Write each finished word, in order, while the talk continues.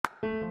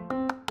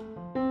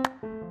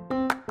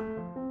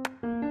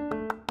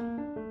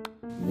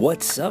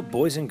What's up,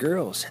 boys and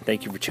girls?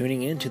 Thank you for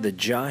tuning in to the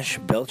Josh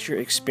Belcher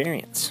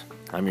Experience.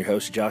 I'm your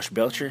host, Josh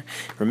Belcher.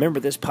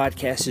 Remember, this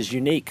podcast is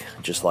unique,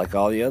 just like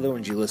all the other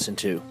ones you listen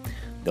to.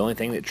 The only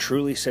thing that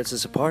truly sets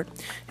us apart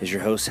is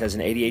your host has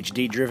an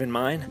ADHD-driven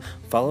mind,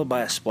 followed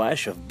by a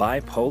splash of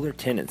bipolar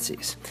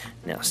tendencies.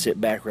 Now sit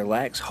back,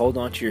 relax, hold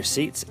on to your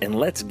seats, and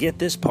let's get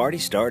this party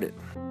started.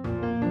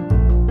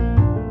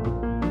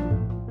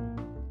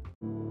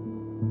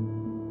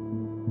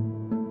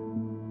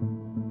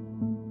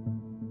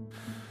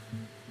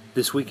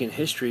 This week in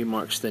history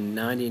marks the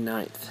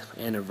 99th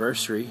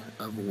anniversary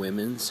of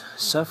women's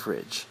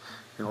suffrage.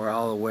 And we're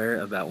all aware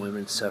about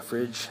women's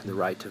suffrage, the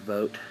right to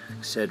vote,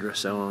 etc.,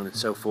 so on and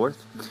so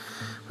forth.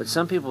 But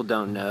some people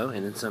don't know,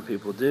 and then some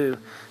people do,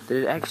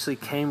 that it actually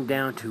came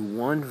down to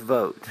one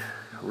vote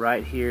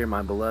right here in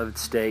my beloved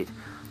state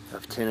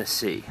of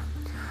Tennessee.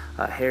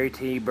 Harry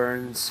T.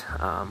 Burns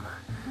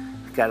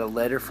got a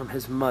letter from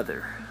his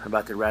mother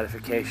about the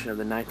ratification of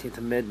the 19th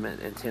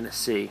Amendment in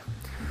Tennessee.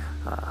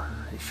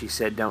 She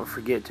said, "Don't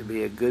forget to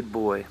be a good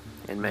boy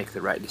and make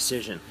the right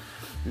decision."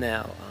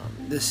 Now,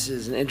 this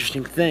is an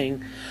interesting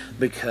thing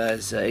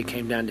because it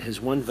came down to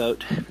his one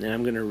vote, and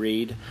I'm going to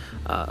read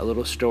a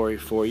little story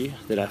for you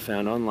that I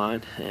found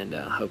online, and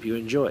I hope you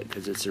enjoy it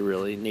because it's a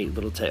really neat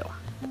little tale.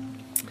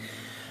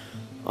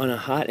 On a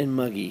hot and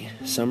muggy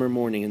summer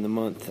morning in the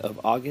month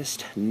of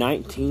August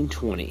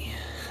 1920,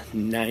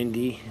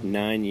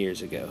 99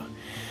 years ago,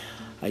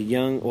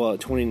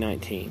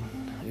 2019,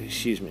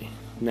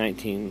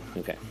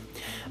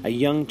 a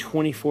young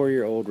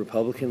 24-year-old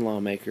Republican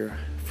lawmaker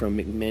from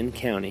McMinn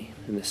County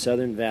in the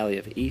southern valley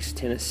of East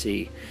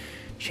Tennessee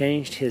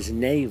changed his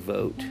nay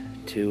vote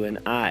to an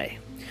aye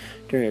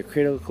during a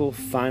critical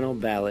final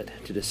ballot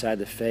to decide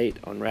the fate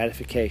on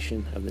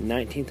ratification of the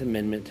 19th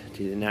Amendment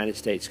to the United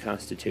States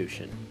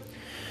Constitution.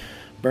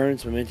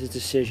 Burns' momentous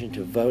decision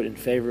to vote in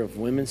favor of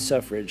women's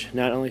suffrage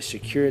not only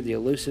secured the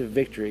elusive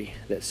victory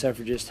that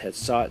suffragists had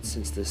sought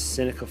since the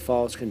Seneca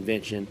Falls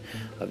Convention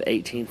of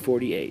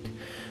 1848,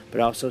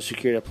 but also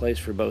secured a place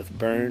for both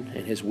Byrne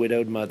and his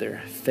widowed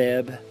mother,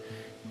 Feb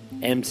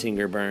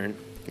Emsinger Byrne,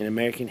 in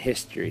American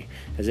history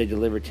as they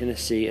delivered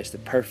Tennessee as the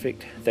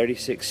perfect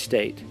 36th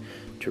state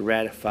to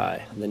ratify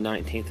the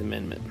 19th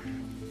Amendment.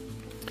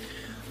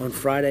 On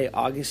Friday,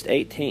 August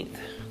 18th,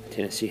 the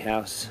Tennessee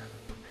House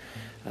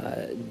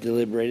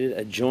deliberated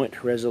a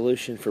joint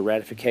resolution for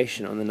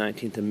ratification on the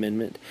 19th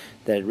Amendment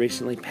that had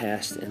recently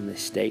passed in the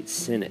state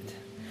Senate.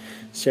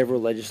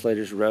 Several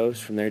legislators rose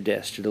from their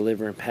desks to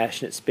deliver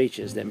impassionate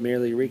speeches that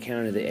merely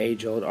recounted the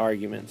age-old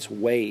arguments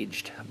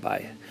waged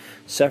by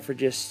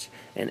suffragists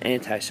and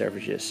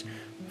anti-suffragists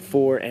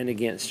for and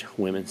against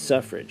women's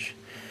suffrage.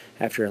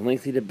 After a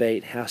lengthy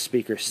debate, House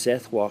Speaker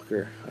Seth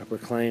Walker, a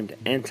proclaimed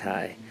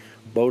anti,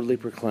 boldly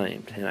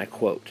proclaimed, and I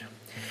quote,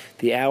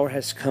 "The hour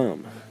has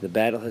come, the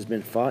battle has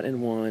been fought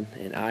and won,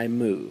 and I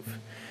move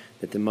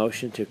that the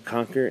motion to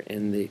concur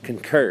in the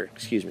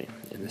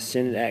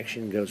Senate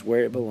action goes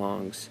where it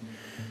belongs,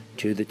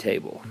 to the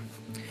table."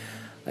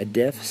 A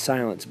deaf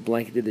silence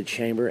blanketed the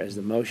chamber as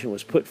the motion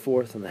was put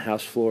forth on the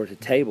House floor to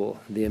table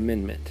the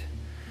amendment,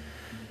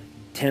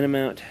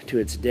 tantamount to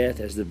its death,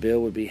 as the bill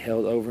would be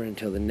held over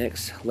until the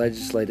next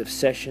legislative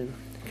session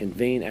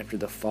convened after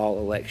the fall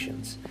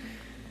elections.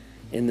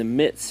 In the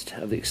midst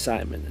of the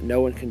excitement,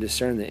 no one can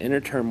discern the inner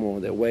turmoil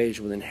that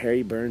waged within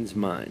Harry Burns'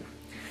 mind.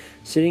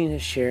 Sitting in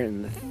his chair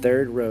in the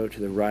third row to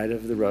the right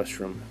of the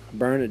rostrum,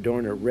 Byrne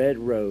adorned a red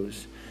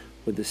rose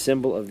with the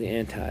symbol of the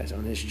Antis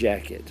on his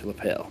jacket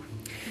lapel.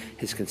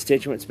 His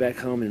constituents back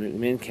home in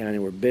McMinn County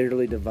were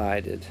bitterly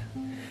divided.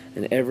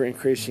 An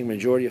ever-increasing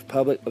majority of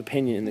public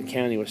opinion in the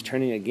county was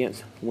turning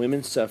against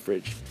women's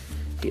suffrage.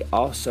 He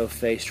also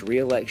faced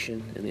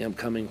re-election in the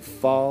upcoming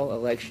fall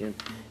election,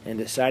 and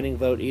deciding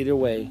vote either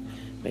way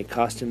may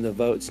cost him the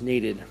votes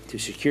needed to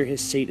secure his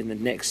seat in the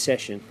next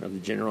session of the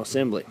General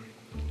Assembly.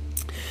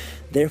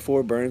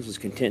 Therefore, Burns was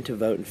content to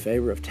vote in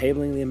favor of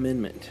tabling the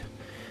amendment.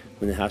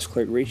 When the House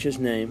clerk reached his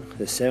name,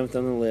 the seventh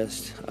on the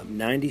list of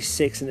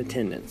 96 in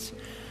attendance,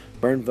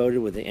 Byrne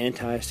voted with the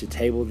Antis to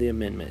table the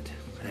amendment.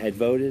 "I had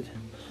voted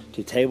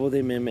to table the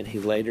amendment," he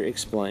later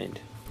explained,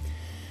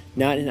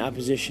 "not in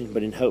opposition,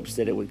 but in hopes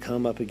that it would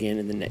come up again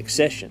in the next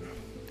session."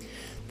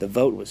 The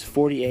vote was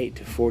 48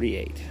 to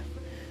 48.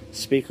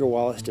 Speaker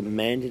Wallace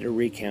demanded a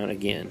recount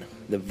again.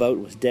 The vote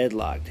was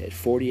deadlocked at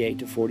 48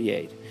 to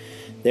 48.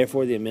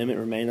 Therefore, the amendment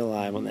remained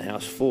alive on the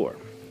House floor.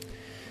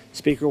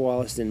 Speaker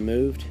Wallace then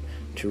moved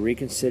to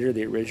reconsider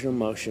the original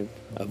motion,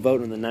 a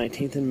vote on the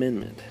 19th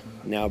Amendment.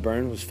 Now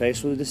Byrne was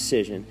faced with a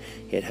decision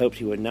he had hoped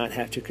he would not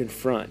have to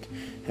confront,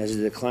 as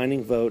a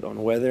declining vote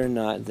on whether or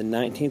not the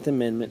 19th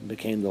Amendment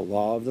became the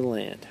law of the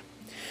land.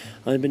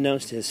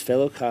 Unbeknownst to his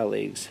fellow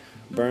colleagues,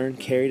 Byrne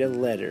carried a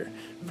letter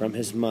from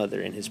his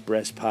mother in his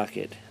breast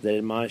pocket that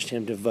admonished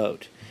him to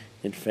vote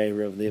in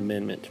favor of the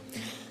amendment.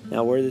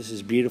 Now, where this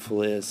is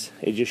beautiful is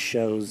it just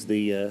shows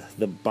the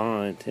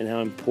bond and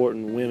how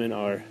important women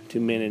are to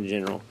men in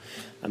general.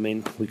 I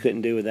mean, we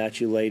couldn't do without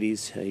you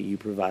ladies. You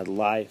provide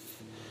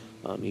life,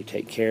 You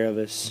take care of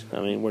us.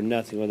 I mean, we're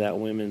nothing without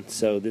women.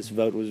 So this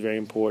vote was very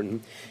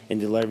important,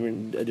 and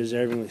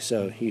deservingly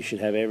so. You should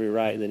have every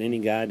right that any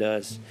guy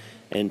does,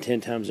 and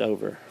 10 times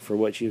over for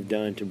what you've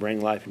done to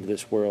bring life into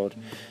this world.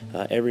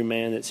 Every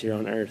man that's here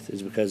on earth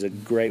is because a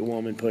great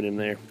woman put him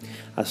there.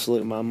 I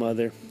salute my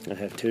mother. I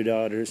have 2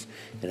 daughters,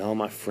 and all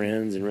my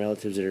friends and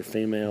relatives that are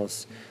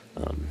females.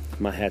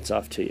 My hat's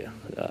off to you.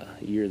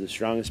 You're the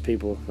strongest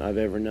people I've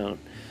ever known,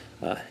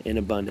 in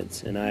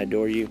abundance, and I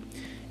adore you.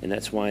 And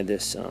that's why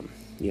this, I'm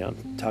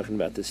talking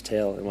about this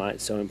tale and why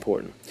it's so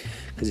important.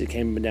 Because it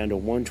came down to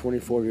one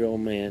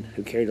 24-year-old man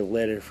who carried a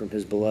letter from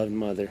his beloved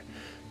mother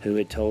who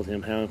had told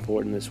him how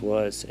important this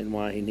was and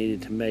why he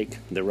needed to make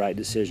the right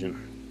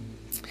decision.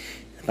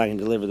 If I can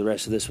deliver the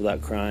rest of this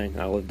without crying,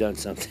 I will have done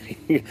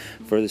something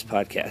for this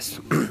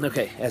podcast.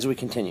 Okay, as we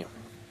continue.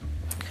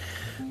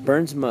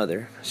 Burns'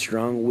 mother, a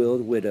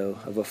strong-willed widow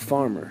of a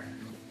farmer,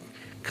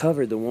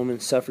 covered the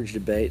women's suffrage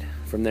debate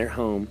from their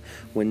home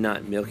when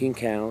not milking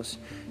cows,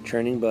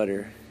 churning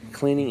butter,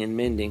 cleaning and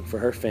mending for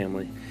her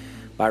family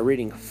by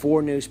reading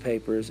 4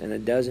 newspapers and a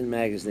dozen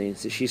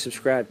magazines that she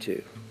subscribed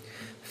to.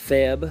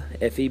 Febb,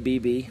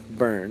 F-E-B-B,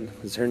 Byrne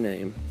is her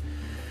name,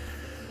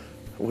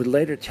 would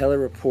later tell a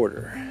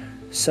reporter,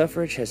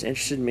 "Suffrage has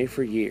interested me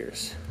for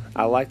years.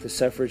 I like the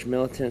suffrage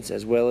militants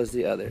as well as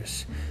the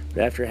others,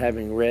 but after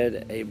having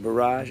read a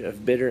barrage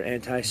of bitter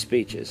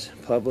anti-speeches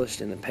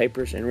published in the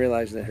papers and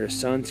realizing that her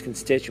son's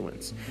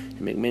constituents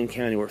in McMinn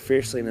County were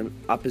fiercely in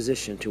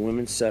opposition to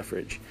women's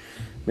suffrage,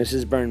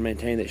 Mrs. Byrne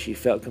maintained that she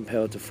felt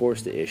compelled to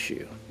force the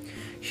issue.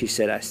 She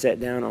said, I sat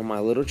down on my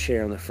little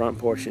chair on the front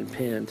porch and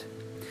penned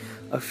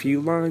a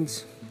few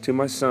lines to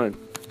my son."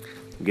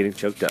 I'm getting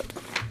choked up.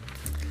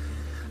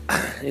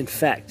 In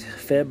fact,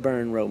 Febb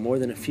Byrne wrote more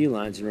than a few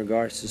lines in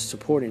regards to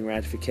supporting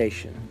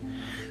ratification,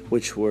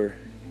 which were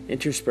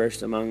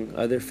interspersed among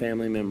other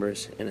family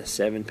members in a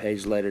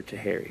 7-page letter to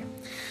Harry.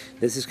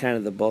 This is kind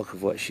of the bulk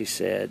of what she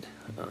said.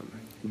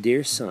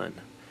 Dear son,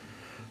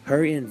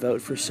 hurry and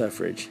vote for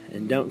suffrage,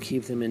 and don't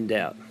keep them in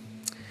doubt.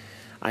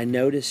 I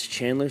noticed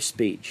Chandler's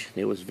speech.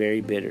 It was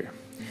very bitter.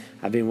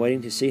 I've been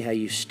waiting to see how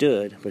you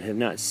stood, but have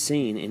not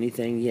seen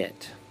anything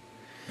yet.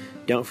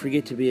 Don't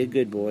forget to be a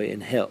good boy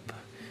and help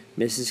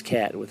Mrs.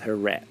 Cat with her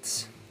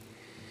rats.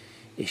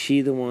 Is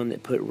she the one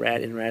that put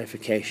rat in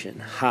ratification?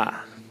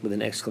 Ha! With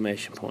an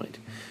exclamation point.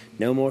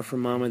 No more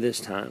from Mama this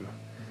time.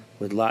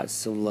 With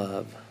lots of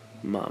love,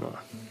 Mama.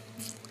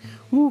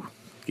 Woo!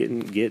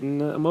 Getting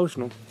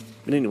emotional.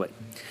 But anyway,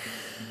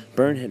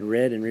 Byrne had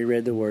read and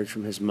reread the words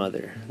from his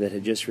mother that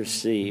had just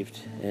received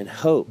and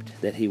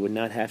hoped that he would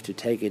not have to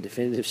take a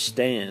definitive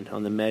stand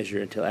on the measure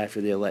until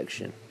after the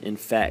election. In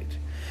fact,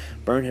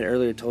 Byrne had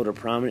earlier told a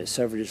prominent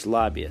suffragist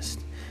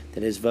lobbyist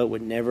that his vote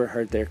would never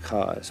hurt their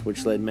cause,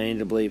 which led many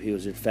to believe he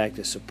was in fact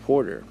a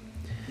supporter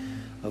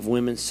of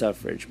women's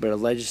suffrage, but a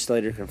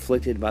legislator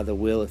conflicted by the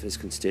will of his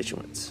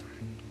constituents.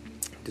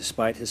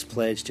 Despite his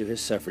pledge to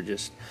his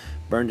suffragists,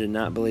 Byrne did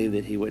not believe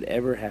that he would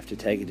ever have to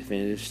take a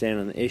definitive stand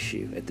on the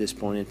issue at this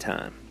point in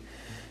time.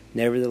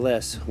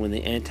 Nevertheless, when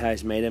the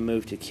Antis made a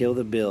move to kill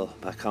the bill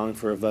by calling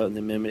for a vote in the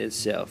amendment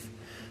itself,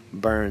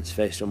 Burns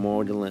faced a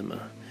moral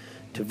dilemma: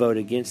 to vote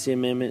against the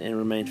amendment and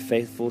remain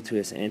faithful to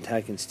his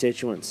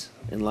anti-constituents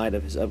in light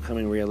of his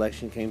upcoming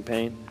re-election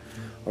campaign,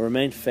 or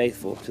remain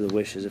faithful to the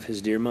wishes of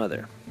his dear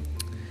mother.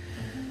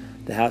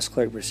 The House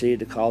clerk proceeded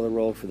to call the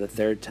roll for the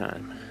 3rd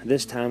time,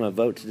 this time a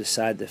vote to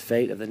decide the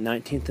fate of the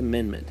 19th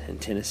Amendment in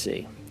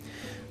Tennessee.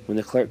 When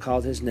the clerk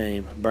called his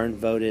name, Byrne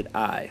voted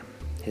aye.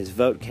 His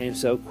vote came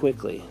so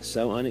quickly,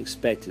 so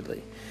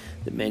unexpectedly,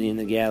 that many in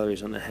the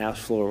galleries on the House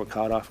floor were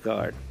caught off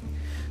guard.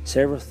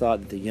 Several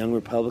thought that the young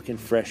Republican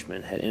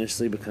freshman had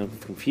innocently become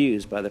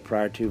confused by the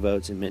prior 2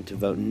 votes and meant to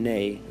vote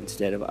nay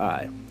instead of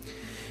aye.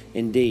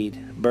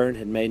 Indeed, Byrne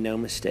had made no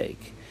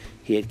mistake.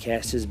 He had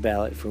cast his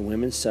ballot for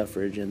women's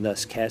suffrage and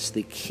thus cast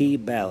the key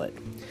ballot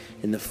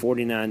in the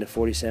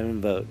 49-47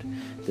 vote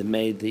that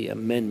made the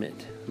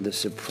amendment the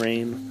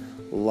supreme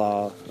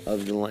law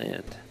of the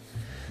land.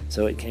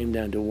 So it came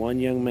down to one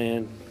young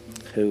man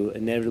who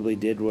inevitably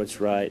did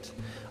what's right,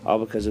 all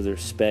because of the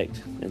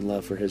respect and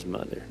love for his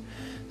mother.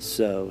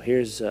 So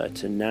here's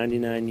to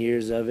 99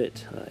 years of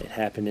it. It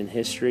happened in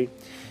history,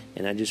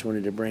 and I just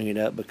wanted to bring it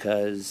up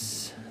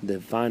because the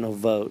final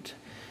vote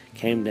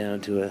came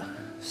down to a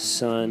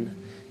son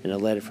and a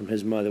letter from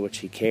his mother, which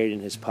he carried in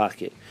his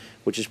pocket,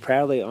 which is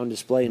proudly on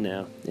display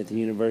now at the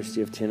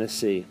University of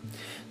Tennessee.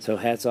 So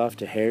hats off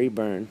to Harry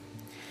Byrne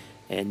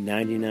and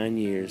 99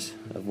 years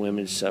of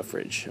women's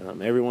suffrage.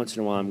 Every once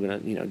in a while I'm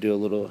going to do a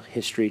little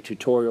history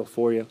tutorial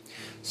for you,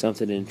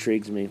 something that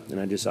intrigues me, and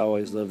I just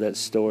always love that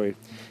story.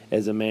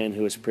 As a man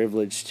who was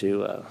privileged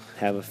to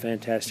have a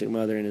fantastic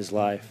mother in his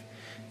life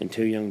and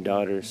 2 young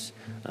daughters,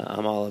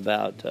 I'm all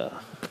about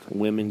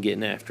women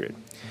getting after it.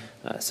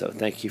 So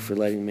thank you for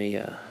letting me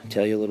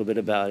tell you a little bit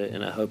about it,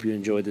 and I hope you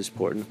enjoyed this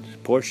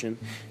portion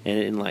and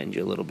it enlightened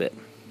you a little bit.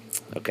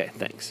 Okay,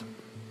 thanks.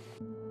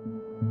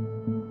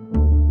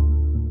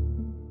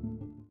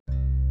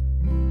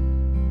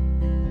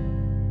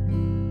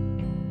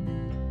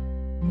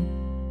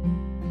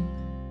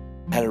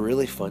 I had a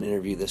really fun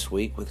interview this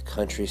week with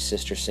country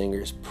sister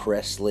singers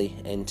Presley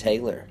and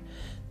Taylor.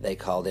 They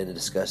called in to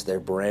discuss their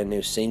brand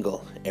new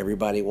single,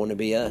 Everybody Wanna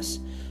Be Us,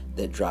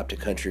 that dropped to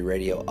country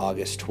radio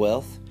August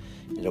 12th.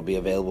 It'll be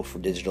available for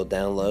digital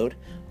download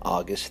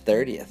August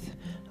 30th.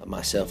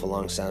 Myself,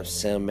 alongside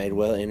Sam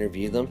Madewell,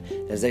 interviewed them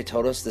as they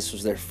told us this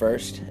was their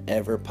first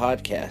ever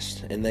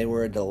podcast, and they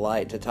were a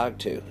delight to talk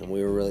to, and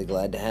we were really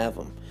glad to have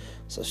them.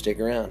 So stick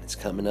around, it's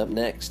coming up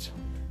next.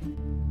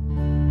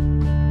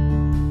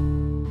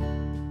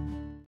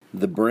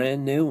 The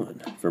brand new one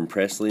from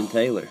Presley and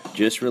Taylor,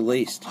 just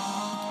released.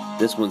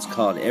 This one's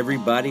called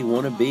Everybody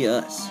Wanna Be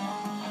Us.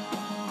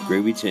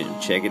 Groovy tune,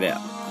 check it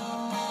out.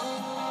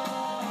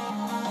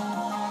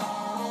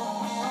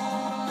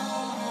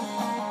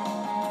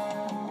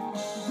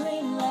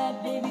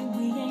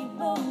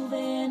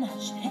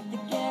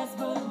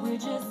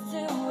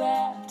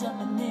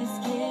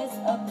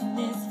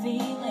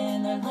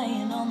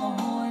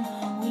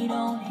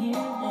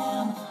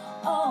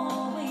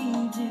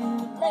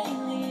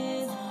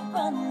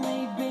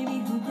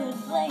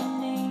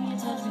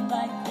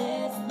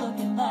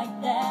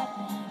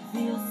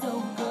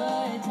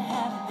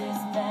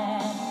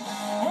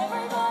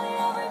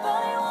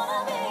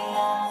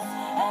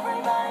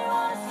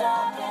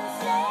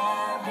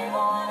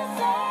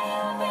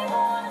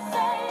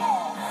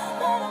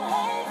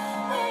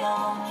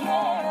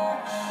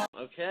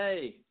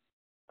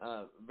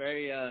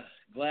 Very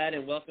glad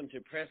and welcome to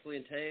Presley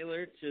and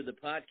Taylor to the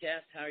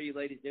podcast. How are you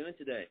ladies doing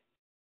today?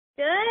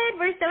 Good.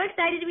 We're so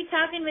excited to be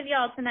talking with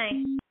y'all tonight.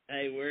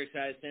 Hey, we're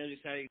excited. Sam's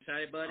excited.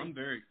 Excited, buddy? I'm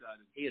very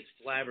excited. He is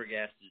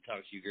flabbergasted to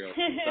talk to you girls.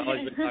 He's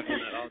always been talking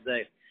about all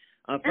day.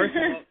 First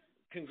of all,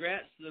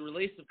 congrats to the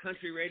release of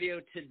country radio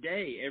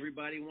today.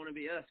 Everybody Wanna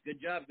Be Us. Good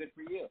job. Good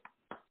for you.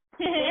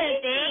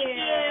 Thank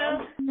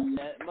you.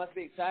 That must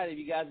be exciting. Have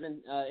you guys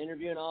been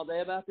interviewing all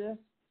day about this?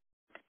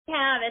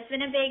 Yeah, it's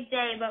been a big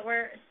day, but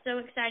we're so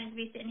excited to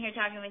be sitting here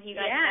talking with you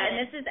guys. Yeah, and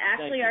this is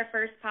actually our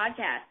first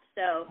podcast,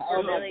 so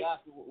oh my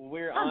gosh,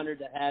 we're honored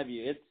to have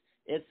you.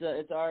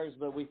 It's ours,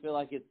 but we feel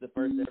like it's the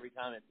first every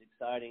time. It's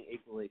exciting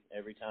equally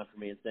every time for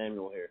me and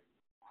Samuel here.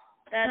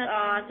 That's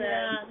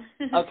awesome.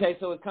 Yeah. Okay,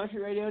 so with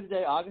country radio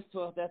today, August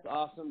 12th, that's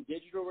awesome.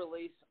 Digital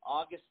release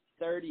August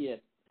 30th.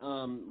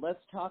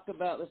 Let's talk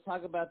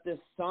about this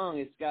song.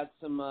 It's got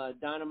some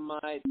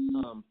dynamite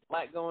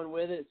flat going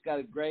with it. It's got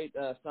a great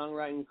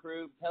songwriting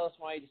crew. Tell us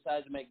why you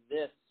decided to make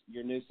this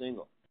your new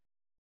single.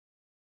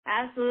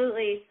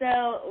 Absolutely.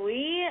 So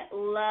we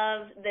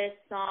love this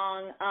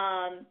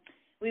song.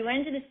 We went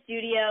into the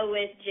studio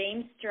with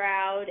James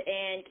Stroud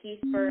and Keith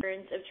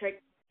Burns of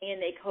Trick,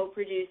 and they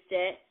co-produced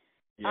it.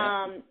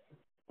 Yeah.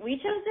 We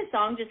chose this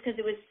song just because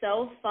it was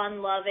so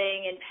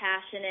fun-loving and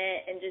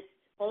passionate and just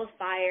full of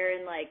fire,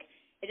 and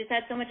it just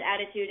had so much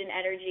attitude and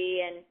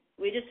energy, and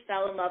we just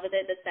fell in love with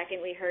it the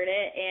second we heard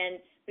it,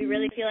 and we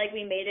really feel like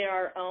we made it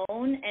our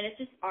own, and it's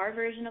just our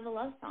version of a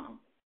love song.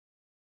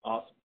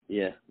 Awesome.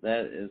 Yeah,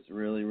 that is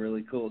really,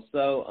 really cool.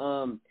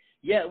 So,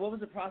 what was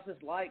the process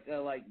like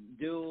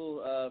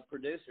dual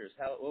producers?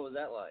 What was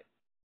that like?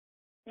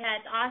 Yeah,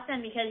 it's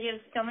awesome because you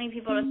have so many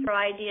people to throw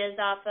ideas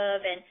off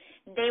of, and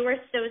they were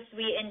so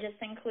sweet in just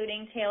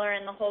including Taylor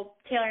and I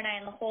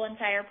in the whole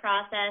entire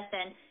process.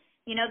 And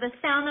the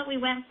sound that we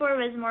went for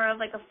was more of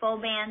like a full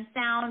band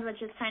sound,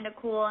 which is kind of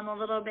cool and a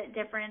little bit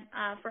different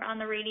for on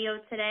the radio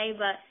today.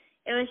 But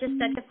it was just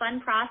such a fun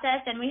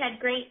process, and we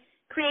had great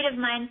creative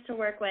minds to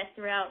work with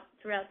throughout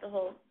the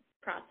whole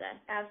process.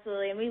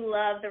 Absolutely, and we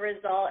love the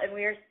result, and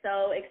we are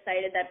so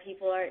excited that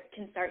people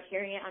can start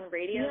hearing it on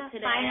radio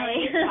today.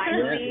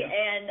 Finally.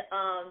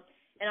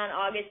 And on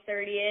August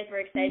 30th,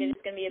 we're excited it's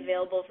going to be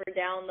available for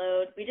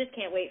download. We just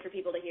can't wait for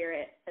people to hear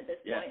it at this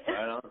point. Yeah,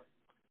 right on.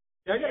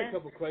 Yeah, I got a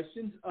couple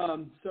questions.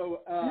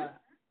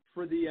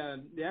 For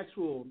the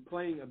actual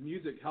playing of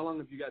music, how long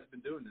have you guys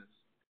been doing this?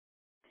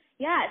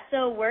 Yeah,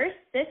 so we're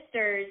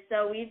sisters.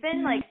 So we've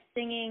been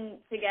singing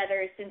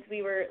together since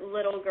we were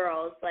little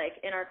girls,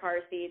 in our car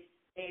seats,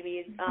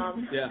 babies.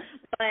 Yeah.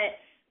 But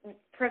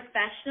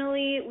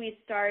professionally, we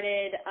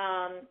started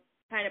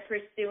kind of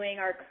pursuing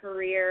our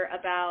career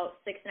about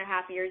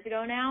 6.5 years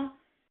ago now.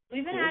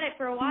 We've been at it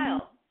for a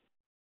while.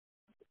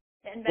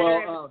 And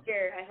better every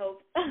year, I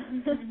hope.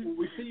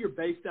 We see you're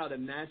based out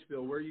in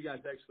Nashville. Where are you guys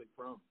actually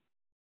from?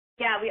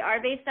 Yeah, we are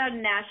based out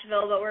in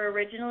Nashville, but we're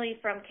originally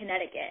from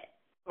Connecticut.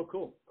 Oh,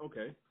 cool.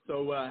 Okay.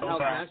 So how's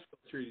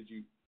Nashville treated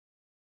you?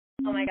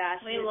 Oh, my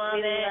gosh. We love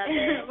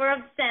it. We're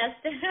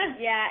obsessed.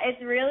 Yeah,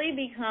 it's really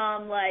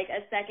become like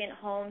a second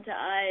home to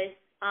us.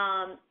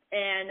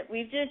 And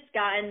we've just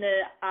gotten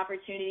the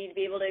opportunity to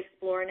be able to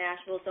explore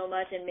Nashville so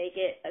much and make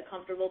it a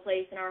comfortable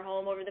place in our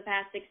home over the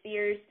past 6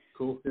 years.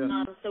 Cool.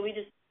 Yeah. So we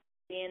just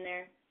being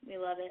there. We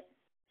love it.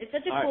 It's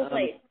such a cool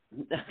place.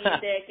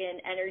 Music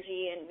and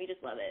energy, and we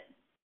just love it.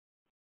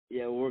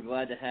 Yeah, well, we're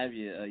glad to have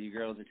you. You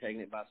girls are taking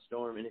it by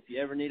storm. And if you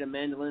ever need a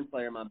mandolin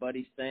player, my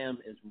buddy Sam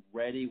is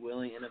ready,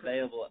 willing, and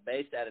available,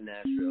 based out of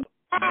Nashville.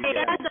 Hey,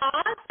 that's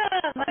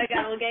awesome. Oh my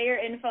God, we'll get your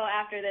info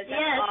after this.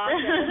 That's yes.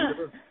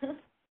 awesome.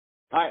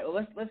 All right,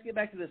 well, let's get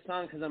back to this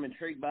song because I'm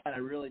intrigued by it. I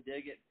really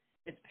dig it.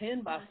 it's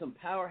penned by some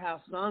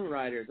powerhouse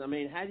songwriters. I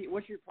mean,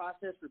 what's your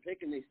process for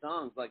picking these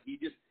songs? Like, you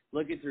just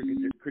look at their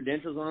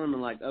credentials on them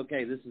and like,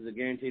 okay, this is a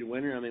guaranteed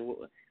winner. I mean,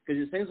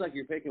 because it seems like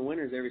you're picking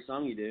winners every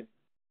song you do.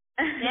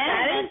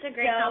 Yeah, that's a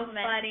great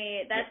compliment.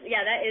 Funny.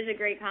 That is a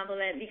great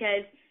compliment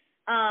because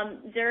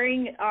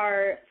during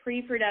our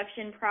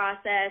pre-production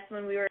process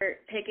when we were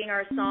picking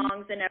our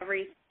songs and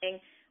everything,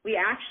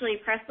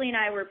 Presley and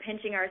I were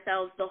pinching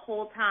ourselves the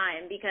whole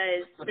time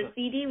because the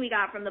CD we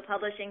got from the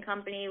publishing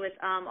company with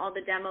all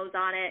the demos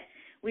on it,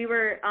 we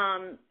were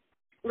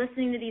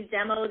listening to these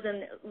demos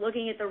and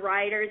looking at the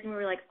writers, and we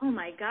were like, oh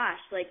my gosh,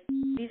 like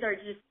these are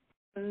just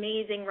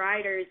amazing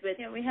writers. With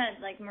we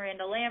had like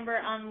Miranda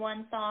Lambert on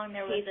one song.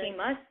 There was Casey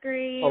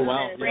Musgrave. Oh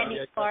wow, Randy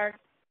Clark.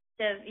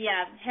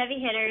 Heavy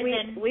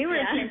hitters. We were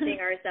pinching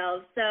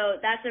ourselves,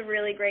 so that's a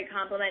really great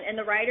compliment. And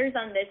the writers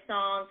on this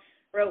song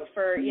wrote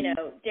for,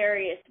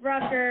 Darius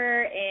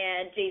Rucker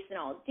and Jason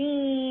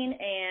Aldean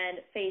and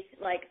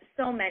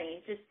so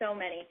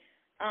many.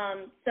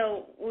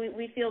 So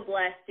we feel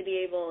blessed to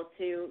be able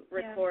to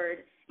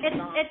record. It's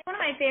one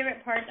of my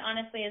favorite parts,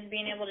 honestly, is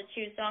being able to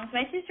choose songs.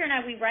 My sister and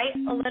I, we write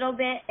a little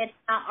bit. It's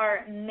not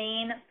our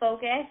main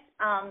focus,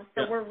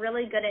 so we're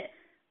really good at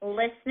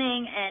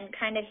listening and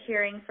kind of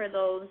hearing for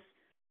those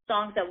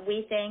songs that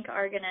we think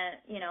are going to,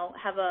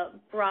 have a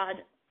broad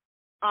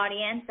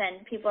audience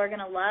and people are going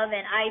to love.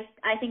 And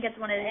I think it's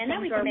one of the things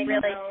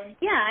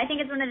I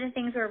think it's one of the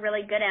things we're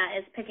really good at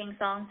is picking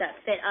songs that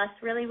fit us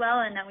really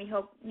well and that we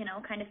hope,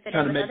 kind of fit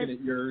in with others. Kind of making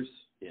it yours.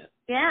 Yeah,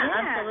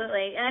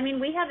 absolutely. I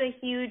mean, we have a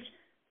huge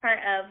part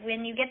of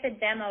when you get the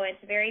demo,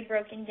 it's very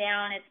broken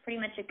down. It's pretty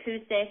much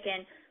acoustic,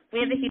 and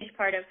we have a huge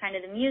part of kind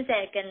of the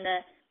music and the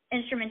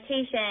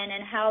instrumentation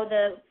and how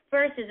the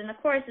verses and the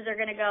choruses are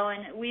going to go,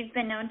 and we've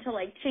been known to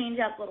like change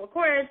up little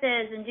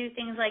choruses and do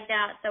things like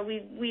that. So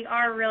we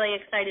are really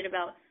excited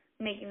about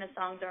making the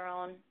songs our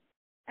own.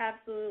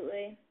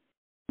 Absolutely.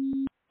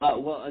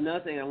 Well,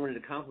 another thing I wanted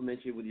to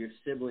compliment you with your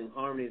sibling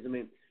harmonies. I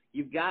mean,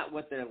 you've got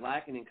what they're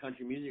lacking in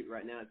country music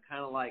right now. It's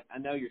kind of like, I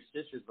know your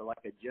sisters, but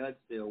like a Judd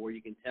feel where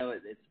you can tell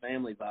it's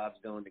family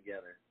vibes going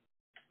together.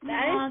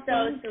 That is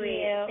so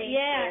sweet. Thank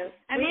you.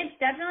 I mean, it's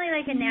definitely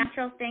like a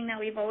natural thing that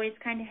we've always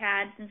kind of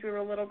had since we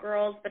were little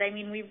girls, but I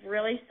mean, we've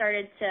really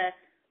started to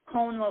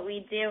hone what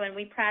we do, and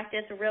we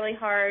practice really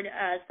hard.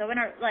 So in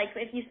our,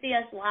 if you see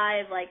us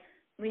live,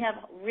 we have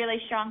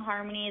really strong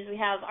harmonies. We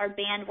have our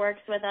band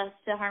works with us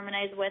to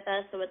harmonize with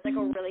us, so it's like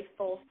a really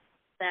full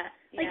set.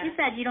 Like you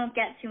said, you don't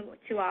get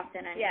too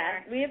often anymore.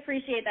 Yeah, we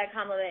appreciate that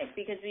compliment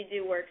because we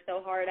do work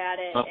so hard at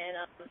it,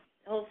 and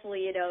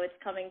hopefully, it's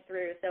coming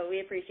through. So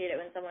we appreciate it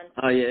when someone.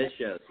 Oh yeah, it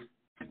shows.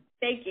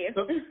 Thank you.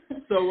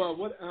 So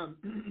what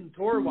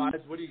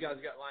tour-wise, what do you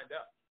guys got lined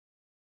up?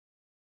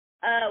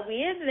 We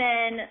have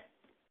been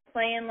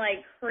playing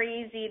like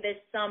crazy this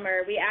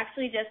summer. We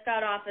actually just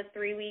got off a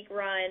 3-week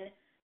run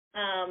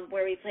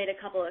where we played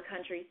a couple of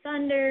country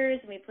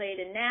thunders. We played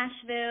in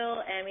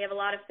Nashville, and we have a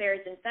lot of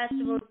fairs and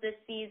festivals this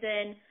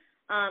season.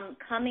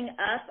 Coming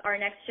up, our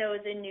next show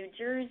is in New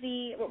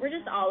Jersey. We're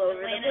just all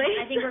over the place.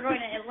 I think we're going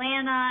to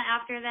Atlanta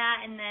after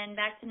that, and then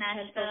back to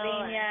Nashville.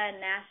 Pennsylvania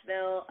and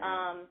Nashville.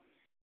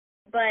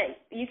 But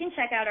you can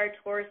check out our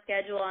tour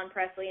schedule on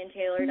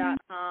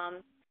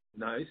PresleyandTaylor.com.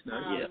 Nice.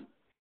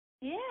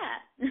 Yeah.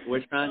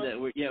 We're trying to.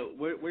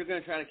 We're going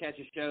to try to catch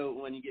a show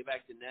when you get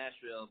back to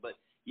Nashville. But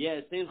yeah,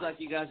 it seems like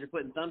you guys are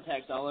putting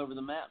thumbtacks all over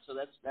the map. So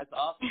that's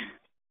awesome.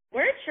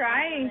 We're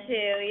trying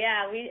to.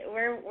 Yeah,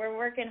 we're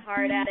working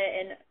hard at it,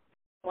 and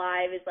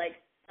live is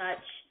like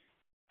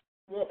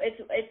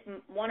it's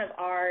one of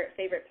our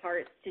favorite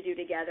parts to do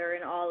together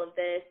in all of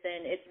this,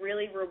 and it's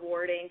really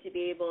rewarding to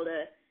be able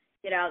to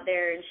get out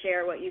there and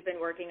share what you've been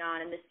working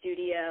on in the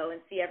studio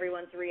and see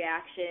everyone's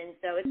reaction.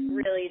 So it's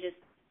really just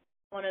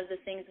one of the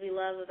things we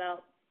love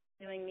about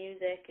doing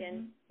music,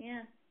 and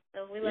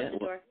so we love the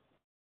tour.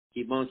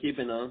 Keep on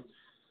keeping on.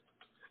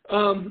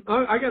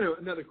 I got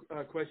another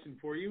question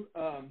for you.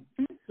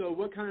 So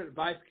what kind of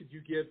advice could you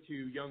give to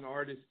young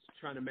artists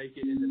trying to make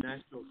it in the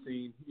Nashville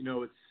scene?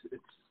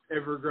 It's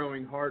ever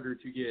growing harder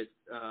to get,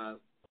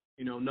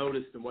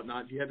 noticed and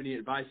whatnot. Do you have any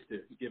advice to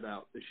give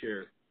out, to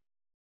share?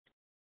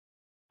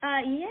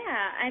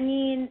 I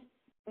mean,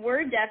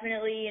 we're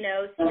definitely,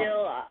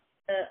 still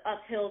an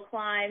uphill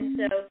climb.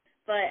 So,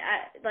 but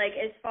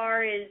as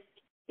far as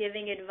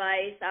giving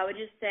advice, I would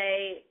just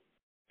say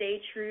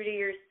stay true to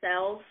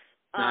yourself.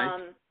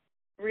 Nice.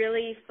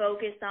 Really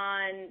focus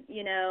on,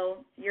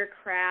 your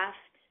craft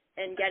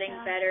and getting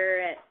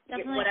better at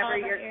whatever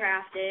your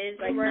craft is.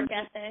 Like work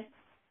ethic.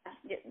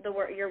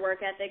 Your work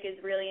ethic is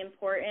really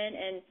important,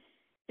 and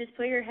just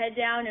put your head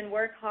down and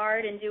work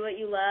hard and do what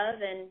you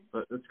love. And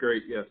that's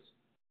great. Yes.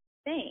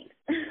 Thanks.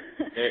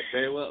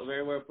 Very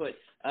well put.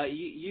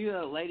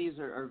 You ladies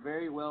are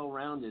very well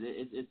rounded.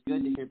 It's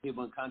good to hear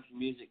people in country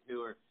music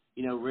who are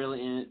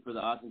really in it for the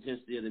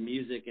authenticity of the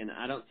music, and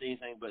I don't see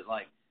anything but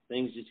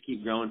things just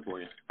keep growing for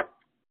you.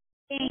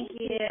 Thank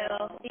you.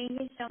 Thank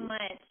you so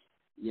much.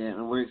 Yeah,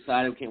 and we're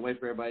excited. We can't wait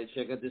for everybody to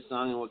check out this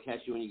song, and we'll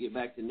catch you when you get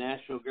back to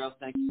Nashville. Girls,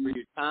 thank you for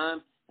your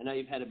time, I know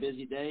you've had a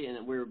busy day,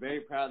 and we're very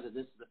proud that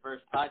this is the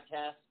first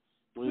podcast.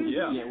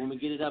 When we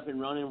get it up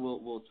and running,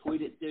 we'll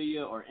tweet it to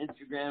you or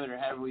Instagram it or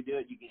however we do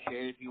it. You can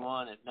share it if you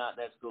want. If not,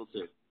 that's cool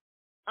too.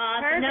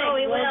 Perfect. No,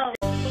 we will.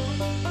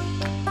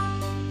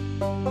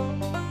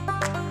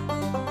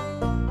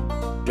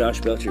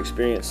 Josh Belcher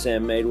Experience,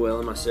 Sam Madewell,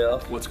 and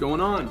myself. What's going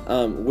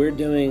on? We're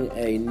doing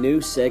a new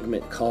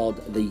segment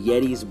called the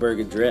Gettysburg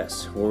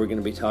Address, where we're going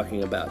to be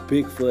talking about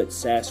Bigfoot,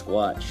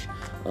 Sasquatch.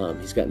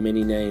 He's got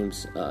many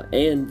names,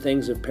 and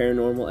things of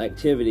paranormal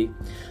activity.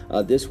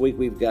 This week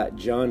we've got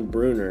John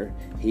Bruner.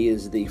 He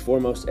is the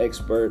foremost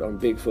expert on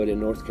Bigfoot in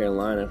North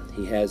Carolina.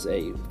 He has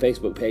a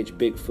Facebook page,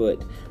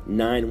 Bigfoot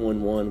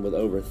 911, with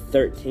over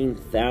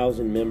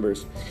 13,000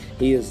 members.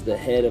 He is the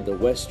head of the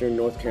Western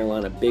North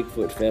Carolina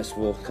Bigfoot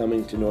Festival,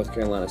 coming to North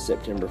Carolina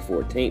September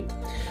 14th.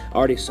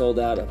 Already sold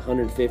out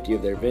 150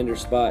 of their vendor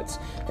spots.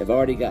 Have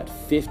already got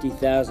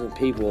 50,000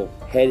 people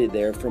headed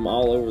there from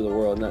all over the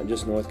world, not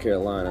just North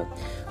Carolina.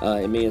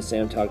 And me and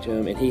Sam talked to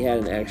him, and he had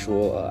an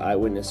actual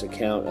eyewitness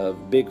account of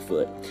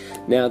Bigfoot.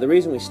 Now, the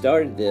reason we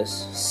started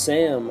this,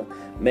 Sam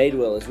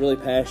Madewell is really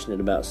passionate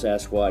about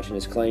Sasquatch and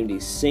has claimed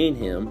he's seen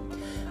him.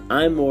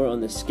 I'm more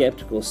on the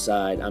skeptical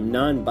side. I'm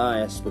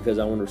non-biased because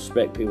I want to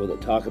respect people that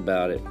talk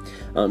about it.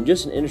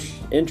 Just an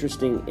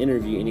interesting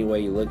interview any way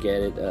you look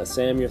at it.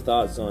 Sam, your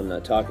thoughts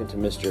on talking to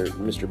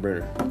Mr.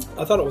 Bruner?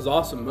 I thought it was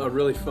awesome,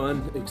 really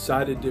fun.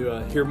 Excited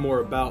to hear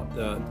more about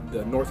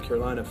the North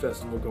Carolina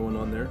festival going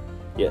on there.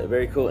 Yeah,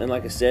 very cool. And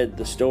like I said,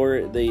 the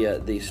story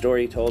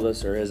he told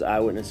us, or his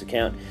eyewitness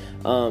account,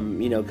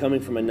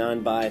 coming from a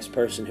non-biased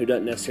person who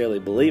doesn't necessarily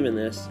believe in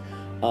this,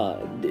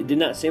 it did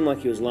not seem like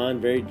he was lying.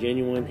 Very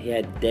genuine. He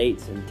had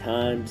dates and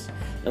times,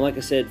 and like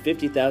I said,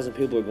 50,000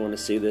 people are going to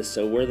see this.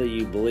 So whether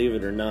you believe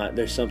it or not,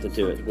 there's something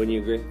to it. Wouldn't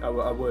you agree? I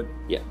would.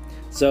 Yeah.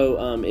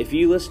 So if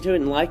you listen to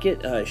it and like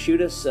it,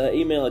 shoot us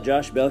email at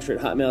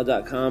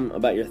joshbelcher@hotmail.com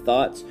about your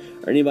thoughts,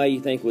 or anybody you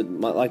think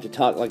might like to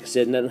talk. Like I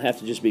said, it doesn't have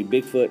to just be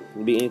Bigfoot. It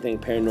can be anything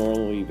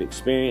paranormal you've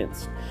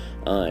experienced,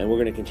 and we're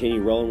going to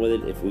continue rolling with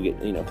it if we get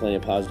plenty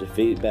of positive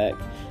feedback.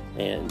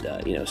 And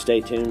stay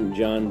tuned.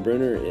 John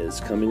Bruner is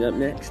coming up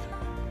next.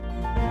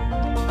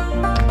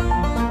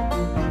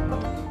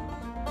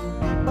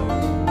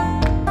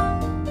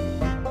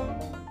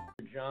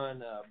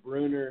 John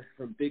Bruner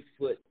from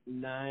Bigfoot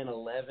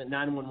 911,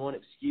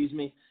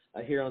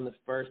 here on the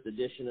first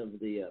edition of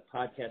the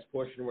podcast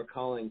portion we're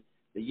calling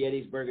the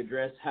Gettysburg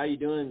Address. How are you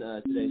doing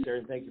today, sir?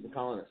 And thank you for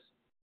calling us.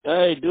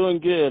 Hey, doing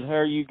good. How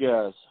are you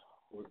guys?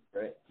 We're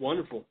great.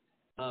 Wonderful.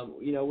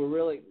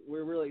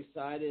 We're really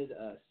excited.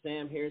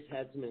 Sam here's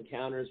had some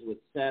encounters with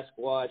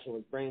Sasquatch and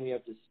was bringing me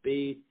up to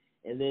speed.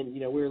 And then,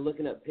 we were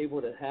looking at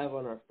people to have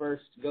on our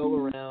first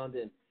go-around,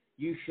 and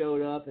you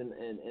showed up, and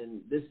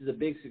this is a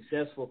big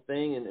successful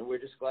thing, and we're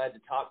just glad to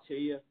talk to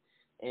you.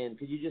 And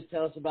could you just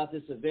tell us about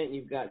this event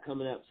you've got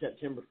coming up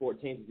September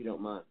 14th, if you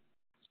don't mind?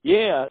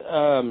 Yeah,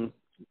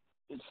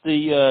 it's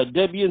the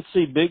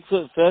WNC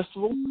Bigfoot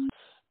Festival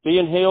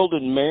being held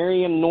in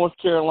Marion, North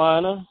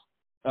Carolina,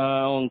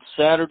 on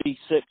Saturday,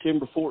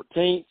 September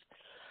 14th.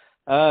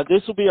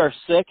 This will be our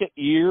second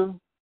year.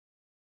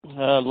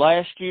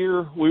 Last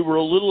year, we were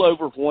a little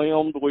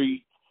overwhelmed.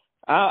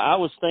 I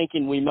was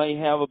thinking we may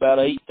have about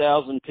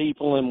 8,000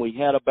 people, and we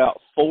had about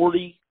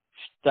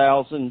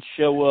 40,000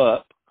 show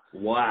up.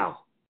 Wow.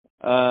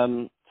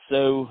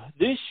 So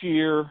this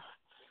year,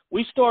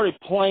 we started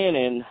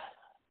planning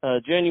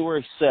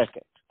January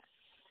 2nd.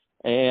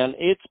 And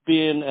it's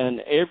been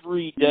an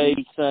everyday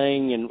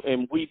thing,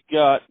 and we've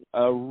got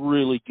a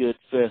really good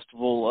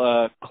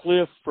festival.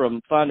 Cliff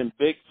from Finding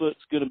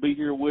Bigfoot's going to be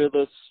here with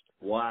us.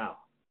 Wow.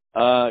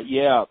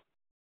 Yeah.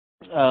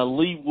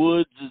 Lee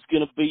Woods is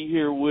going to be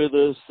here with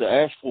us. The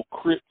Asheville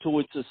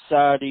Cryptoid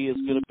Society is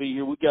going to be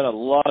here. We've got a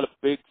lot of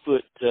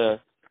Bigfoot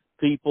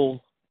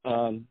people.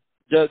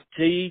 Doug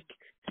Teague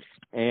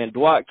and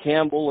Dwight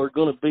Campbell are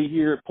going to be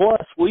here.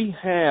 Plus, we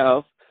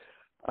have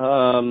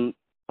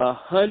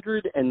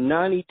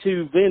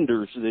 192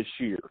 vendors this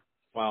year.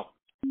 Wow.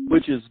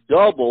 Which is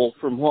double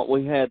from what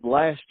we had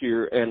last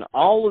year, and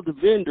all of the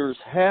vendors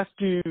have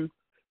to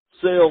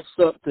sell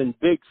something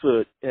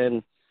Bigfoot,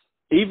 and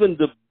even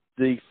the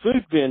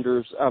food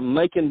vendors, I'm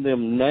making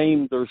them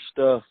name their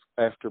stuff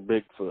after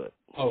Bigfoot.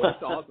 Oh,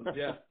 that's awesome,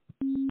 yeah.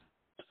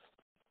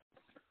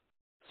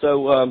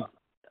 So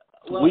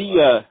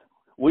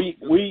we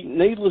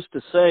needless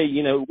to say,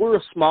 we're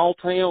a small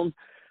town.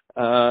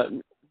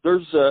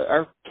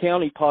 Our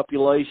county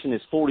population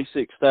is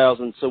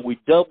 46,000, so we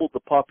doubled the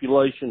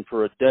population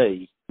for a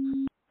day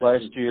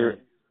last year,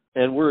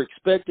 and we're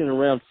expecting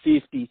around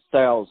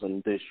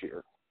 50,000 this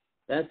year.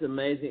 That's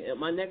amazing. And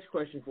my next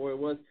question for you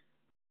was,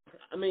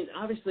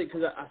 obviously,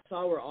 because I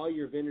saw where all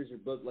your vendors are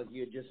booked, like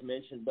you had just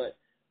mentioned, but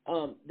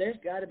there's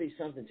got to be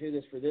something to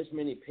this for this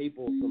many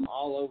people from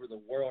all over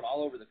the world,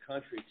 all over the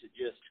country, to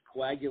just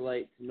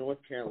coagulate to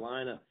North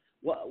Carolina.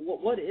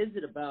 What is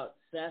it about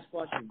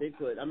Sasquatch and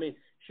Bigfoot?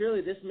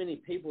 Surely this many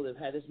people that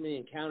have had this many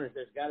encounters,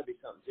 there's got to be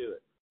something to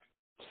it.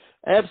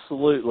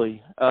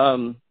 Absolutely.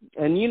 And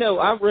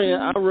I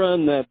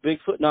run the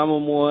Bigfoot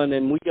 911,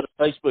 and we got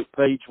a Facebook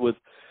page with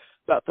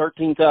about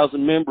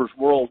 13,000 members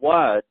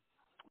worldwide.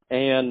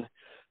 And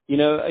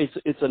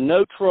it's a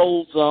no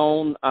troll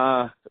zone.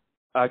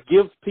 I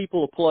give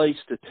people a place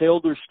to tell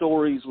their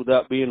stories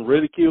without being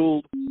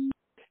ridiculed.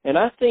 And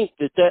I think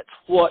that's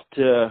what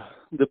the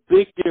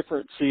big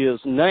difference is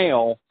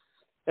now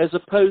as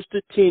opposed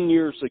to 10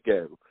 years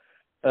ago.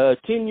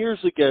 10 years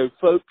ago,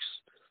 folks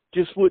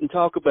just wouldn't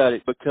talk about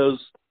it because,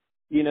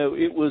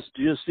 it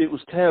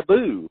was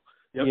taboo.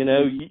 Yep.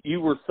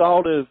 You were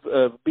thought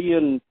of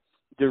being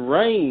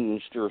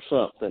deranged or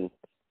something.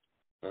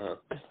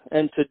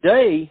 And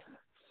today,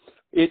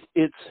 it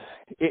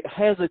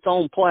has its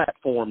own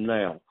platform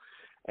now.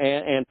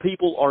 And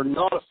people are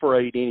not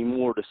afraid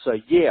anymore to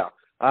say, yeah,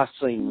 I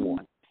seen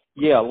one.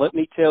 Yeah, let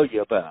me tell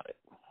you about it.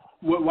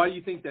 Why do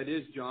you think that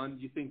is, John?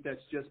 Do you think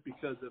that's just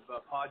because of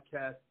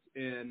podcasts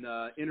and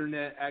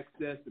internet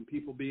access and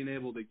people being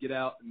able to get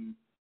out and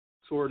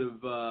sort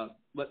of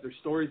let their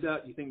stories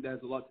out? Do you think that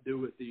has a lot to do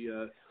with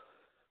the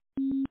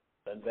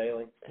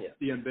unveiling? Yeah.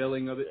 The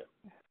unveiling of it?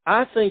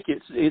 I think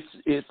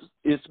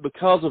it's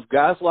because of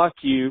guys like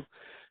you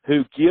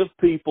who give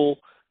people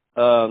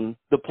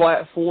the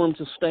platform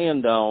to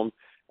stand on,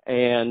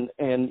 and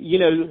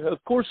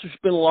of course there's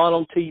been a lot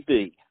on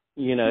TV,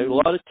 a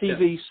lot of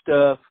TV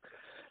stuff.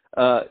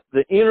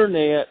 The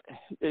internet,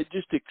 it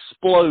just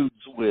explodes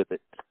with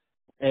it.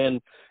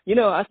 And,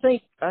 I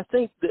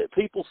think that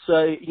people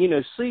say,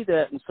 see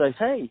that and say,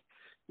 hey,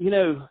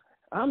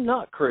 I'm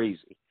not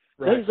crazy.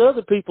 Right. There's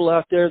other people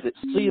out there that's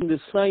seeing this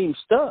same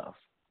stuff.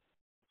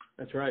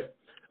 That's right.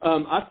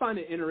 I find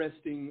it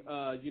interesting,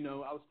 I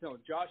was telling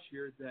Josh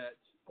here that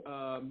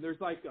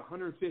there's like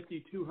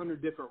 150,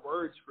 200 different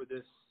words for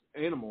this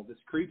animal, this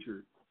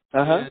creature.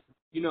 Uh-huh.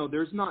 And,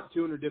 there's not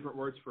 200 different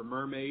words for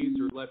mermaids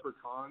or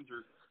leprechauns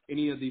or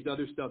any of these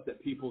other stuff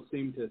that people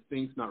seem to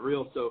think's not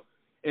real. So,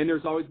 and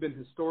there's always been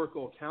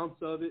historical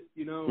accounts of it,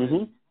 Mm-hmm.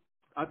 And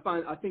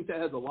I think that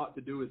has a lot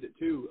to do with it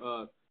too.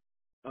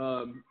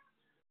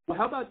 Well,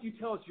 how about you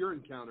tell us your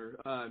encounter?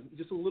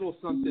 Just a little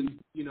something,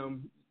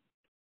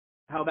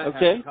 how that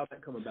happened, how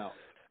that come about.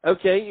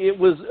 Okay, it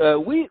was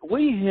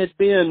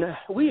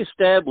we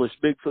established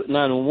Bigfoot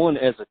 911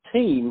 as a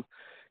team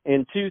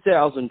in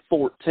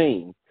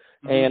 2014,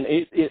 and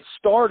it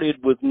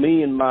started with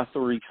me and my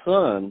 3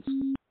 sons.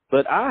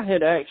 But I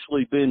had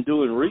actually been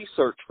doing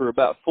research for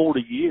about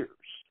 40 years.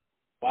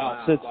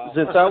 Wow. Since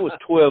I was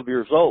 12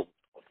 years old.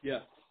 Yeah.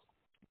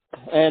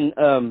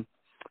 And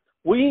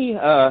we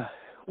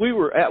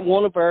were at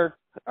one of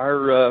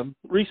our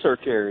research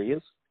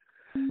areas,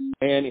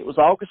 and it was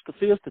August the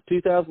 5th of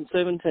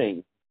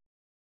 2017.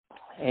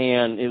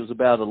 And it was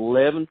about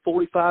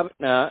 11:45 at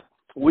night.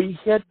 We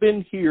had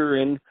been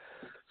hearing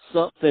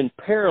something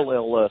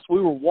parallel us.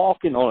 We were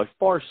walking on a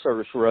Forest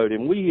Service road,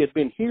 and we had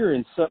been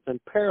hearing something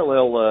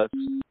parallel us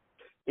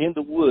in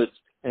the woods,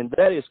 and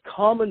that is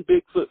common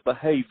Bigfoot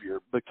behavior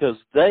because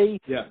they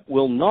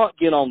will not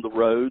get on the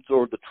roads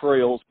or the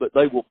trails, but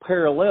they will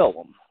parallel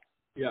them.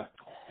 Yeah.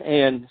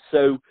 And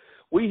so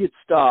we had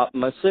stopped,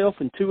 myself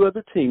and 2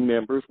 other team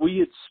members, we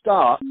had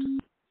stopped,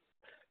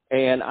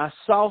 and I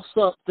saw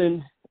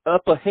something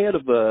up ahead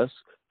of us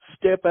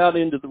step out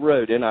into the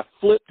road, and I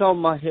flipped on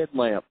my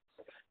headlamp.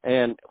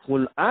 And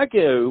when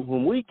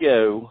we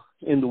go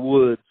in the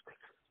woods,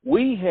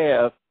 we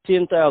have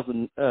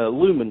 10,000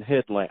 lumen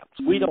headlamps.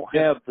 We don't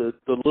have the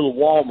little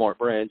Walmart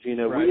brands,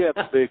 Right. We have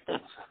the big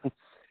ones.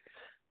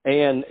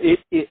 And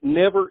it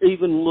never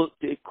even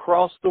looked. It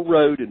crossed the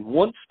road in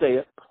one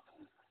step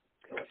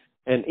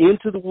and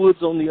into the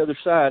woods on the other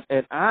side,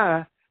 and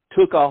I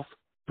took off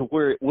to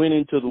where it went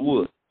into the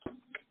woods.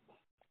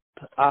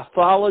 I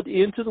followed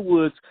into the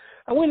woods.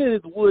 I went into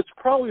the woods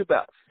probably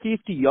about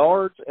 50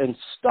 yards and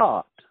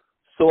stopped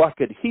so I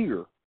could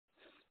hear.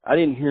 I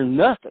didn't hear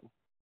nothing.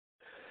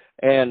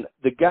 And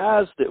the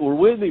guys that were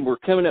with me were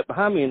coming up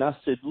behind me, and I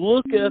said,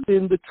 look up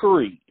in the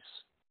trees.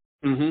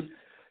 Mm-hmm.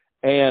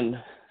 And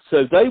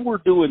so they were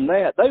doing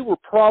that. They were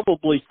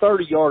probably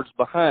 30 yards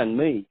behind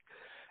me,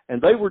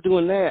 and they were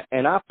doing that.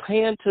 And I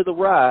panned to the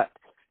right,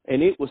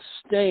 and it was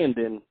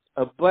standing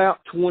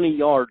about 20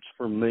 yards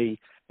from me,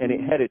 and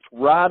it had its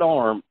right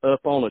arm up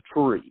on a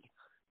tree,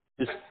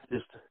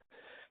 just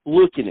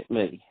looking at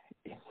me.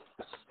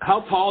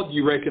 How tall do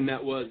you reckon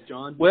that was,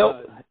 John?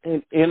 Well,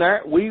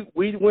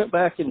 we went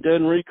back and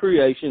done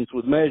recreations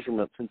with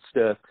measurements and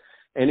stuff,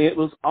 and it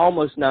was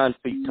almost 9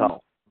 feet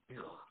tall.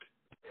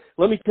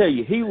 Let me tell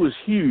you, he was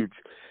huge,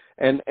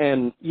 and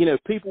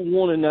people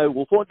want to know,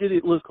 well, what did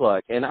it look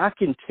like? And I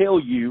can tell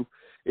you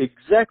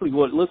exactly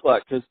what it looked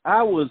like because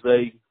I was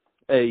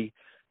a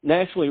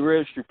nationally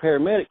registered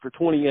paramedic for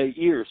 28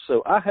 years,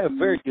 so I have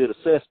very good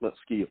assessment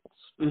skills.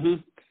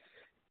 Mm-hmm.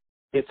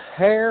 Its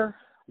hair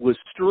was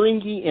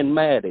stringy and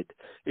matted.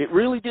 It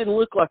really didn't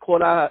look like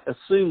what I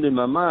assumed in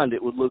my mind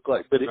it would look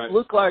like, but it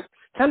looked like,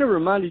 kind of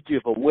reminded you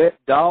of a wet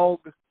dog,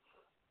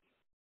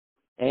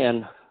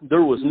 and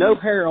there was no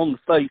hair on the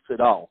face at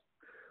all.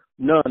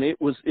 None.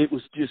 It was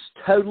just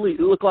totally,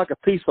 it looked like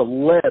a piece of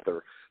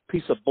leather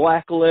piece of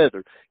black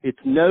leather. Its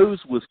nose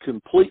was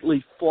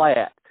completely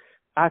flat.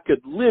 I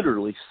could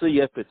literally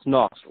see up its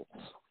nostrils.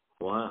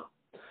 Wow.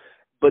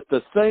 But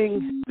the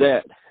thing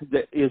that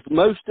is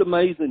most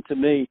amazing to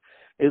me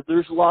is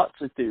there's lots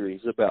of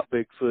theories about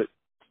Bigfoot,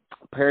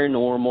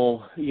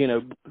 paranormal,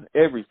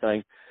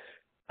 everything.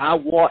 I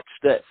watched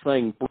that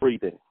thing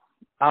breathing.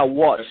 I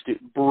watched it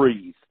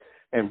breathe.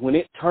 And when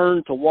it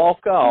turned to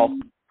walk off,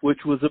 which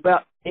was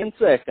about 10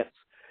 seconds,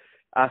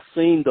 I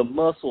seen the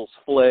muscles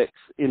flex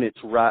in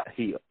its right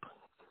hip.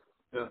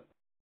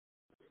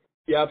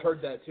 Yeah, I've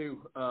heard that too.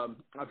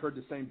 I've heard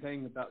the same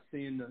thing about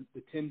seeing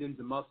the tendons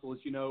and muscles,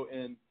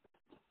 and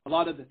a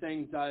lot of the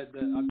things that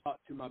I've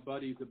talked to my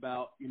buddies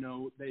about,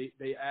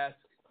 they ask,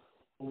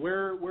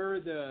 where are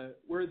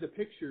the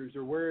pictures,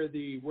 or where are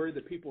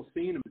the people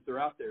seeing them if they're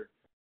out there?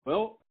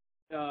 Well,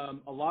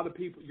 a lot of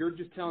people, you're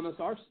just telling us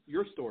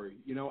your story.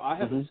 I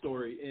have a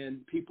story,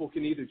 and people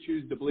can either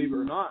choose to believe it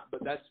or not,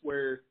 but that's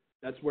where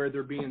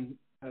they're being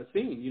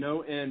seen,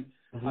 and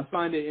I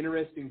find it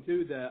interesting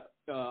too that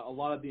a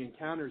lot of the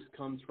encounters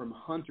comes from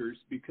hunters,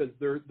 because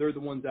they're the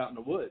ones out in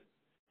the woods.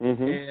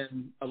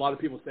 And a lot of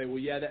people say, well,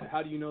 yeah,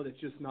 how do you know that's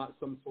just not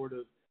some sort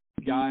of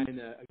guy in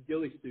a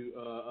ghillie suit,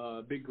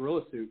 a big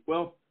gorilla suit?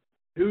 Well,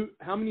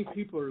 how many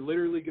people are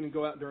literally going to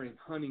go out during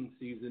hunting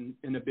season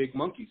in a big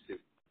monkey suit?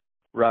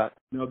 Right.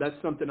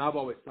 That's something I've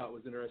always thought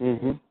was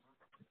interesting.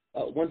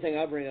 One thing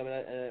I bring up,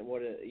 and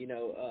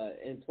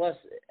plus,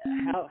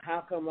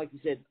 how come, like you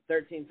said,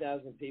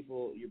 13,000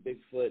 people, your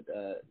Bigfoot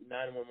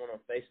 911 on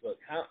Facebook?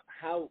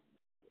 How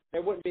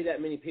there wouldn't be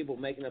that many people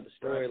making up a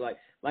story like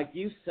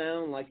you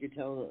sound like you're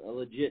telling a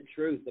legit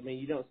truth. I mean,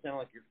 you don't sound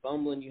like you're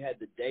fumbling. You had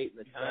the date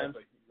and the time.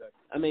 Exactly.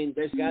 I mean,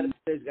 there's got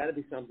to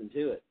be something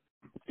to it.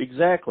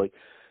 Exactly.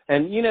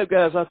 And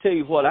guys, I'll tell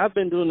you what, I've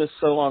been doing this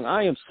so long.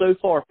 I am so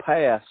far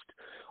past,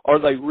 are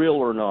they real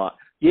or not?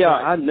 Yeah,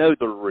 I know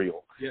they're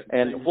real. Yeah,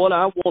 and what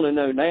I want to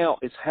know now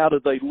is, how do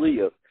they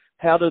live?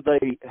 How do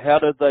they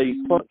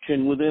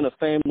function within a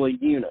family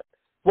unit?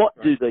 What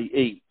do they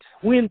eat?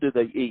 When do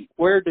they eat?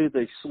 Where do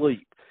they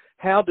sleep?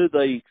 How do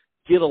they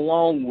get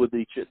along with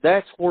each other?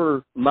 That's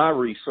where my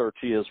research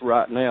is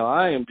right now.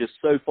 I am just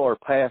so far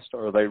past,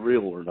 are they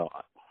real or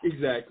not?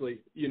 Exactly.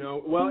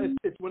 Well,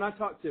 it's when I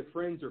talk to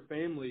friends or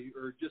family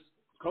or just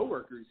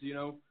coworkers,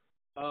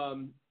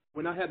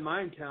 when I had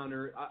my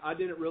encounter, I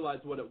didn't realize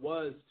what it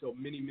was till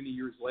many, many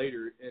years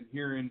later, and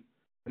hearing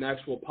an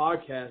actual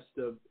podcast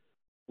of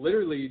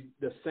literally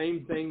the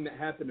same thing that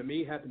happened to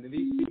me happened to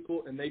these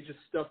people, and they just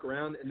stuck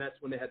around, and that's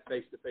when they had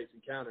face-to-face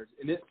encounters.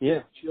 And it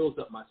chills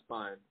up my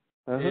spine.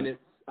 And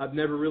I've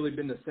never really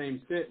been the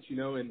same since,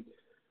 and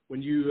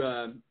when you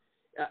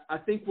I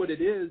think what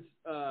it is,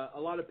 a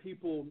lot of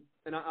people,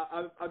 and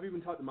I've even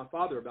talked to my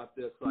father about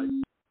this, like,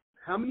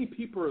 how many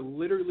people are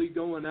literally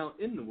going out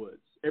in the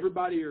woods?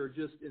 Everybody are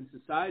just in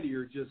society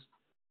are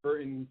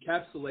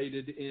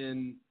encapsulated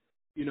in,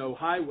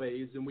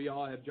 highways, and we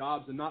all have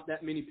jobs, and not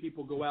that many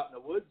people go out in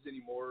the woods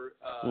anymore.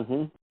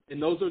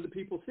 And those are the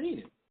people seeing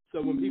it.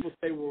 So when people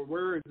say, well,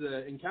 where is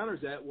the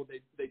encounters at? Well,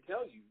 they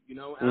tell you,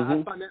 and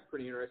I find that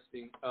pretty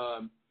interesting.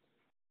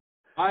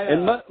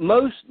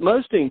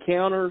 Most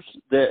encounters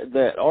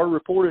that are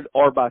reported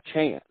are by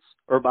chance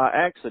or by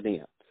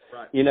accident.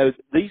 Right.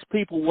 These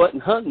people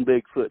wasn't hunting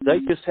Bigfoot. They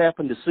just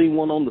happened to see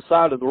one on the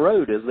side of the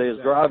road as they was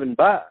driving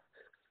by.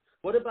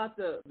 What about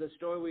the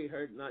story we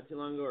heard not too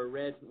long ago or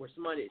read where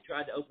somebody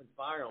tried to open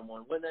fire on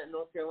one? Wasn't that in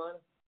North Carolina?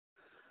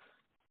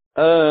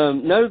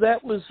 No,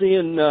 that was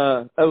in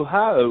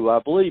Ohio, I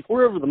believe,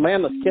 wherever the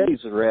Mammoth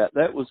Caves are at.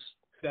 That's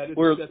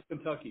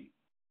Kentucky.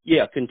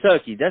 Yeah,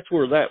 Kentucky. That's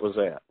where that was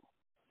at.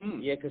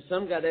 Yeah, because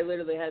some guy, they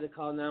literally had to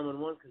call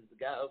 911 because the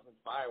guy opened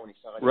fire when he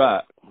saw it.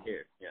 Right.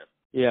 Here.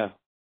 Yeah.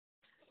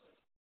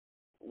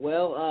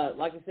 Well,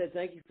 like I said,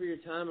 thank you for your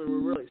time, and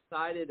we're really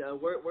excited.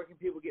 Where can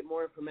people get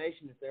more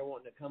information if they're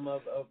wanting to come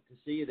up to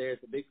see you there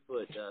at the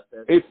Bigfoot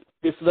Festival?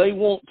 If they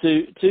want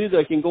to,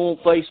 they can go on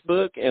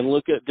Facebook and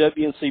look at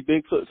WNC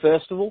Bigfoot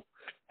Festival.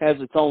 Has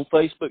its own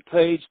Facebook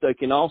page. They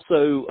can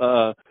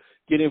also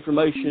get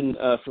information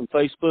from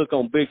Facebook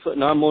on Bigfoot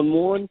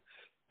 911,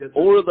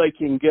 or they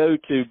can go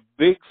to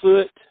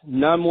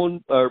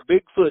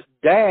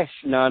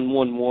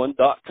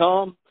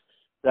Bigfoot-911.com.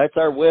 That's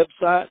our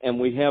website, and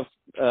we have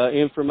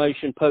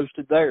information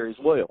posted there as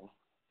well.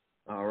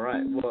 All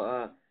right.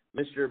 Well,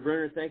 Mr.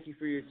 Bruner, thank you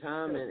for your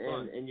time,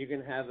 and you're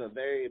going to have a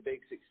very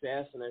big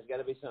success, and there's got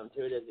to be something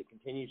to it as it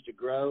continues to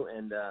grow,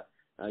 and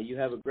you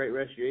have a great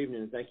rest of your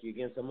evening, and thank you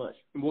again so much.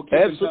 We'll keep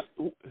in touch.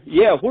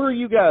 Yeah, where are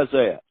you guys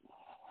at?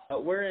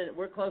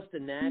 We're close to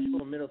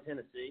Nashville, Middle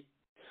Tennessee.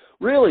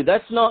 Really?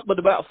 That's not but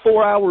about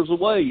 4 hours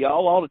away.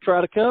 Y'all ought to try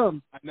to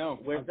come. I know.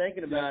 We're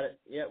thinking about it.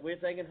 Yeah, we're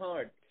thinking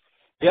hard.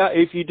 Yeah,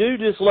 if you do,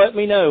 just let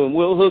me know, and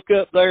we'll hook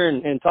up there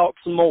and talk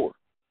some more.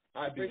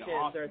 I appreciate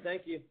it, sir.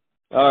 Thank you.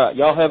 All right.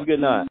 Y'all have a good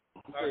night.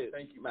 All right.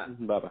 Thank you. Bye.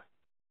 Bye-bye.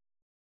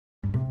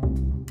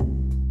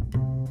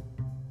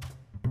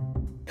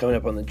 Coming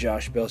up on the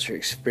Josh Belcher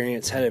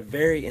Experience, had a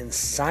very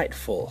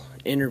insightful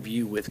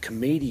interview with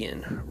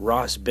comedian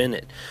Ross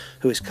Bennett,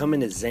 who is coming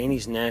to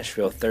Zanies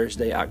Nashville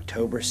Thursday,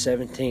 October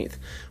 17th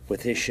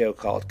with his show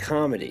called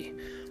Comedy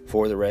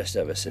for the Rest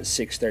of Us at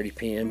 6:30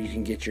 p.m. You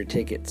can get your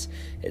tickets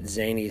at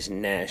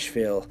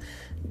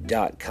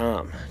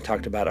zaniesnashville.com.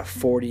 Talked about a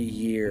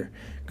 40-year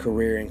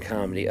career in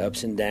comedy,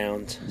 ups and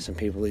downs, some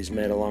people he's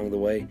met along the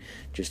way.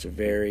 Just a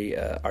very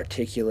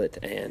articulate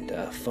and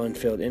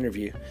fun-filled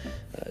interview.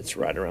 It's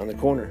right around the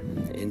corner.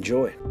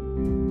 Enjoy.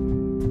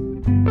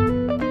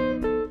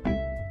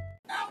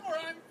 Out where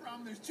I'm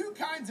from, there's two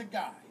kinds of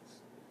guys.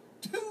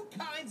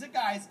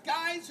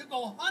 Guys who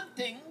go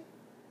hunting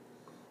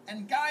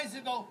and guys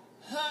who go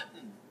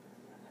hunting.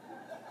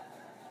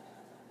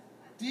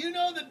 Do you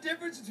know the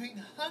difference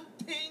between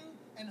hunting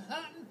and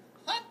hunting?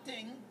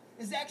 Hunting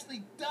is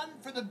actually done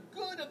for the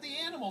good of the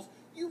animals.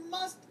 You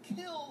must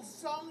kill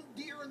some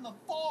deer in the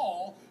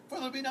fall for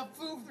there to be enough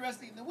food for the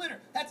rest of the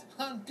winter. That's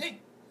hunting.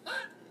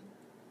 Hunting,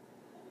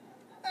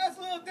 that's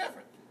a little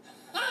different.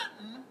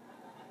 Hunting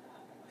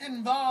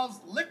involves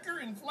liquor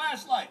and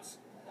flashlights.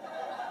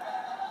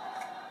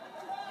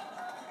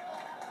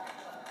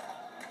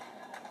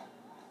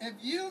 If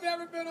you've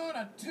ever been on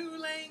a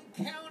 2-lane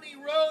county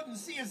road and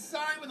see a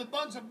sign with a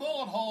bunch of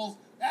bullet holes,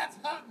 that's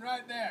hunting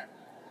right there.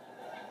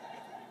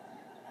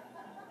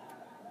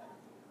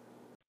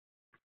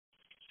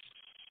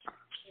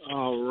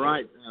 All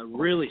right.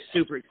 Really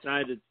super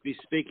excited to be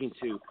speaking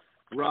to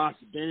Ross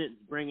Bennett,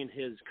 bringing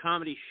his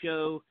comedy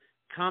show,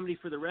 Comedy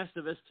for the Rest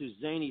of Us, to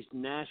Zanies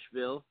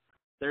Nashville,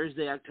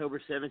 Thursday,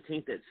 October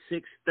 17th at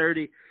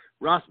 6:30.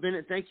 Ross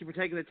Bennett, thank you for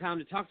taking the time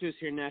to talk to us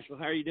here in Nashville.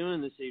 How are you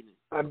doing this evening?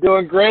 I'm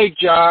doing great,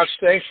 Josh.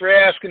 Thanks for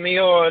asking me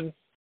on.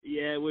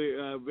 Yeah,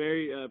 we're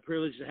very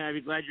privileged to have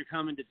you. Glad you're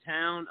coming to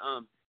town.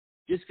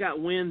 Just got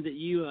wind that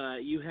you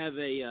have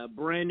a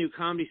brand new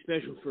comedy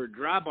special for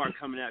Dry Bar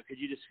coming out. Could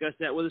you discuss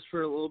that with us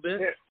for a little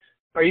bit?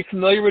 Are you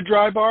familiar with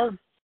Dry Bar?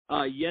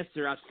 Yes,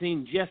 sir. I've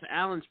seen Jeff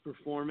Allen's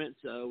performance.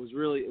 Was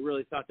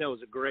really thought that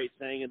was a great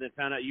thing, and then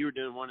found out you were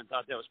doing one and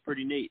thought that was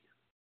pretty neat.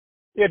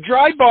 Yeah,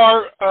 Dry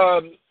Bar.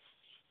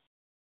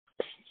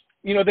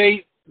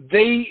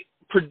 They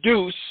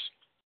produce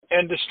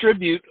and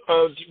distribute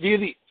via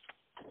the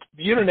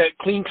internet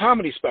clean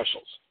comedy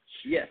specials.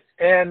 Yes.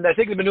 And I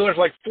think they've been doing it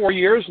for like 4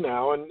 years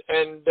now. And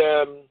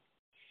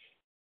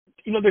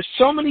there's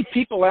so many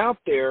people out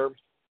there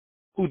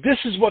who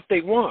this is what they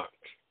want.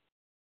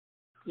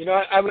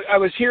 I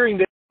was hearing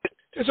that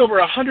there's over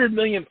 100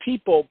 million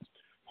people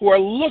who are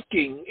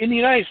looking, in the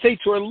United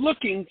States, who are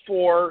looking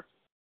for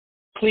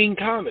clean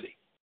comedy.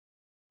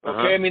 Okay,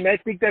 Uh-huh. I mean, I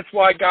think that's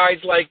why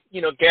guys like,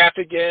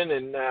 Gaffigan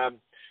and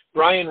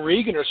Brian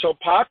Regan are so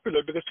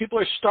popular, because people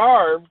are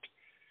starved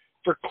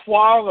for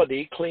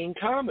quality, clean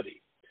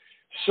comedy.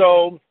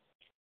 So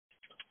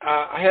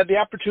I had the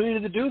opportunity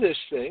to do this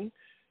thing.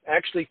 I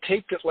actually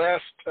taped it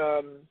last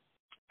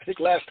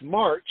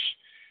March,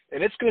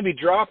 and it's going to be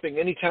dropping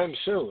anytime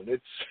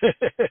soon.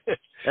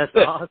 That's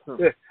awesome.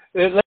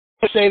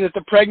 Let's say that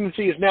the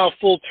pregnancy is now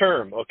full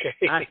term, okay?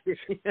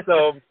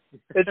 So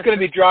it's going to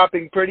be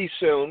dropping pretty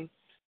soon.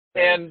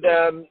 And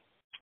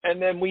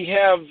then we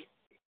have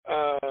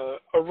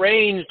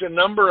arranged a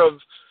number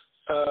of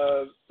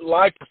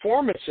live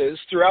performances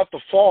throughout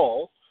the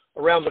fall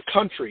around the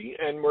country,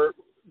 and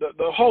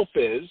the hope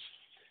is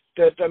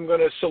that I'm going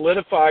to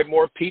solidify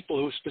more people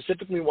who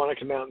specifically want to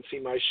come out and see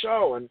my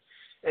show. And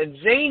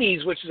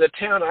Zanies, which is a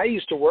town I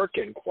used to work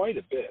in quite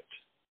a bit.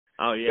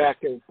 Oh yeah.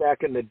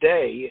 Back in the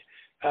day,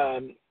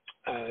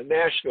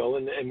 Nashville,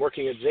 and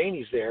working at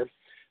Zanies there.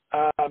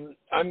 I'm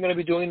going to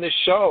be doing this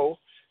show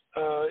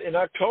in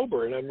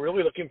October, and I'm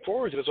really looking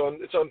forward to it.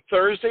 It's on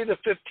Thursday the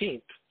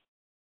 15th.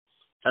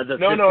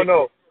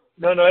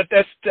 No,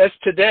 that's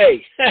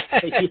today.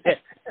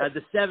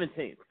 The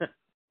 17th.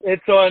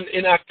 It's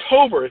in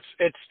October.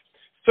 It's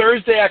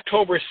Thursday,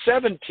 October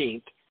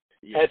 17th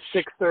at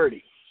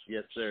 6:30.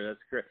 Yes, sir.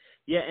 That's correct.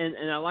 Yeah,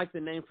 and I like the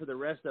name For the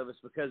Rest of Us,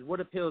 because what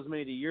appeals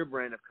me to your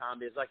brand of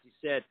comedy is, like you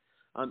said,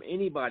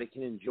 anybody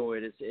can enjoy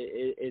it.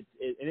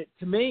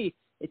 To me,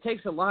 it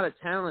takes a lot of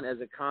talent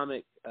as a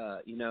comic,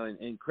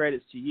 and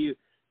credits to you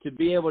to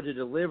be able to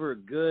deliver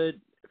good,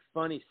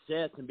 funny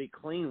sets and be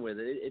clean with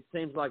it. It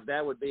seems like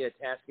that would be a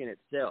task in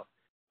itself.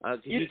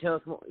 Could you tell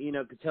us more,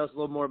 tell us a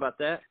little more about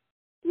that?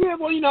 Yeah,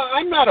 well,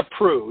 I'm not a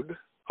prude,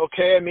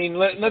 okay? I mean,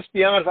 let's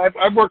be honest.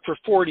 I've worked for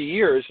 40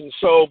 years, and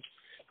so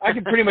I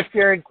can pretty much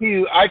guarantee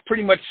you I've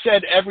pretty much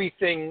said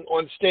everything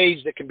on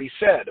stage that can be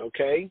said,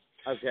 okay?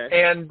 Okay.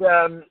 And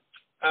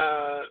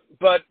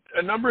but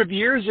a number of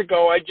years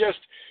ago,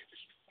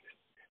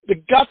 the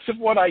guts of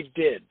what I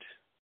did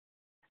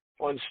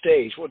on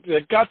stage,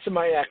 the guts of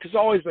my act has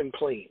always been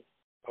clean,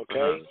 okay?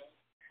 Uh-huh.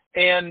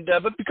 And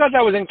but because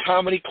I was in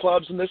comedy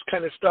clubs and this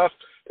kind of stuff,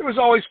 there was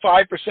always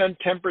 5%,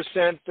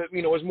 10% that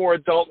was more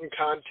adult in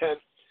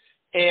content,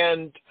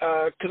 and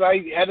because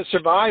I had to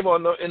survive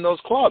in those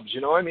clubs,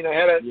 I mean, I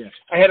had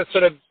a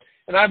sort of,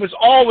 and I was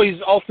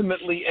always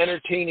ultimately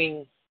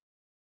entertaining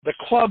the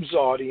club's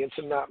audience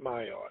and not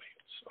my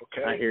audience,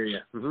 Okay, I hear you.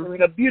 Mm-hmm. I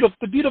mean,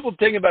 the beautiful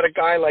thing about a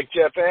guy like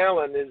Jeff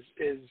Allen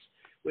is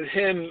with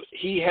him,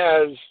 he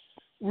has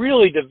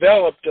really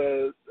developed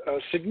a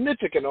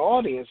significant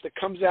audience that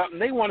comes out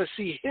and they want to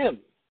see him.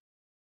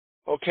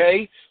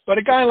 Okay, but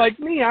a guy like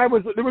me,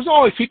 there was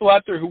always people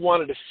out there who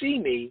wanted to see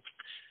me,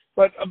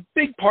 but a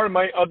big part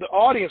of the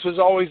audience was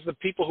always the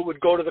people who would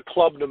go to the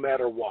club no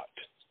matter what.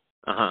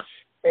 Uh-huh.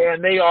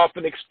 And they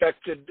often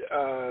expected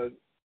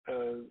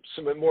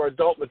some more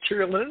adult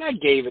material, and I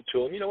gave it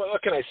to them. You know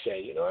what can I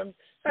say? You know,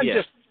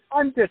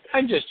 I'm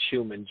just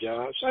human,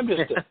 Josh. I'm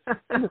just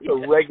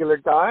a regular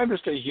guy. I'm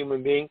just a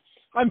human being.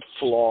 I'm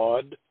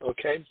flawed.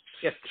 Okay.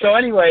 Yes. So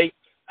anyway,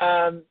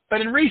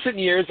 but in recent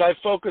years, I've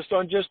focused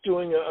on just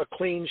doing a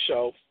clean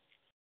show,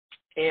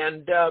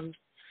 and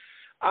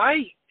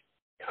I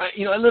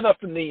live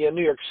up in the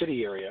New York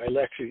City area. I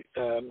actually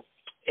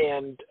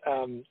and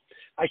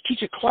I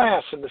teach a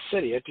class in the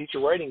city. I teach a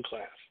writing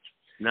class.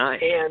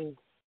 Nice. And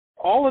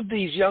all of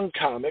these young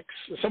comics,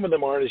 some of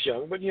them aren't as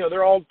young, but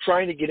they're all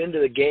trying to get into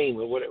the game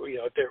at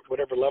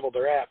whatever level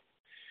they're at.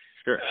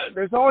 Sure.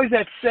 There's always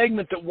that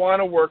segment that want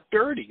to work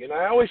dirty, and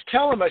I always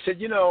tell them, I said,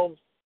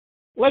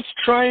 let's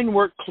try and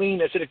work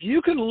clean. I said, if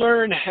you can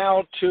learn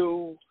how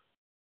to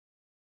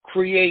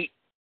create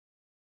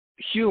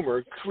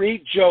humor,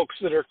 create jokes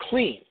that are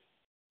clean,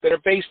 that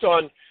are based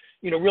on,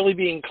 really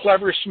being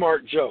clever,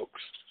 smart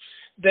jokes,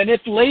 then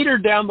if later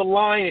down the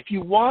line, if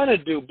you want to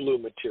do blue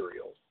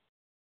material,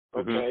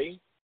 okay,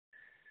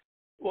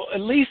 well, at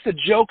least the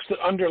jokes that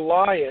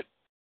underlie it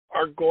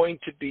are going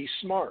to be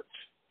smart.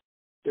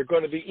 They're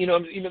going to be,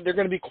 they're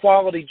going to be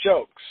quality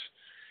jokes.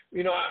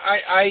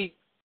 I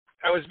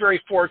was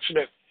very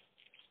fortunate.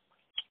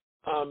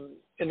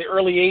 In the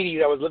early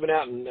 '80s, I was living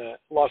out in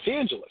Los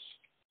Angeles,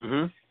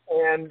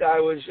 and I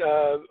was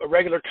a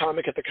regular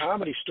comic at the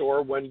Comedy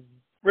Store when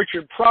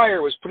Richard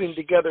Pryor was putting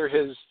together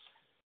his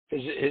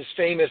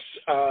famous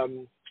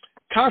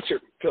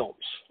concert films.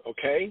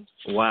 Okay.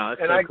 Wow,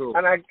 that's so cool.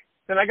 And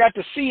I got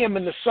to see him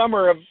in the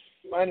summer of,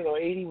 I don't know,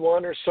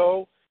 81 or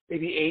so,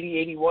 maybe 80,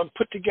 81,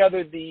 put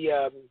together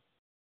the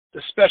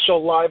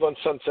special Live on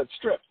Sunset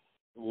Strip.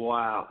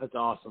 Wow, that's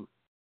awesome.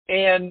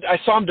 And I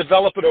saw him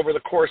develop it over the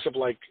course of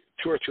like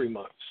 2 or 3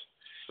 months.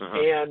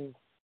 And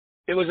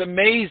it was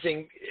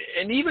amazing.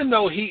 And even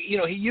though he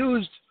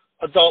used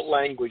adult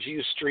language, he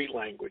used street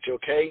language,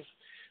 okay,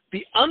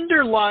 the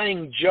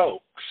underlying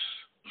jokes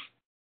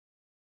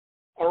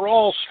are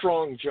all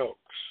strong jokes,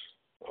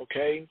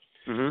 okay?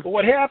 But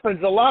what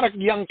happens, a lot of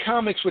young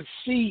comics would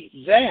see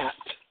that,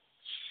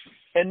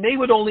 and they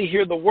would only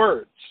hear the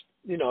words,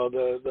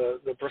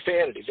 the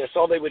profanity. That's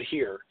all they would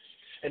hear.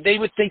 And they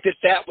would think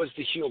that was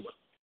the humor.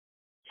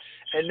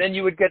 And then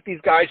you would get these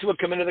guys who would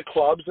come into the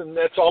clubs, and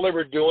that's all they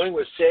were doing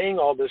was saying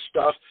all this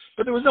stuff,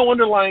 but there was no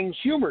underlying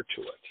humor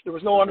to it. There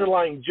was no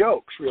underlying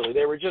jokes, really.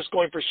 They were just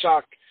going for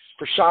shock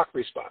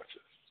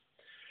responses.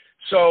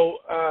 So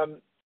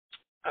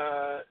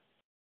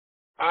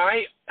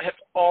I have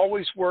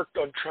always worked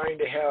on trying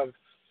to have,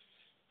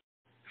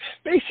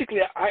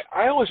 basically,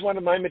 I always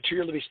wanted my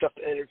material to be stuff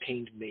that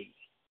entertained me.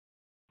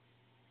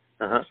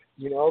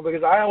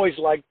 Because I always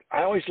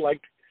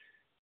liked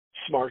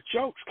smart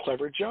jokes,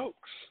 clever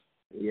jokes.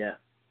 Yeah.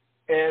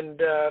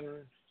 And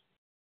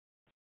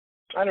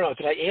I don't know.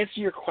 Did I answer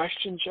your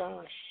question,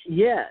 Josh?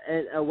 Yeah,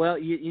 and well,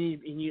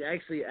 you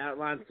actually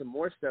outlined some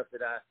more stuff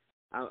that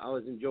I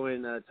was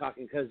enjoying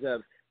talking, because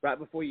right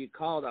before you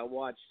called, I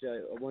watched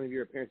one of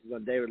your appearances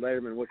on David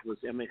Letterman, which was,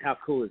 how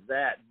cool is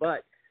that?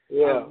 But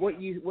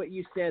what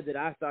you said that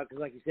I thought,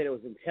 because like you said, it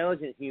was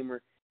intelligent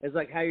humor. It's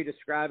like how you're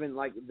describing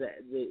like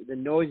the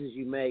noises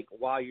you make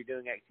while you're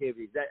doing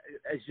activities. That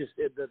it's just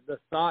the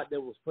thought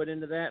that was put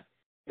into that.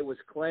 It was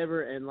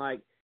clever, and like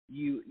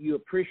you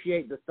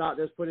appreciate the thought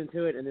that was put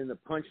into it, and then the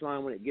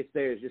punchline when it gets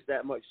there is just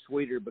that much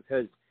sweeter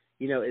because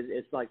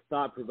it's like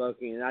thought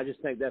provoking, and I just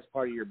think that's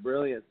part of your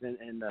brilliance,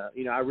 and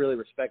I really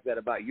respect that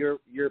about your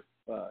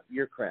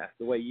craft,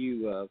 the way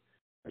you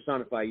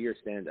personify your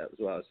stand up. Is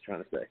what I was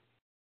trying to say.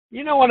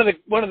 One of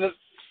the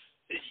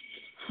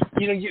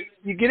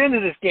you get into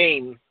this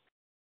game.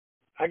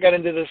 I got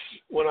into this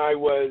when I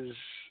was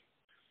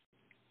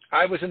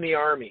in the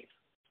Army,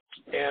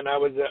 and I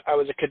was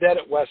a cadet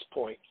at West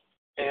Point,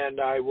 and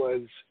I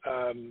was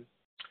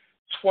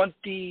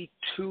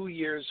 22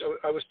 years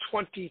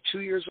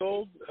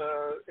old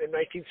in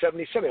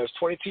 1977. I was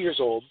 22 years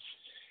old,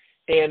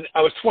 and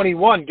I was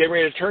 21, getting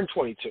ready to turn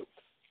 22.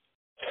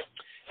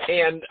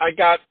 And I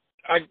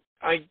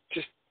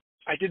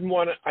didn't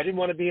want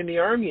to be in the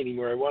Army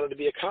anymore. I wanted to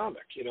be a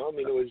comic. It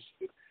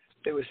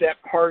was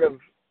that part of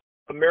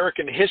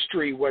American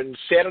history when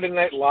Saturday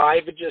Night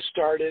Live had just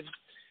started,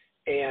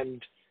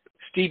 and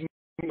Steve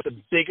was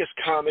the biggest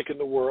comic in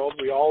the world.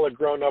 We all had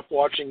grown up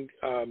watching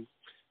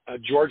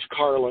George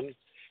Carlin,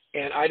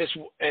 and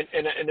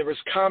and there was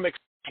comics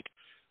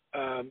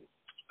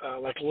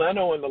like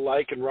Leno and the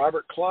like, and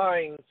Robert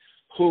Klein,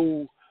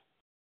 who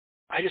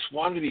I just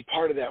wanted to be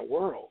part of that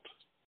world.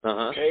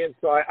 Okay, and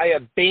so I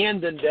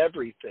abandoned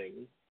everything,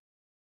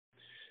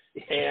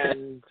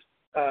 and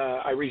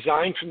I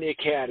resigned from the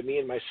academy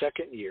in my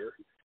second year,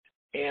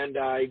 and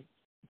I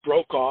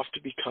broke off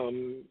to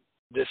become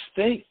this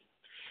thing.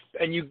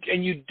 And you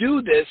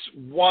do this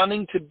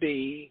wanting to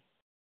be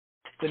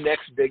the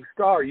next big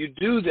star. You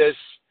do this,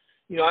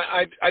 you know,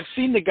 I've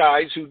seen the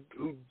guys who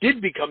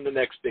did become the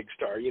next big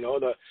star, you know,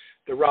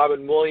 the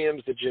Robin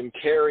Williams, the Jim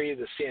Carrey,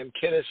 the Sam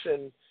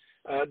Kinison,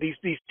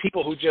 these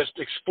people who just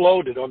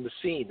exploded on the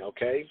scene,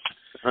 okay?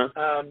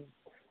 Uh-huh.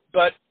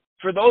 But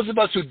for those of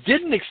us who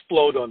didn't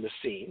explode on the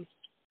scene,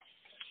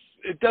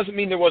 it doesn't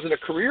mean there wasn't a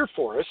career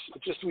for us.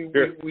 It's just we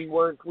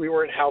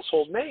weren't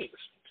household names.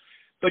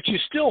 But you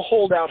still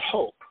hold out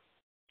hope.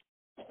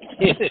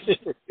 Yeah.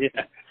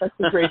 That's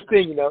the great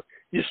thing, you know.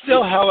 You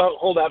still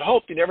hold out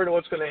hope. You never know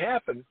what's going to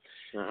happen.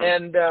 Uh-huh.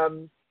 And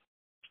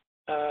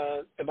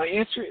am I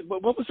answering?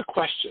 What was the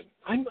question?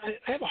 I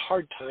have a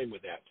hard time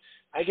with that.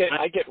 I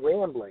get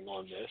rambling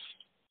on this.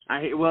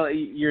 Well,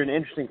 you're an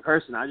interesting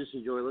person. I just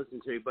enjoy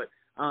listening to you. But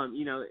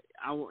you know,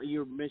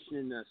 you're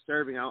mentioning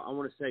serving. I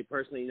want to say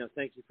personally, you know,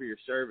 thank you for your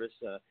service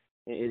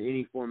in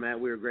any format.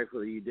 We were grateful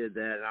that you did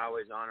that, and I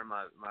always honor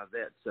my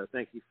vets. So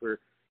thank you for,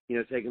 you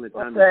know, taking the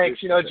time. Well,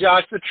 thanks. You know,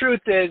 Josh, the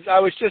truth is, I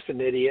was just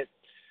an idiot.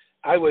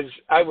 I was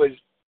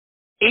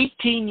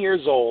 18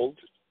 years old,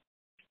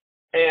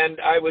 and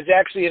I was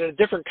actually in a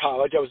different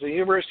college. I was at the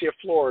University of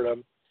Florida.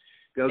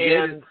 Go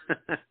Gators.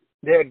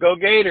 Yeah, go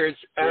Gators.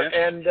 Yeah.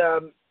 And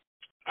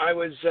I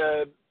was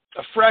a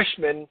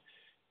freshman,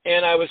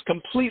 and I was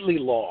completely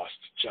lost,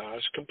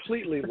 Josh,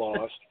 completely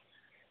lost.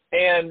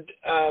 And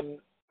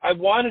I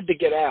wanted to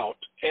get out,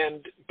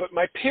 but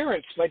my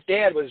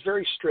dad was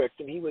very strict,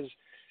 and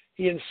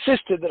he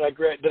insisted that I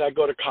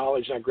go to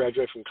college and I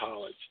graduate from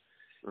college.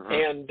 Uh-huh.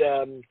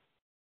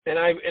 And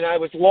I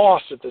was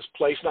lost at this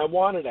place, and I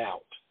wanted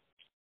out.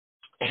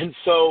 And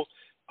so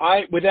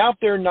without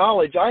their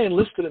knowledge, I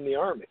enlisted in the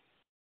Army.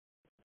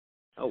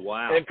 Oh,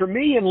 wow. And for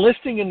me,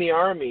 enlisting in the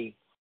Army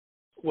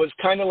was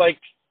kind of like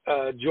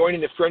joining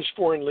the French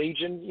Foreign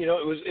Legion. You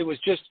know, it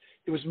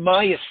was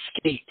my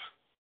escape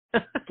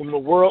from the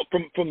world,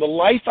 from the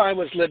life I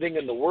was living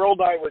and the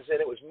world I was in.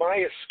 It was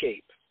my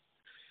escape.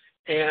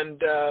 And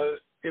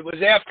it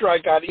was after I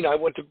got, you know, I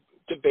went to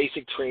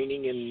basic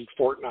training in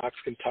Fort Knox,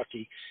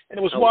 Kentucky. And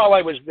it was while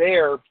I was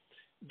there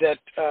that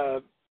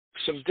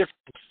some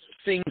different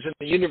things in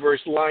the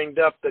universe lined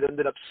up that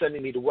ended up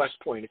sending me to West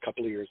Point a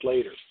couple of years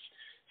later.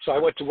 So I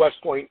went to West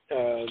Point.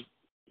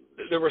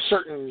 There were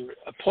certain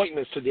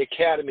appointments to the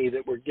academy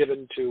that were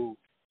given to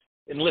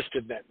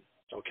enlisted men.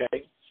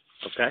 Okay.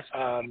 Okay.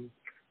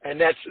 And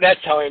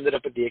that's how I ended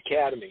up at the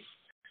academy.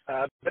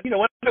 But you know,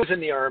 when I was in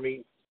the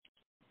Army,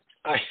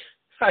 I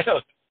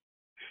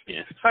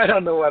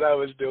don't know what I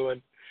was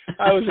doing.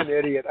 I was an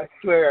idiot. I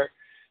swear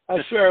I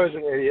was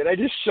an idiot. I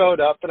just showed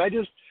up, and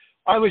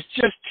I was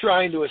just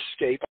trying to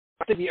escape.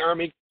 I did the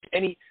Army.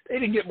 They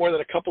didn't get more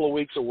than a couple of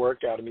weeks of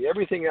work out of me.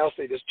 Everything else,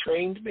 they just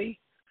trained me.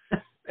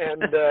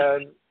 And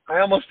I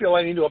almost feel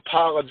I need to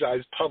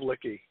apologize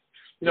publicly.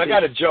 You know, I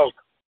got a joke.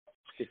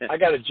 I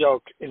got a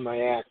joke in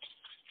my act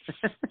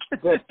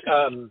that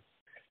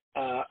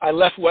I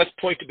left West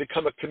Point to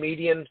become a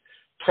comedian.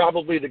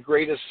 Probably the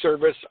greatest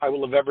service I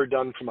will have ever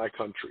done for my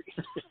country.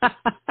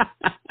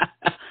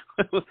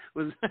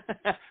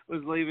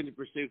 was leaving to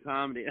pursue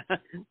comedy.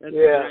 That's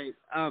yeah.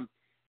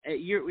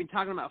 Great. We're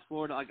talking about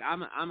Florida. Like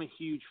I'm a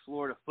huge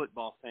Florida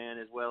football fan,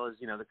 as well as,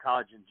 you know, the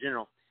college in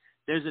general.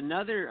 There's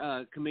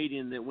another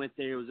comedian that went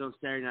there. It was on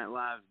Saturday Night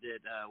Live that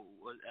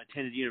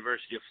attended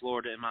University of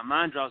Florida, and my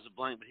mind draws a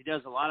blank, but he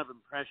does a lot of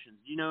impressions.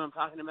 Do you know what I'm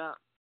talking about?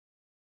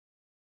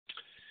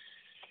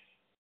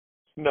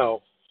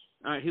 No.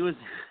 All right, he was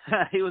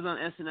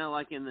on SNL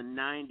like in the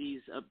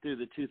 90s up through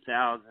the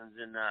 2000s,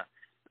 and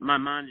my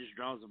mind just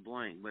draws a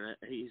blank. But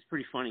he's a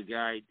pretty funny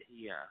guy.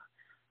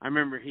 I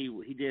remember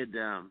he did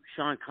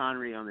Sean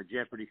Connery on the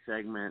Jeopardy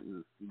segment,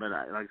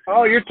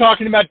 you're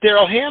talking about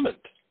Darrell Hammond.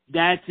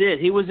 That's it.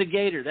 He was a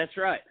Gator. That's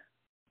right.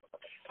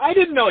 I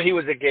didn't know he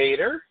was a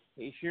Gator.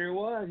 He sure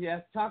was. You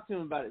have to talk to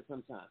him about it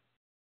sometime.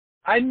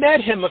 I met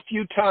him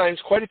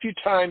quite a few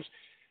times.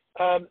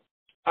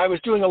 I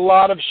was doing a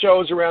lot of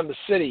shows around the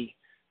city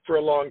for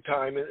a long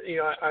time. You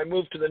know, I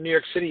moved to the New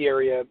York City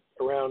area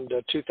around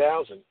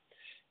 2000,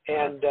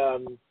 and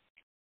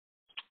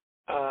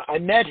I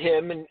met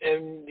him, and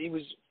he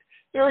was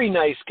a very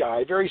nice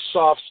guy, very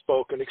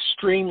soft-spoken,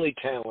 extremely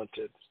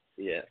talented.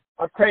 Yeah.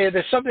 I'll tell you,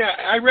 there's something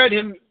I read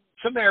him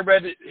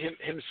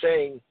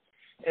saying,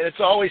 and it's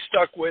always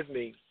stuck with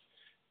me.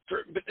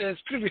 But it's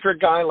particularly for a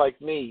guy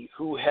like me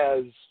who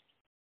has,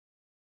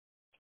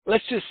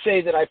 let's just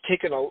say that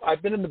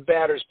I've been in the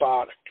batter's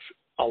box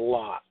a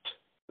lot.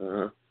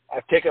 Uh-huh.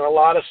 I've taken a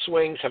lot of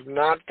swings, have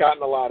not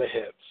gotten a lot of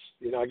hits.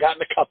 You know, I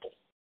gotten a couple.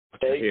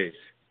 Okay,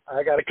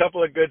 I got a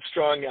couple of good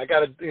strong. I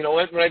got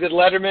when I did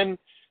Letterman,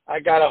 I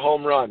got a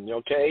home run.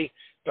 Okay,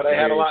 but I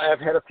had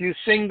I've had a few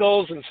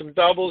singles and some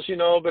doubles. You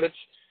know, but it's.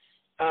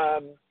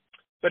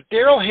 But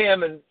Darrell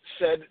Hammond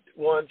said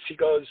once, he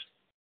goes,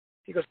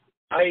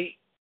 I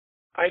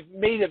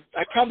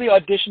probably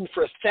auditioned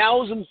for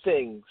 1,000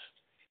 things,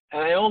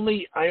 and I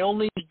only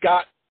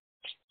got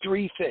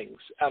 3 things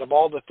out of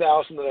all the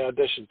 1,000 that I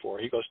auditioned for.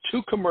 He goes,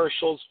 2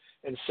 commercials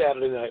and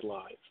Saturday Night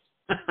Live.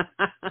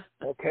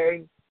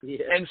 Okay?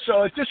 Yeah. And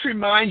so it just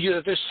reminds you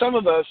that there's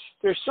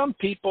some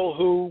people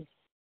who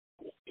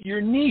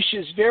your niche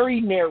is very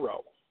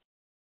narrow,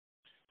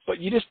 but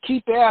you just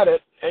keep at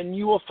it and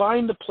you will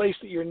find the place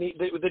that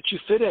that you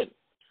fit in.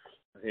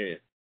 I hear you.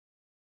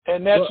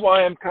 And that's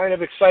why I'm kind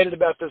of excited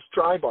about this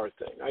dry bar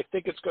thing. I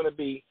think it's going to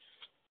be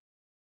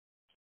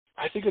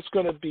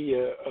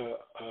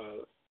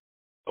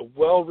a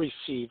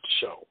well-received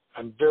show.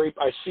 I've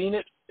seen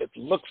it. It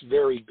looks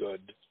very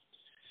good.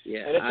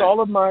 Yeah. And all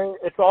of my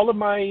all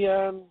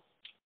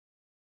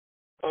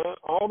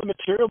the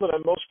material that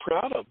I'm most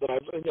proud of that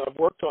I've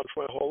worked on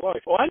for my whole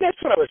life. Well, and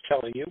that's what I was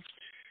telling you.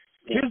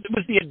 Here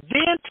was the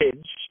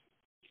advantage.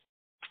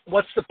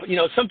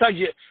 Sometimes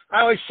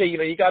I always say,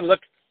 you got to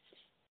look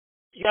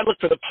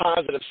for the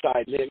positive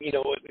side,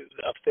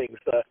 of things.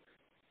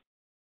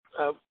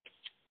 I'm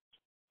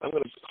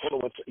going to hold on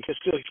one second.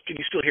 Can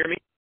you still hear me?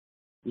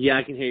 Yeah,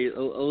 I can hear you. A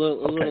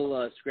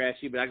little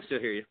scratchy, but I can still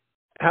hear you.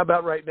 How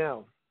about right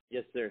now?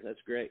 Yes, sir.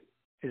 That's great.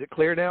 Is it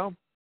clear now?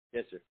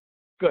 Yes, sir.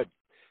 Good.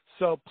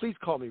 So please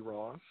call me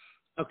Ross.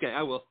 Okay,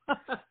 I will.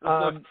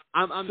 I'm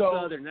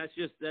Southern. That's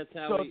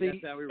how we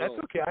roll. That's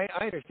okay.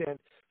 I understand.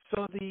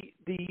 So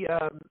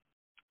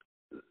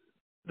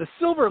the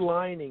silver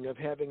lining of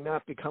having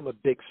not become a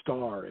big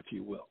star, if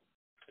you will,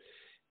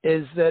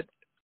 is that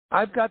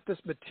I've got this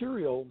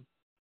material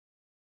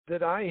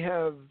that I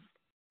have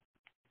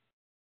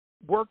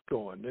worked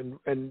on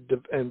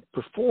and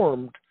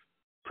performed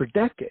for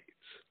decades.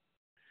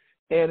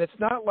 And it's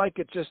not like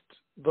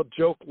the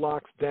joke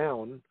locks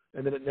down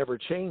and then it never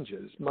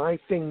changes. My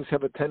things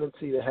have a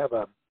tendency to have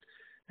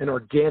an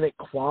organic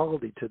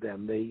quality to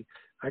them.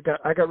 I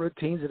got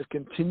routines that have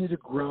continued to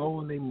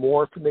grow and they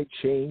morph and they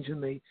change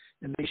and they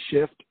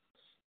shift,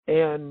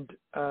 and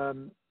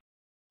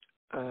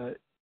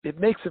it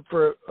makes it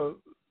for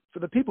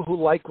the people who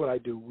like what I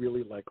do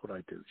really like what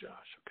I do,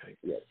 Josh. Okay.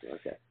 Yes.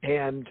 Okay.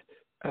 And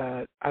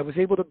I was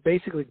able to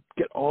basically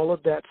get all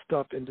of that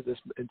stuff into this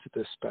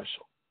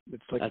special.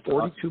 It's like That's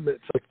 42 awesome.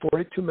 minutes. It's like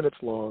 42 minutes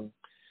long,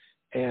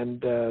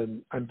 and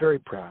I'm very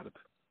proud of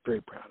it.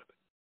 Very proud of it.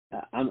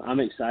 I'm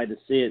excited to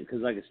see it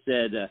because, like I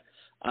said,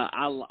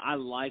 I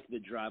like the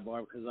dry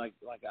bar because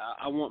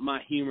I want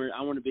my humor.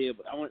 I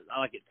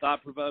like it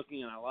thought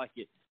provoking, and I like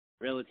it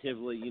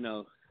relatively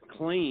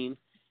clean,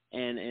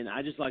 and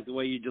I just like the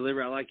way you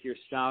deliver. I like your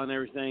style and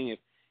everything.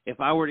 If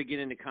I were to get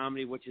into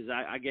comedy, which is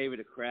I gave it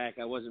a crack,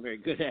 I wasn't very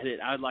good at it.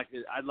 I'd like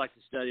to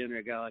study under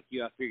a guy like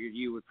you. I figured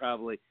you would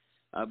probably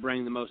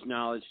bring the most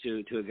knowledge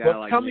to a guy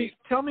like me.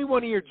 Tell me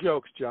one of your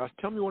jokes, Josh.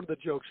 Tell me one of the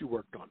jokes you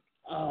worked on.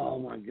 Oh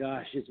my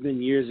gosh, it's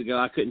been years ago.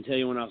 I couldn't tell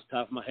you when I was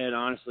top of my head.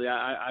 Honestly,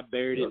 I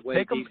buried it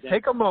way deep down.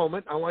 Take a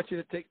moment. I want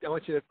you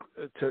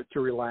to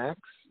relax.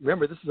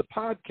 Remember, this is a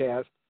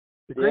podcast.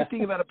 The great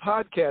thing about a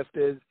podcast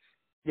is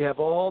you have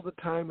all the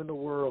time in the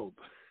world.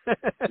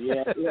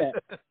 yeah,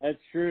 that's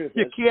true.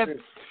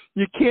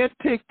 You can't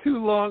take too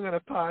long on a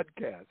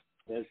podcast.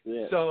 That's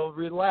it. So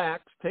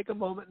relax, take a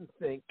moment and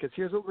think, because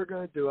here's what we're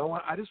going to do. I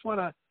want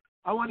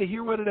to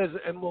hear what it is,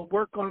 and we'll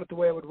work on it the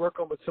way I would work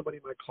on with somebody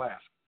in my class.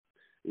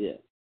 Yeah.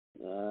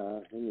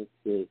 Let me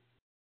see.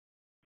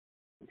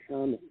 I'm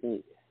trying to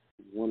think.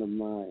 One of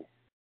my.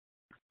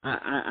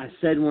 I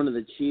said one of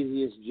the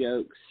cheesiest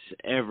jokes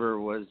ever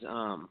was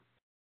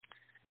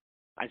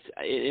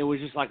it was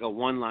just like a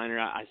one-liner.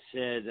 I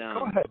said.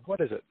 Go ahead. What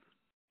is it?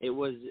 It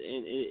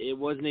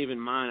wasn't even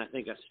mine. I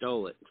think I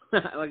stole it.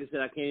 Like I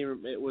said, I can't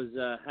even. It was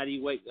how do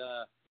you wake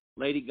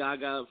Lady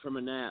Gaga up from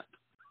a nap?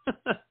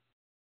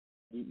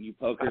 you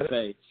poke her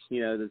face.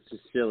 That's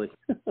just silly.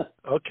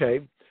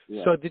 Okay.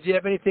 Yeah. So did you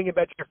have anything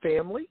about your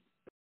family?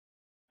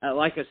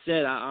 Like I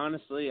said,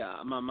 honestly,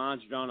 my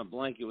mind's drawn a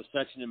blank. It was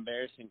such an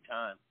embarrassing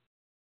time.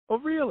 Oh,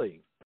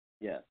 really?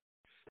 Yeah.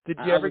 Did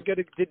you ever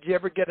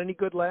get any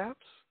good laughs?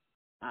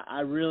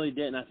 I really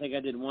didn't. I think I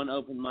did one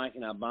open mic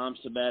and I bombed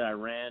so bad I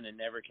ran and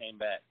never came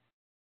back.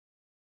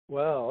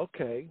 Well,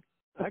 okay.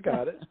 I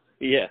got it.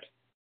 Yeah.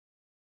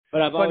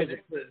 But I've always...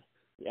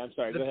 Yeah, I'm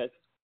sorry. Go ahead.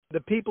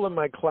 The people in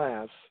my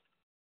class,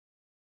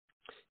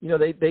 they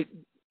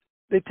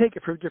take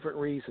it for different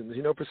reasons.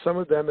 For some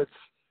of them, it's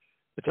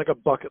like a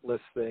bucket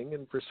list thing,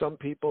 and for some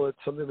people, it's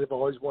something they've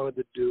always wanted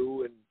to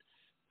do,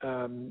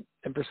 and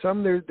for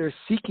some, they're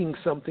seeking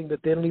something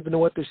that they don't even know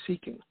what they're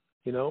seeking.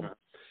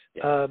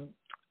 Yeah.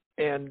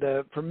 And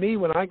for me,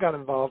 when I got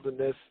involved in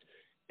this,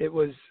 it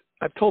was,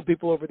 I've told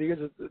people over the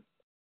years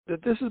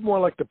that this is more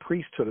like the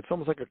priesthood. It's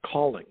almost like a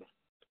calling.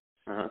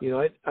 Uh-huh.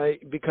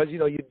 Because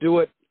you do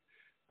it.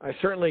 I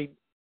certainly,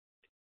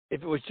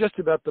 if it was just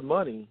about the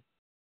money,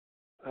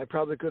 I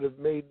probably could have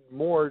made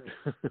more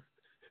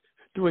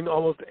doing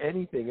almost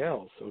anything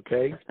else.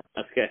 Okay.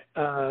 Okay.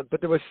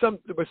 But there was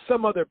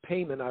some other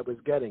payment I was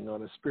getting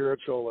on a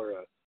spiritual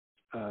or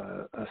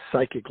a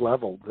psychic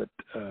level that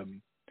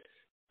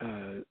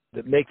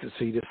makes it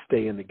so you just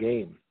stay in the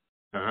game.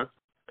 Uh-huh.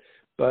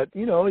 But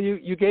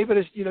you gave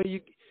it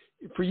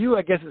for you.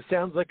 I guess it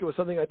sounds like it was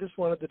something I just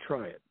wanted to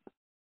try it.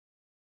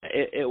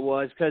 It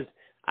was, because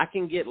I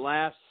can get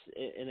laughs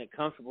in a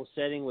comfortable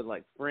setting with,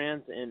 like,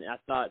 friends, and I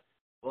thought,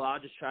 well, I'll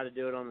just try to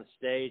do it on the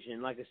stage.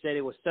 And like I said,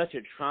 it was such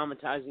a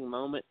traumatizing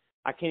moment.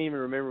 I can't even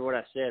remember what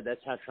I said.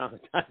 That's how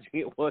traumatizing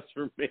it was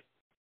for me.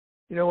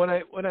 You know,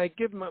 when I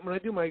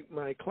do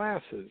my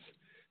classes,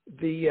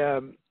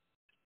 the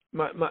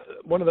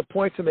one of the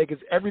points I make is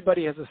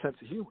everybody has a sense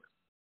of humor.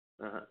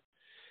 Uh-huh.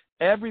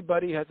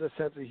 Everybody has a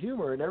sense of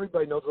humor, and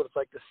everybody knows what it's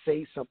like to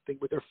say something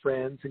with their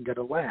friends and get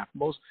a laugh.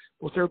 Most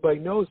everybody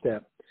knows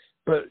that.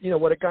 But, you know,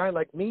 what a guy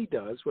like me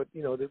does, what,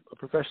 you know, a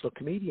professional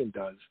comedian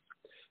does,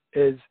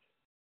 is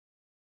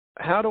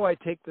how do I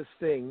take this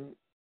thing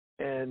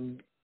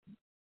and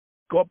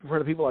go up in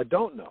front of people I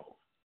don't know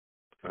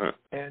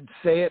and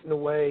say it in a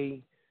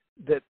way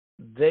that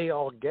they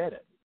all get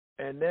it?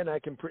 And then I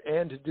can,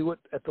 and to do it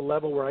at the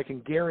level where I can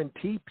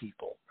guarantee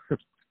people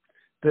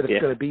that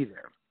it's going to be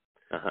there.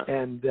 Uh-huh.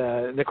 And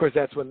of course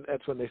that's when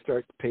they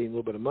start paying a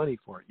little bit of money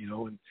for it, you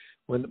know, and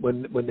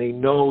when they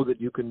know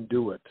that you can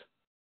do it.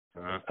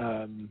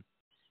 Uh-huh.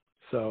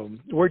 So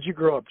where'd you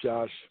grow up,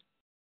 Josh?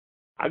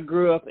 I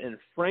grew up in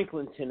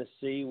Franklin,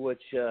 Tennessee,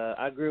 which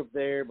I grew up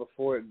there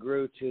before it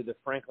grew to the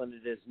Franklin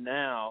it is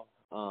now,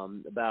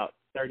 about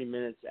 30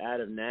 minutes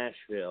out of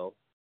Nashville,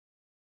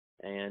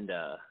 and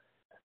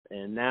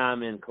now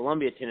I'm in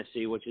Columbia,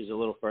 Tennessee, which is a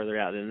little further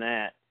out than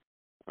that,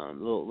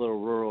 little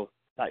rural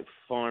type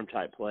farm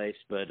type place.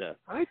 But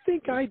I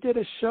think I did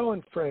a show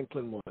in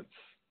Franklin once.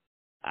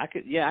 I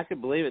could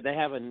believe it. They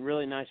have a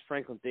really nice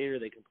Franklin Theater.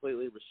 They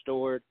completely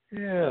restored.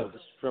 Yeah.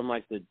 From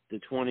like the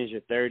 20s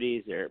or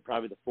 30s or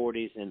probably the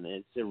 40s, and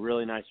it's a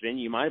really nice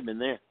venue. You might have been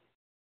there.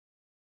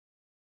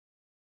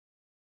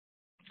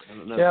 I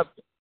don't know. Yep.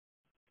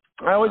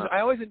 I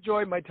always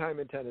enjoyed my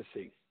time in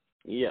Tennessee.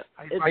 Yeah.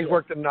 I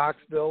worked in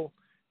Knoxville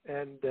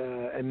and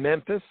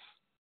Memphis.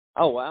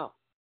 Oh, wow.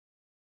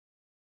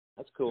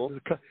 That's cool.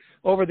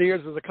 Over the years,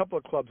 there was a couple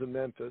of clubs in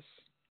Memphis.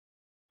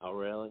 Oh,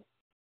 really?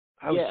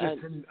 I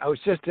was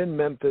just in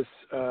Memphis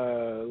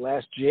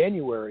last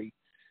January.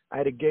 I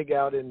had a gig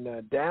out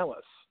in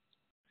Dallas,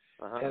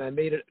 and I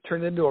made it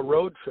turned into a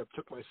road trip.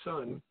 Took my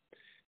son,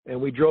 and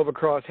we drove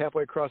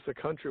halfway across the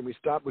country. And we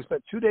stopped. We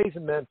spent 2 days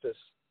in Memphis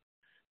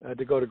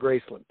to go to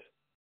Graceland.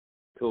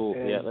 Cool.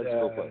 And, yeah, that's a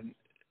cool place.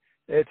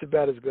 It's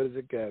about as good as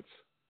it gets.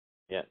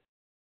 Yeah,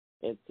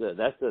 it's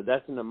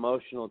that's an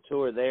emotional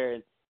tour there,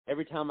 and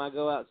every time I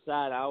go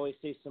outside, I always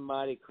see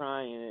somebody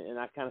crying, and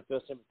I kind of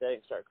feel sympathetic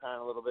and start crying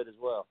a little bit as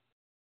well.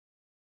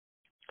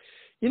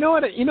 You know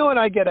what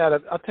I get out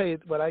of? I'll tell you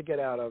what I get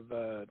out of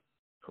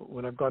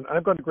when I've gone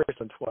to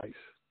Graceland twice.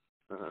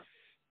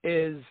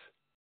 Is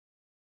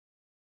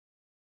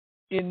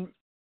in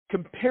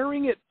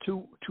comparing it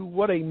to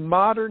what a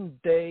modern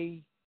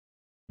day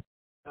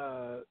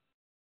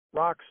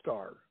rock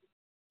star,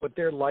 what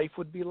their life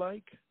would be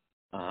like.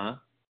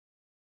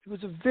 It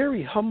was a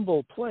very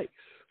humble place.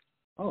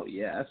 Oh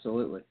yeah,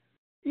 absolutely.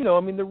 You know,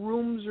 I mean, the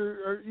rooms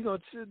are you know,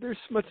 there's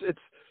much.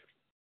 It's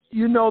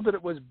you know that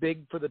it was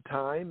big for the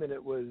time, and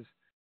it was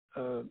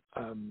a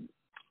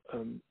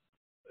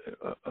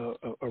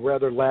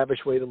rather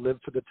lavish way to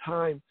live for the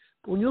time.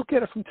 But when you look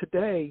at it from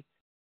today,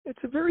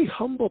 it's a very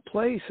humble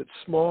place. It's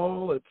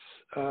small. It's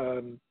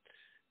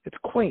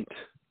quaint.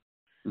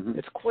 Mm-hmm.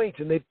 It's quaint,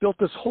 and they've built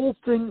this whole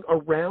thing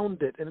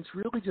around it, and it's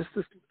really just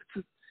this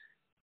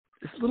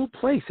little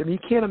place. I mean, you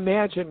can't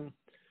imagine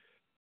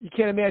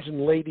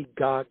Lady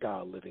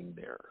Gaga living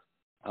there.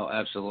 Oh,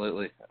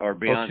 absolutely. Or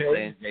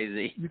Beyonce and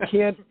Jay-Z. You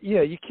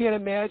can't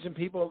imagine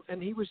people.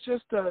 And he was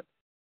just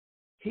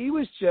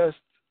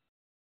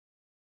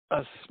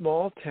a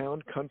small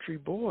town country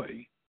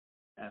boy.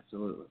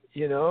 Absolutely.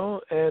 You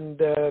know,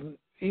 and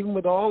even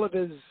with all of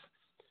his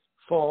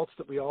faults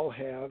that we all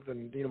have,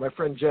 and you know, my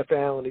friend Jeff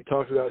Allen, he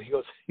talks about. He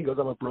goes,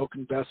 I'm a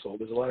broken vessel.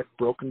 There's a lot of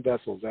broken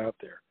vessels out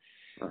there,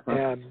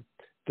 and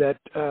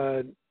that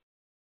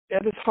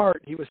at his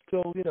heart, he was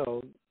still, you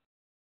know,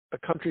 a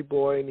country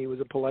boy, and he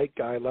was a polite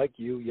guy like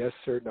you. Yes,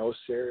 sir. No,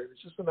 sir. He was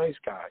just a nice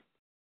guy.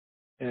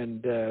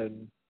 And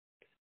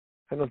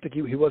I don't think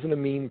he wasn't a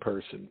mean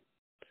person.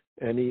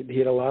 And he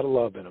had a lot of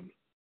love in him.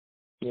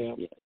 Yeah.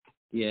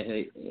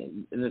 Yeah.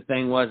 And the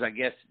thing was, I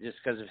guess, just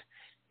because of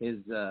his,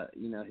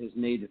 his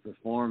need to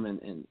perform,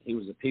 and he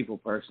was a people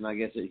person, I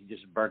guess he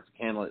just burnt the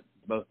candle at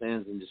both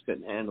ends and just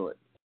couldn't handle it.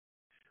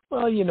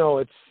 Well, you know,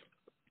 if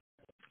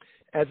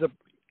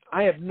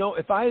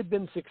I had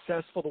been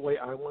successful the way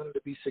I wanted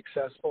to be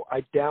successful,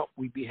 I doubt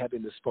we'd be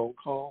having this phone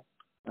call.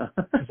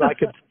 Because I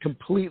could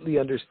completely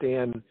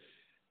understand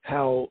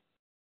how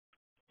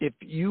if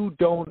you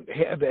don't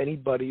have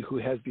anybody who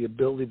has the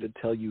ability to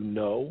tell you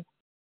no,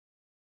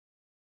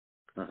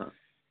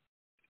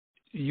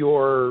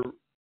 your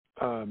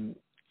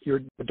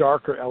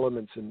darker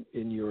elements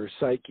in your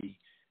psyche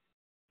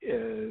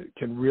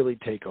can really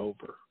take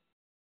over,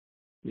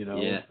 you know,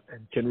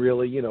 and can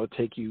really, you know,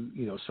 take you,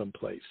 you know,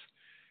 someplace.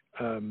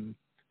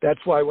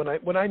 That's why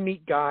when I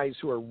meet guys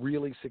who are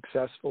really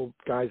successful,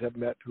 guys I've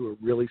met who are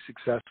really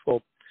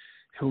successful,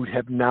 who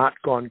have not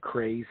gone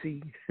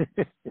crazy,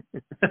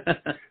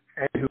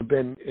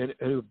 and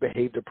who've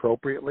behaved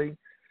appropriately,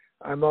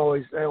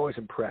 always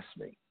impress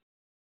me.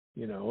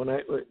 You know,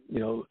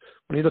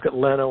 when you look at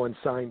Leno and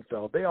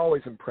Seinfeld, they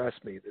always impress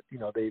me that, you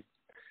know,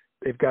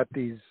 they've got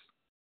these,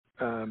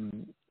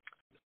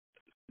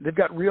 they've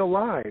got real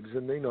lives,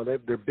 and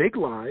they're big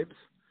lives,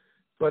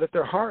 but at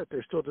their heart,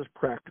 they're still just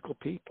practical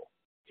people,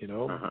 you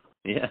know?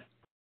 Yeah.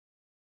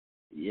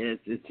 Yeah,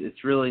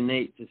 it's really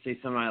neat to see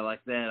somebody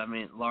like that. I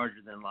mean,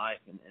 larger than life,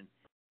 and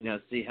you know,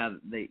 see how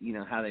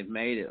they've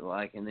made it,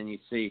 like, and then you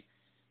see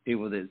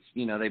people that,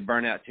 you know, they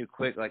burn out too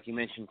quick, like you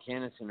mentioned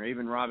Kennison, or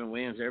even Robin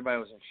Williams. Everybody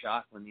was in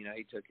shock when, you know,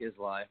 he took his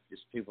life.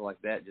 Just people like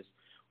that,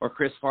 or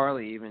Chris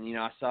Farley even. You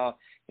know, I saw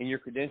in your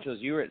credentials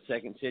you were at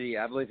Second City.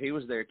 I believe he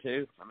was there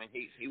too. I mean,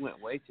 he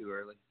went way too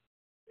early.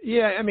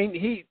 Yeah, I mean,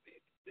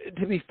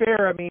 to be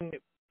fair, I mean,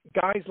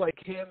 guys like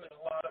him and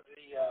a lot of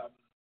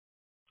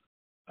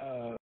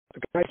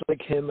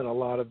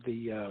the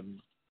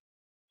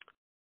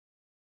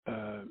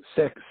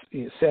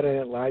Saturday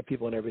Night Live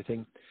people and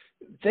everything,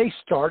 they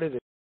started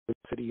at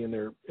City in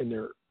their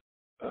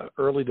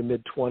early to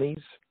mid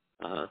 20s,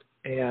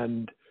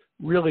 and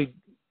really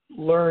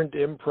learned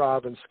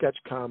improv and sketch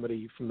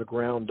comedy from the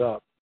ground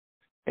up,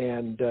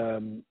 and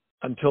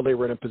until they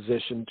were in a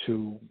position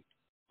to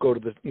go to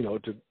the, you know,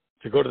 to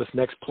go to this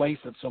next place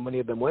that so many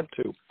of them went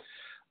to.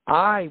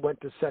 I went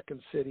to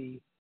Second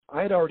City.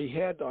 I'd already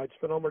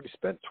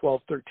spent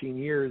 12, 13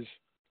 years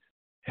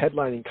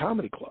headlining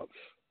comedy clubs.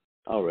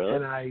 Oh, really?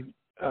 And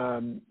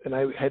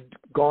I had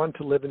gone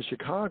to live in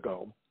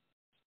Chicago,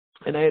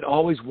 and I had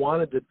always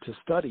wanted to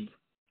study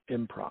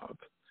improv.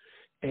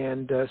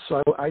 And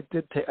so I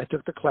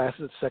took the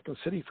classes at Second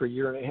City for a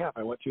year and a half.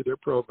 I went through their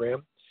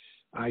program.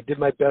 I did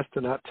my best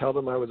to not tell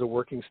them I was a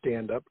working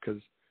stand-up,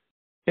 because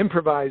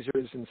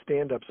improvisers and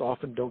stand-ups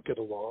often don't get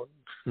along.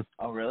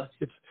 Oh, really?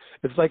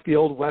 It's like the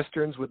old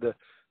westerns with the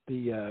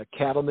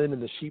cattlemen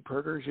and the sheep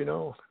herders, you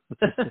know.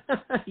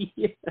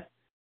 Yeah.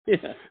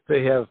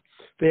 They have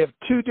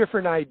two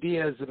different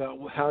ideas about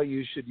how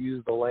you should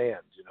use the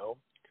land, you know.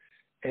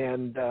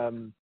 And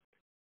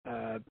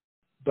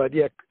but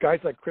yeah, guys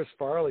like Chris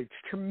Farley,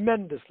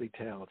 tremendously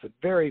talented,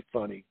 very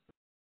funny,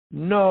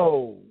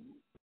 no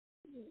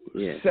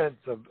sense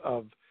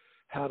of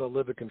how to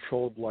live a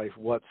controlled life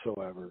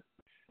whatsoever,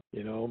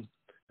 you know.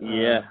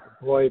 Yeah.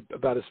 Boy,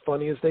 about as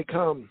funny as they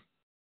come.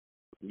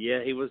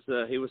 Yeah, he was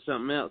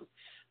something else.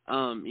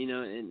 You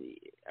know, and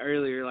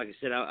earlier, like I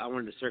said, I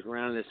wanted to circle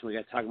around this, and we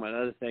got to talk about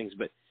other things,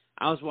 but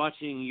I was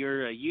watching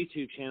your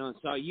YouTube channel and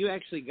saw you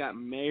actually got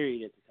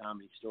married at the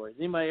Comedy Store. Has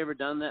anybody ever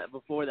done that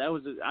before?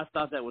 I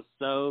thought that was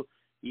so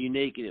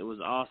unique, and it was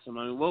awesome.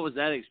 I mean, what was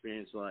that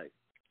experience like?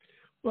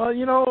 Well,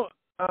 you know,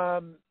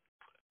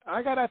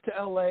 I got out to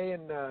L.A.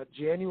 in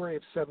January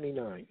of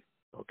 '79,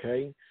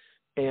 okay?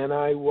 And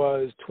I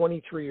was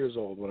 23 years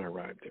old when I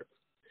arrived there.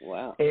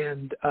 Wow.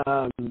 And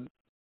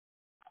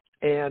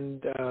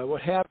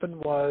what happened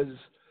was,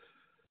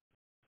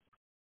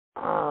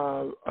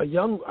 I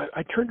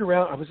turned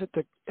around. I was at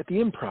the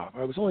Improv.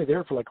 I was only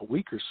there for like a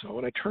week or so,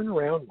 and I turned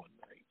around one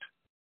night,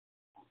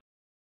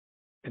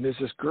 and there's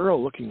this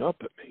girl looking up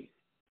at me.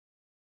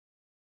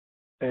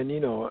 And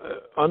you know,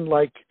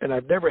 and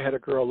I've never had a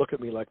girl look at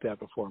me like that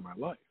before in my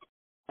life.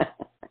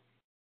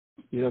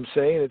 You know what I'm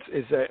saying?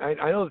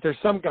 I know that there's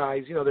some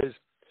guys, you know,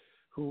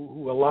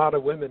 who a lot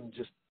of women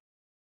just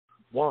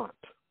want.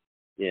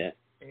 Yeah.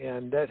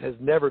 And that has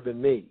never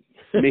been me.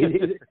 Me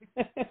neither.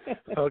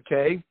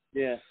 Okay.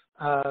 Yeah.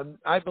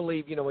 I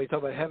believe, you know, when you talk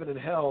about heaven and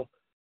hell,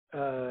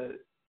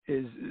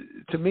 is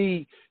to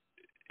me,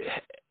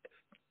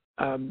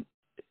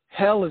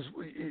 hell is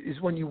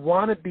when you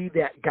want to be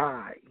that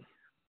guy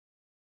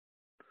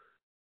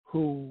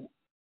who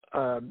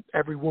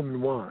every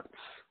woman wants,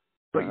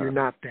 but you're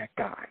not that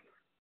guy.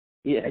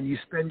 Yeah. And you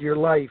spend your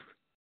life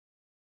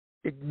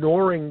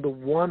ignoring the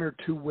one or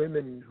two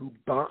women who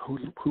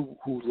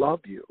love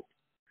you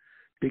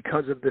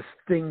because of this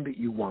thing that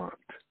you want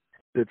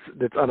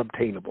that's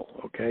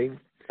unobtainable. Okay.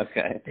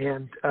 Okay.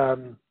 And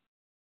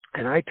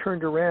I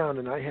turned around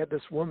and I had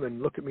this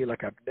woman look at me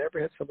like I've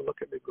never had someone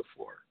look at me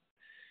before.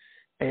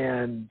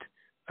 And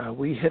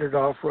we hit it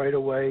off right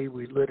away.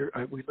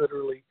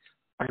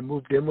 I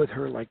moved in with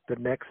her like the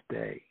next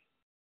day.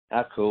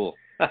 How cool.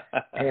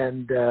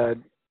 And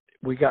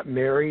we got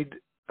married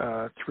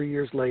 3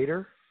 years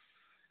later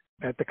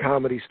at the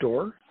Comedy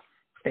Store.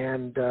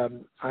 And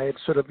I had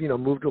sort of, you know,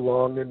 moved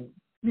along and,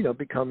 you know,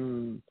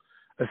 become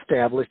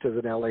established as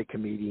an LA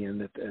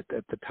comedian at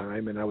the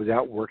time. And I was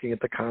out working at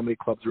the comedy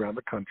clubs around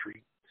the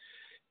country.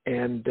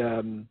 And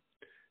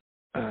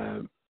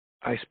I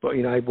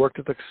worked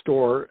at the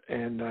store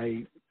and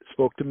I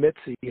spoke to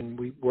Mitzi and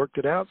we worked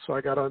it out. So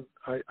we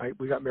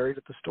got married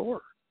at the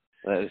store.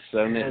 That is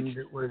so neat. And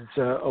it was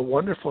a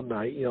wonderful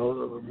night, you know,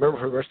 remember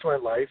for the rest of my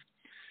life.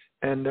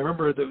 And I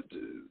remember the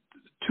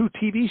 2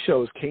 TV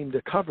shows came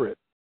to cover it.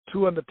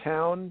 2 on the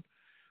Town,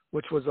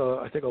 which was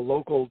I think a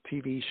local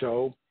TV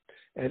show,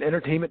 and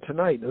Entertainment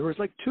Tonight. And there was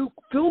like 2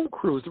 film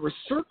crews that were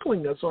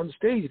circling us on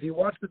stage. If you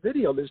watch the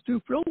video, there's 2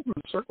 film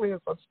crews circling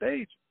us on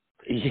stage.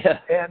 Yeah.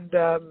 And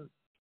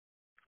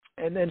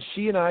then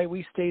she and I,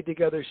 we stayed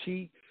together.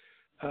 She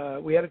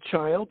we had a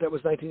child. That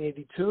was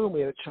 1982, and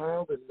we had a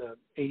child in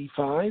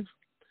 85.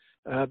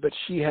 But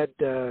she had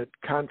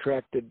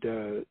contracted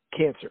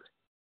cancer.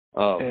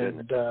 Oh,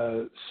 and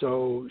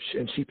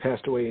and she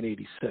passed away in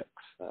 '86.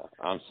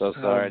 I'm so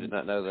sorry. I did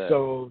not know that.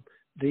 So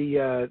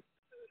the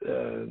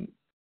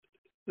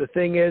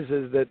thing is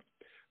that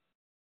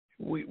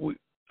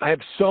I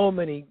have so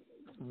many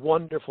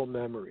wonderful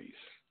memories,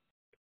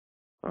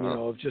 you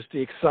know, of just the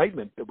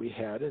excitement that we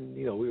had, and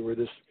you know, we were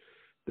this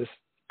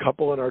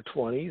couple in our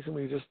 20s, and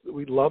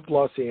we loved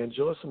Los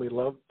Angeles, and we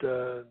loved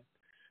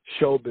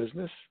show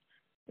business,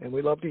 and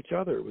we loved each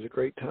other. It was a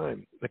great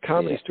time. The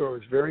Comedy Store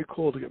was very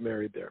cool to get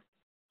married there.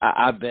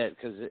 I bet,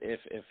 because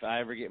if I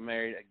ever get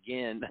married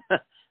again,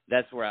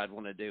 that's where I'd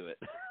want to do it.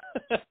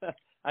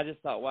 I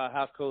just thought, wow,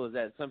 how cool is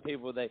that? Some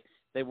people,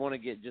 they want to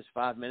get just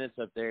 5 minutes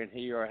up there, and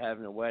here you are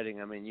having a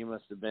wedding. I mean, you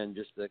must have been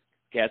just the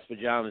cat's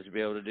pajamas to be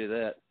able to do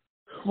that.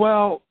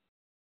 Well,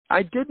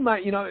 I did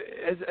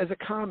as a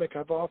comic,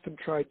 I've often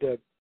tried to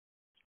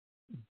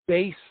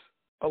base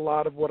a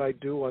lot of what I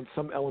do on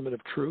some element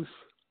of truth.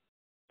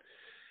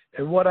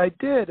 And what I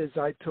did is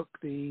I took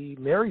the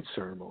marriage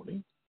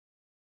ceremony,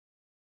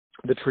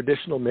 the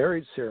traditional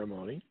marriage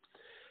ceremony,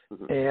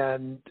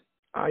 and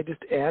I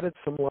just added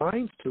some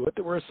lines to it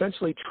that were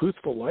essentially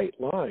truthful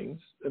lines,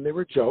 and they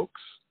were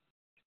jokes.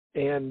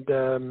 And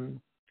the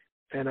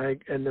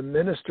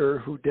minister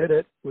who did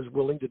it was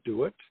willing to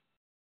do it,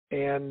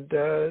 and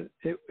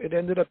it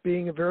ended up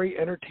being a very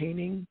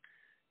entertaining,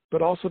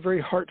 but also very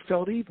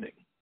heartfelt evening.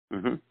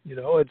 Mm-hmm. You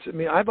know,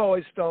 I've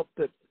always felt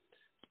that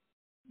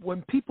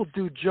when people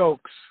do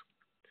jokes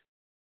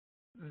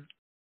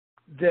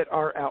that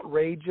are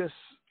outrageous,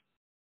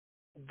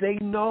 they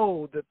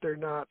know that they're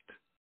not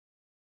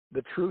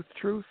the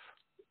truth.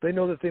 They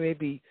know that they may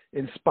be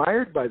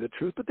inspired by the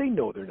truth, but they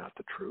know they're not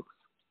the truth.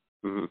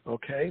 Mm-hmm.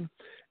 Okay,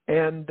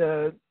 and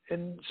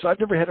so I've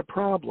never had a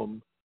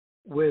problem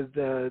with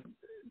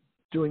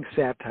doing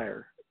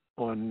satire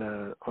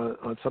on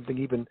something.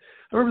 Even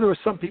I remember there were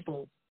some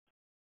people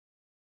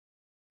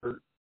who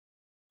were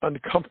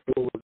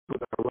uncomfortable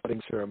with our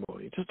wedding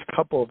ceremony. Just a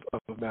couple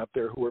of them out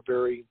there who were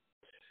very,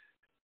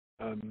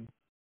 I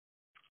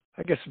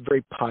guess,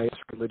 very pious,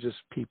 religious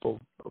people.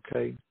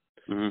 Okay.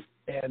 Mm-hmm.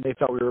 And they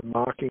thought we were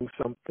mocking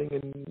something,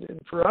 and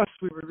for us,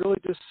 we were really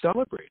just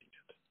celebrating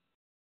it.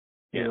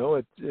 Yeah. You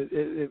know,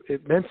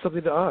 it meant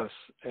something to us,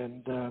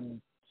 and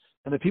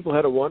the people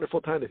had a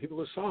wonderful time. The people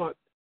who saw it,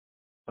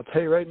 I'll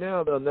tell you right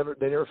now, they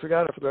never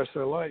forgot it for the rest of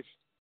their life.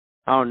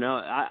 Oh no,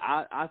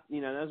 I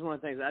you know, that was one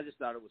of the things I just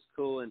thought it was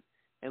cool, and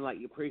like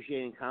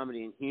appreciating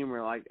comedy and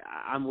humor. Like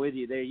I'm with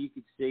you there. You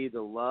could see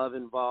the love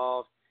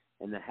involved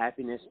and the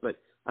happiness, but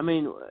I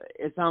mean,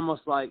 it's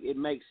almost like it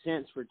makes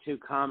sense for two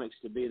comics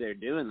to be there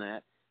doing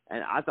that,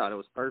 and I thought it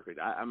was perfect.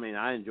 I mean,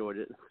 I enjoyed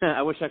it.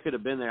 I wish I could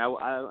have been there.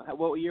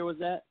 What year was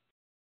that?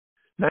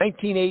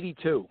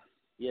 1982.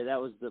 Yeah,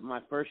 that was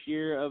my first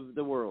year of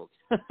the world.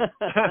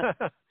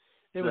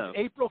 It was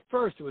April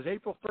 1st. It was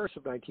April 1st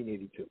of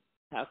 1982.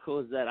 How cool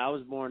is that? I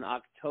was born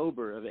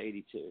October of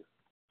 82.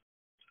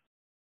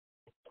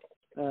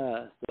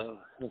 So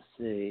let's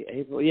see,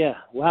 April. Yeah.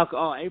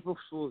 Well, April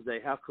Fool's Day.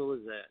 How cool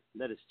is that?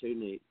 That is too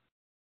neat.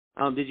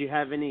 Did you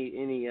have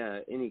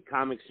any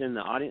comics in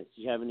the audience?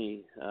 Did you have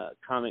any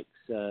comics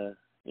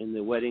in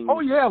the wedding? Oh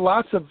yeah,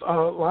 lots of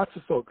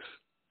folks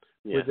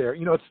were there.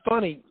 You know, it's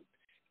funny.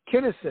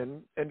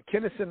 Kinnison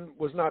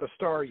was not a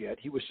star yet.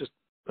 He was just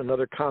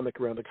another comic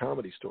around the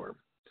Comedy Store,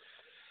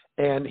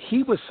 and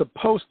he was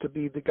supposed to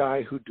be the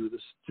guy who do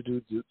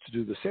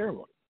the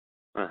ceremony.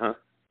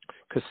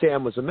 Because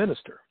Sam was a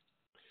minister.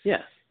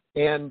 Yeah.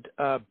 And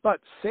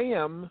but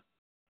Sam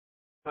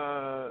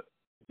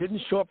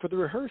didn't show up for the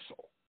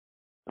rehearsal.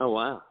 Oh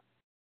wow.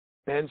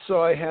 And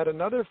so I had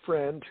another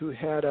friend who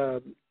had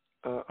a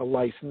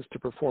license to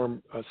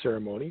perform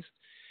ceremonies,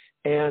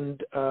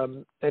 and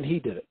he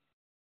did it.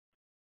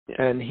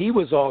 Yeah. And he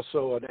was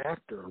also an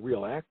actor, a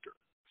real actor.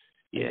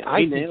 Yeah,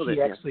 I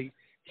think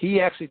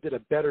he actually did a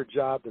better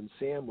job than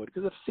Sam would,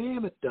 because if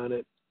Sam had done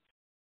it,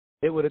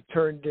 it would have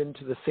turned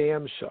into the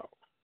Sam show.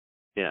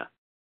 Yeah.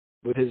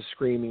 With his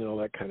screaming and all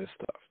that kind of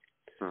stuff.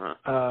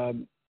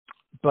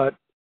 But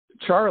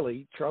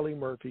Charlie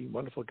Murphy,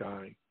 wonderful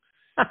guy.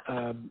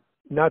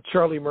 Not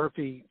Charlie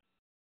Murphy,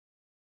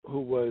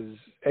 who was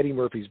Eddie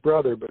Murphy's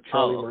brother, but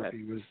Charlie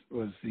Murphy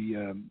was the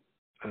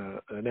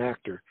an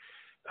actor.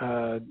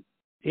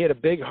 He had a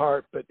big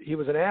heart, but he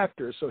was an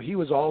actor, so he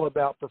was all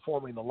about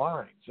performing the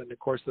lines. And of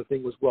course, the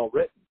thing was well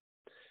written,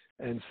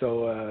 and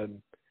so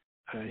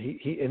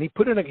he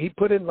put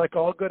in like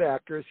all good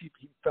actors. He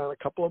found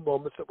a couple of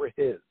moments that were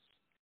his.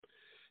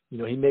 You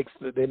know,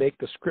 they make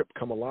the script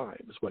come alive,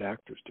 is what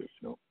actors do.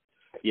 You know.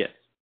 Yes.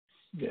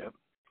 Yeah.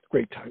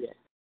 Great time. Yeah.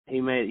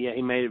 He made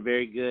it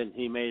very good.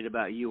 He made it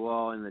about you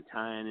all and the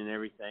tie-in and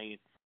everything,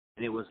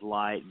 and it was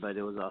light, but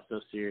it was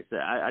also serious.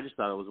 I just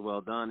thought it was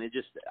well done. It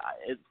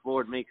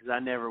floored me, because I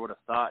never would have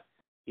thought,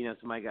 you know,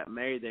 somebody got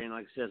married there, and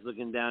like I said,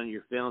 looking down at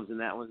your films and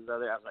that one's the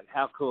other, I was like,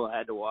 how cool. I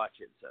had to watch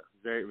it. So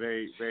very,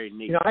 very, very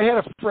neat. You know, I had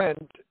a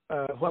friend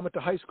who I went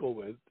to high school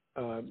with.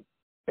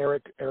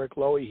 Eric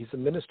Lowy. He's a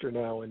minister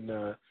now in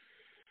the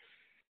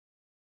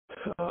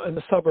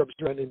suburbs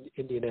around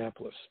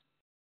Indianapolis.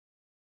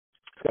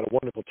 He's got a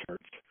wonderful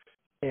church,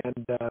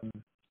 and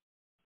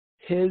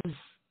his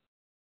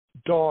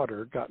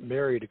daughter got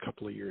married a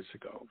couple of years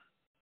ago,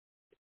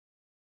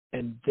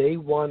 and they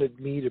wanted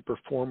me to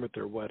perform at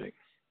their wedding.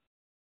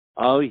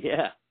 Oh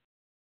yeah.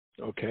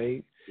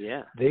 Okay.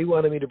 Yeah. They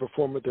wanted me to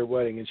perform at their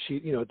wedding, and she,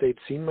 they'd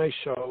seen my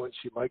show, and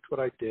she liked what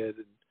I did,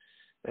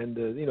 and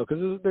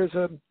because there's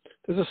a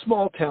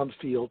small town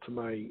feel to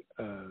my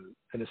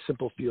and a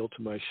simple feel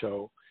to my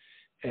show,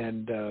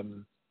 and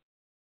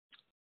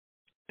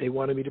they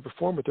wanted me to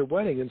perform at their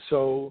wedding, and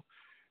so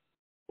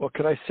what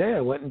could I say?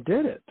 I went and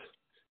did it,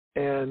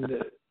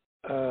 and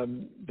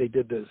they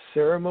did the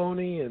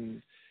ceremony,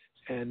 and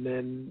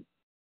then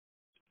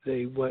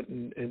they went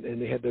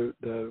and they had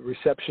the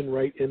reception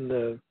right in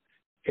the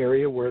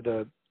area at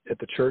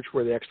the church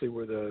where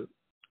the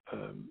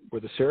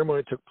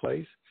ceremony took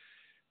place,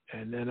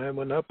 and then I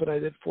went up and I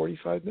did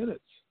 45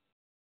 minutes.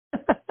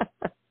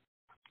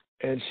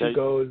 And she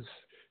goes,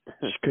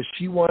 because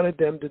she wanted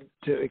them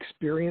to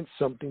experience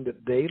something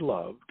that they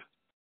loved,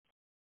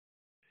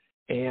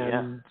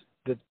 and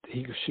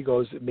she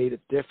goes, it made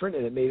it different,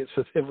 and it made it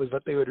so it was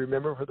what they would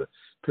remember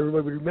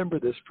everybody would remember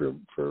this for,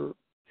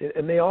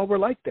 and they all were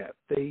like that.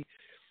 They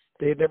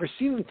had never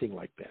seen anything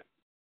like that.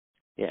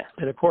 Yeah.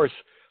 And of course,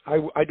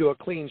 I do a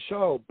clean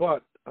show,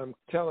 but I'm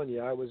telling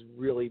you, I was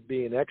really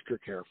being extra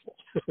careful.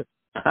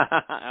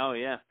 Oh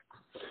yeah.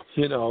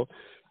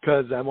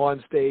 Because I'm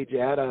on stage in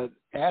a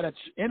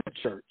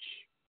church.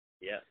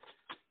 Yeah.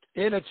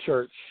 In a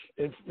church,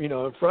 in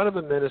front of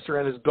a minister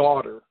and his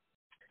daughter,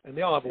 and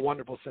they all have a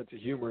wonderful sense of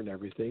humor and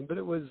everything. But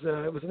it was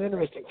an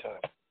interesting time.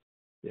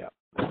 Yeah.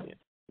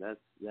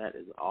 That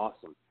is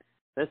awesome.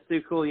 That's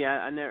too cool.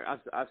 Yeah,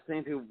 I've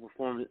seen people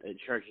perform at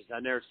churches.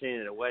 I've never seen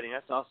it at a wedding.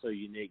 That's also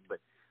unique.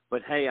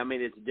 But hey, I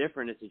mean, it's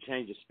different. It's a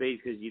change of speed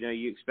because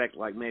you expect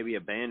like maybe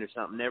a band or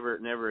something.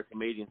 Never a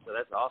comedian. So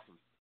that's awesome.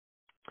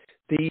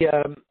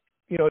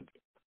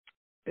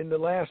 In the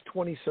last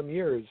 20 some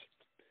years,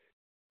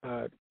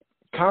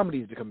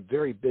 comedy's become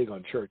very big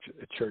on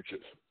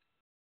churches.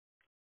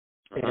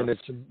 Uh-huh. And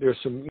there's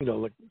some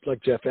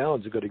like Jeff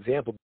Allen's a good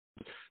example.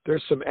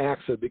 There's some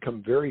acts that have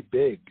become very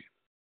big.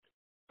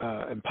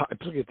 And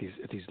particularly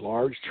at these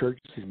large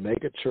churches, these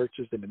mega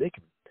churches, I mean,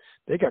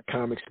 they got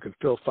comics who can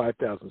fill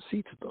 5,000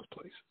 seats at those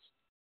places.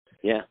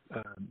 Yeah.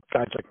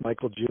 Guys like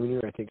Michael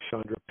Jr., I think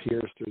Chandra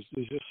Pierce.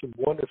 There's just some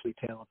wonderfully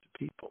talented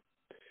people.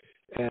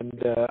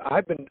 And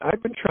I've been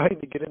trying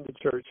to get into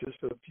churches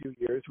for a few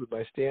years with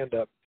my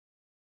stand-up,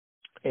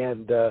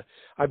 and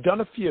I've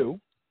done a few.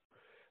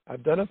 I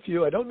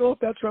don't know if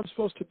that's where I'm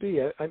supposed to be.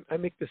 I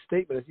make the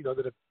statement,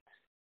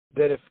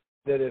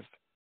 that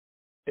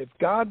if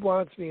God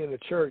wants me in a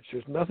church,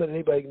 there's nothing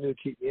anybody can do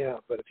to keep me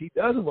out. But if He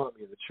doesn't want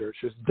me in the church,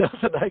 there's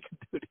nothing I can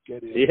do to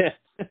get in. Yeah.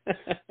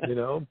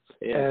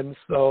 Yeah. And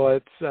so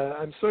it's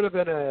I'm sort of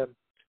in a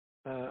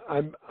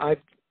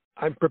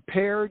I'm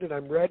prepared and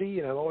I'm ready,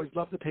 and I always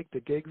love to take the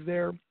gigs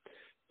there,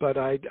 but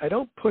I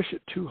don't push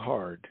it too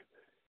hard,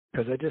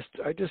 because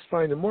I just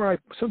find the more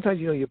sometimes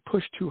you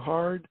push too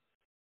hard,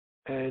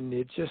 and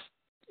it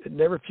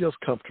never feels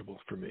comfortable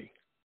for me.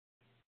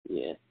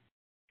 Yeah.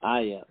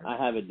 I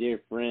have a dear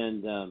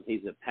friend.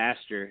 He's a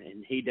pastor,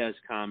 and he does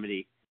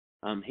comedy.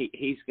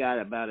 He's got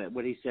about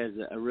what he says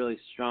a really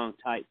strong,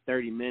 tight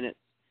 30 minutes.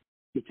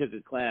 He took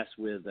a class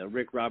with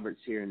Rick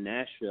Roberts here in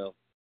Nashville,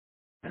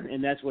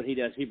 and that's what he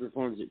does. He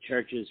performs at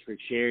churches for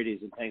charities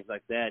and things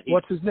like that.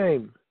 What's his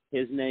name?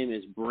 His name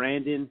is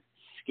Brandon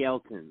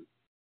Skelton,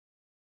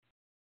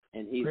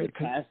 and he's Great. a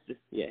pastor.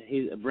 Yeah,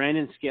 he's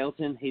Brandon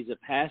Skelton. He's a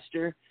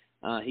pastor.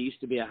 He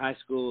used to be a high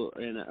school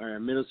or a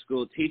middle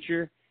school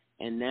teacher.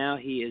 And now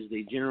he is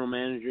the general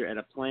manager at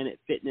a Planet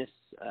Fitness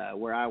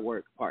where I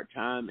work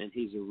part-time, and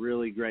he's a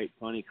really great,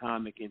 funny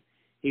comic, and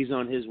he's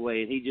on his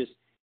way. And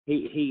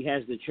he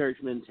has the church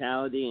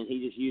mentality, and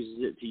he just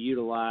uses it to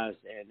utilize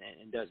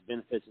and does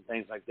benefits and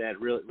things like that.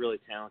 Really, really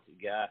talented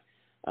guy.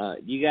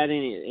 You got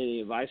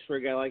any advice for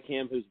a guy like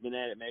him who's been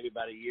at it maybe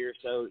about a year or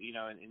so,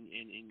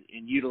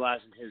 and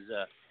utilizing his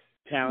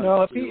talent?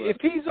 No, if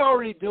he's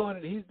already doing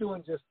it, he's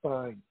doing just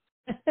fine.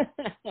 You know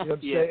what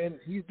I'm saying?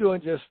 He's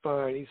doing just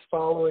fine. He's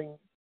following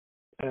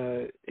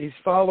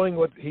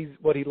what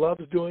he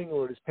loves doing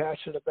or what he's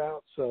passionate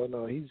about. So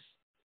no, he's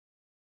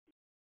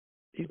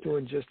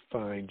doing just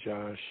fine,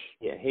 Josh.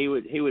 Yeah, he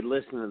would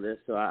listen to this,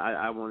 so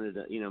I wanted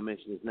to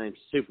mention his name.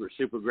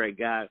 Super great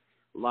guy,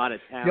 a lot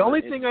of talent. The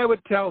only thing I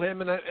would tell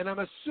him, and I'm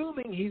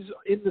assuming he's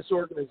in this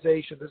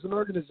organization. There's an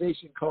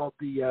organization called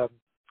the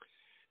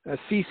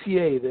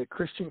CCA, the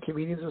Christian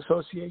Comedians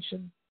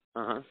Association.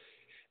 Uh-huh.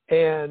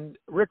 And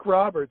Rick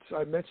Roberts,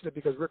 I mentioned it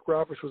because Rick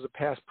Roberts was a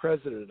past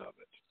president of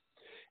it.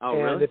 Oh,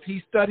 and really? if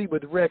he studied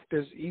with Rick,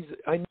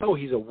 I know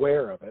he's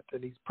aware of it,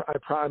 and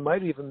I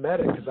might have even met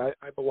it because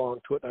I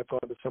belong to it, and I've gone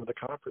to some of the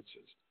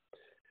conferences.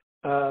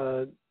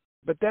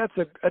 But that's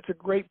a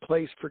great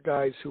place for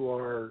guys who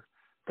are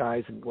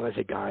guys, and when I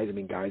say guys, I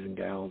mean guys and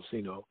gals,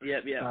 Yeah.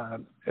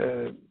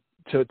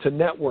 to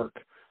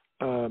network.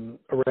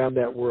 around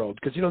that world.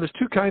 Because, you know, there's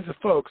two kinds of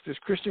folks. There's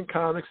Christian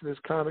comics and there's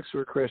comics who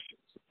are Christians.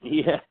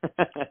 Yeah,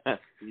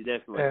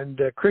 definitely. And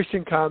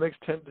Christian comics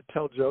tend to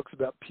tell jokes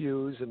about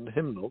pews and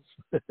hymnals.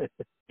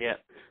 Yeah.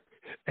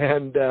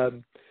 And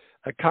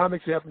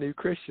comics who happen to be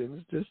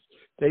Christians,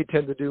 they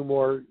tend to do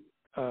more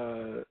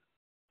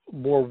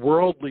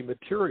worldly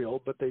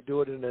material, but they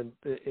do it in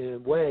a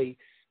way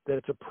that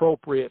it's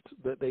appropriate,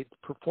 that they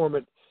perform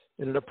it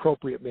in an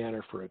appropriate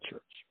manner for a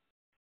church.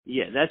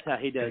 Yeah, that's how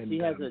he does. And,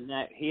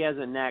 he has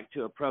a knack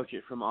to approach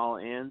it from all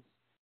ends.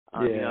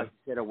 Yeah. You know, like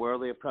you said, a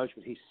worldly approach,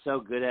 but he's so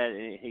good at it,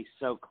 and he's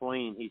so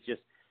clean.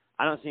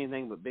 I don't see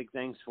anything but big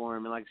things for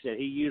him. And like I said,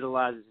 he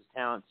utilizes his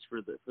talents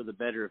for the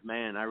better of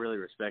man. I really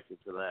respect him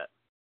for that.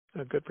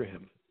 Oh, good for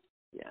him.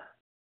 Yeah.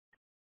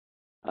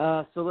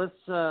 So let's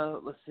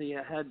see.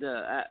 I had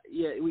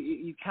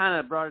you kind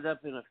of brought it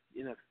up in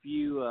a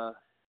few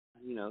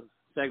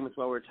segments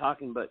while we were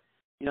talking, but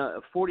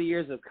 40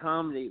 years of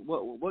comedy.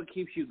 What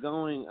keeps you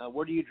going?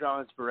 Where do you draw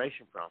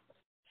inspiration from?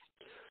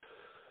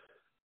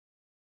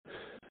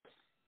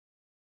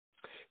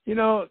 You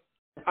know,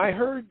 I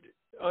heard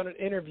on an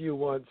interview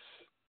once,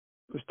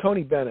 it was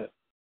Tony Bennett.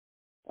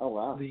 Oh,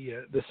 wow.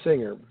 The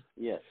singer.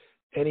 Yes.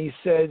 And he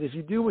said, if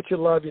you do what you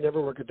love, you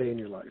never work a day in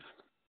your life.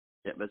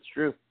 Yeah, that's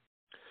true.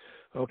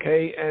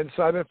 Okay, and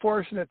so I've been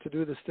fortunate to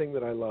do this thing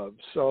that I love.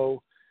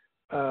 So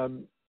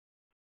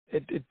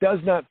it does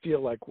not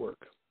feel like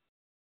work,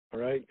 all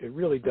right? It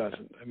really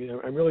doesn't. I mean,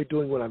 I'm really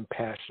doing what I'm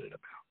passionate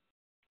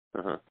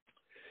about.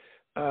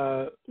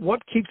 Uh-huh.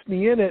 What keeps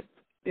me in it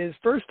is,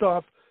 first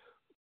off,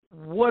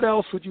 what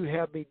else would you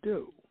have me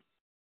do?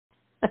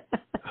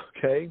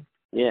 Okay?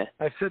 Yeah.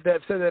 I've said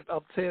that.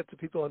 I'll say it to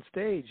people on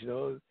stage,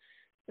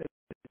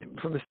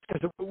 from the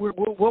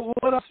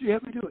what else do you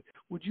have me do?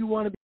 Would you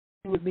want to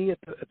be with me at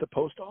the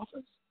post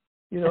office?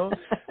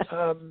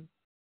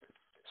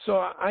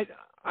 So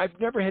I've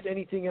never had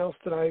anything else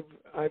that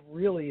I've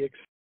really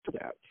excelled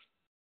at.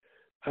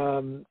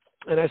 And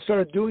I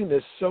started doing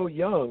this so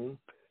young.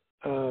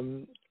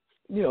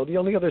 The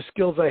only other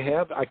skills I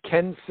have, I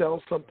can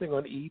sell something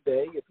on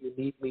eBay if you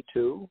need me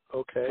to.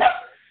 Okay.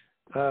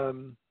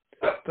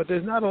 But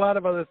there's not a lot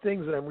of other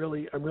things that I'm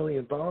really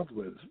involved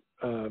with.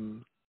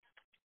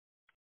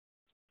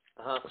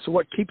 So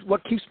what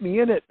keeps me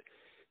in it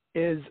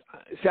is,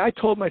 I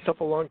told myself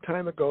a long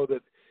time ago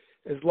that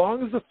as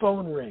long as the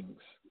phone rings,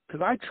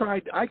 because I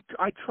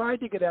tried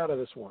to get out of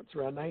this once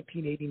around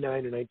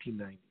 1989 or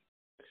 1990.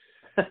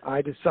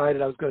 I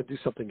decided I was going to do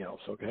something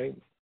else. Okay.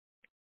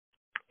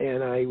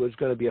 And I was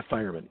going to be a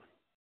fireman.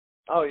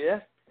 Oh,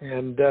 yeah?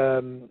 And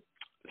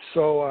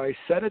so I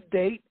set a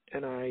date,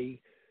 and I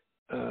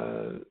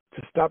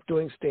to stop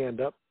doing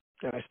stand-up,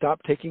 and I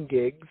stopped taking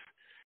gigs,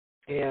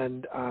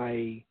 and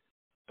I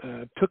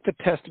took the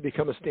test to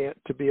become a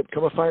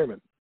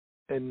fireman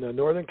in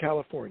Northern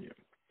California.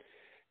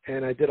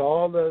 And I did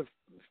all the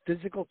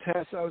physical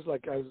tests.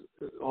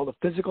 All the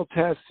physical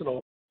tests and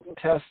all the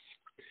tests.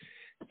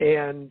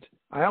 And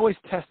I always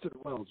tested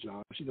well,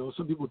 Josh.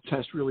 Some people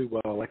test really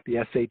well, like the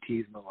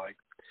SATs and the like.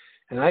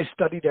 And I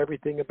studied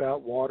everything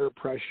about water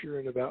pressure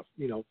and about,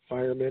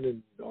 firemen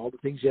and all the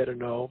things you had to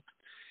know.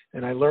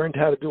 And I learned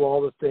how to do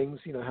all the things,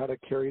 how to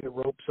carry the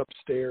ropes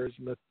upstairs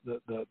and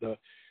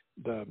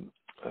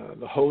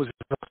the hose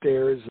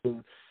upstairs,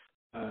 and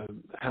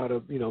how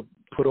to,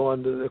 put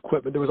on the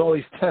equipment. There was all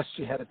these tests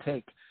you had to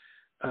take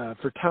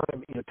for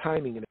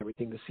timing and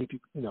everything to see if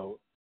you,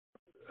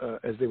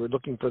 as they were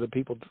looking for the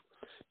people to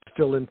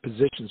fill in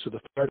positions for the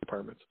fire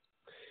departments.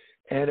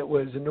 And it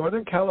was in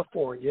Northern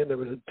California, and there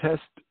was a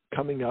test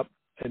coming up,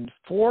 and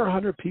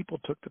 400 people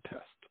took the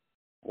test.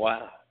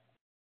 Wow.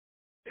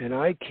 And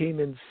I came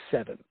in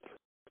 7th.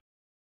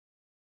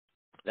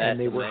 That's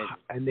amazing.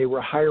 And they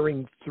were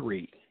hiring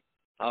 3.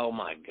 Oh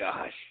my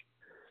gosh.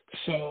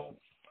 So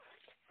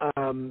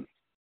I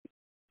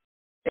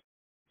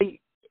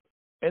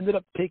ended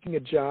up taking a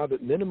job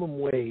at minimum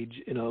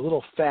wage in a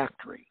little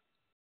factory,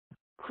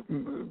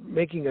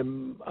 making a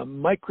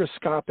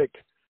microscopic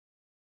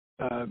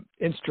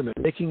instrument.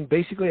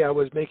 I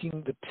was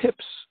making the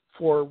tips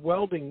for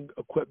welding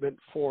equipment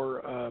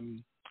for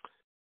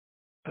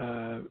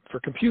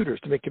computers,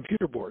 to make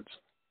computer boards.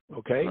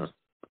 Okay.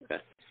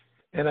 Okay.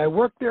 And I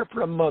worked there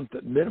for a month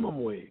at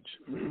minimum wage,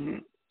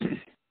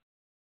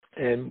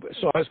 and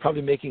so I was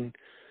probably making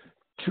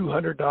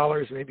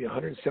 $200, maybe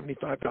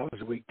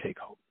 $175 a week take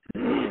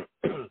home.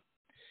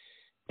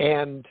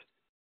 And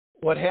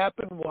what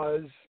happened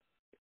was,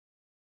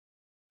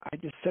 I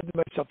just said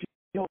to myself,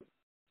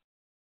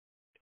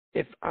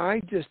 if I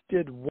just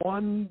did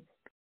one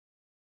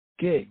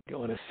gig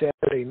on a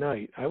Saturday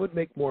night, I would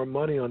make more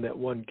money on that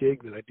one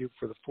gig than I do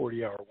for the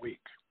 40-hour week.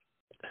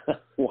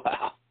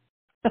 Wow.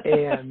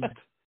 And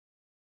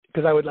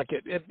because I would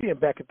being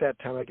back at that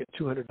time, I get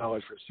 $200 for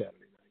a Saturday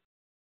night.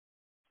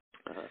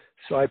 Uh-huh.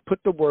 So I put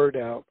the word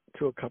out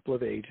to a couple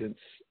of agents,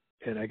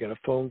 and I get a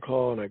phone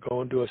call, and I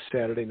go and do a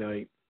Saturday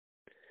night,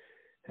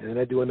 and then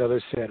I do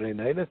another Saturday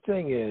night. And the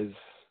thing is,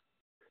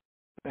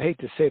 I hate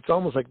to say, it's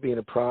almost like being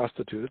a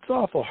prostitute. It's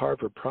awful hard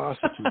for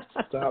prostitutes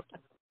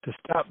to to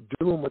stop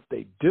doing what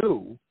they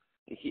do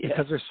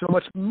because there's so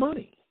much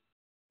money.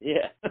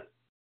 Yeah.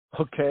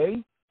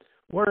 Okay?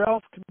 Where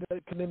else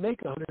can they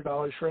make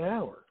 $100 for an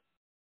hour?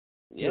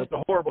 Yeah. You know, it's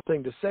a horrible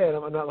thing to say, and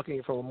I'm not looking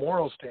at it from a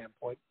moral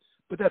standpoint,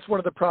 but that's one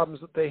of the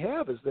problems that they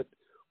have is that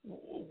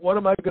what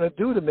am I going to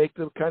do to make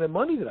the kind of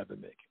money that I've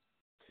been making?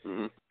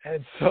 Mm-hmm.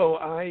 And so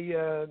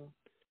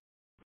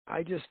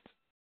I just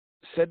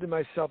said to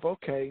myself,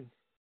 okay,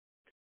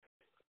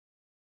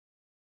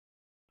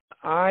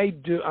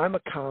 I'm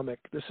a comic.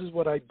 This is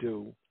what I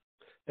do.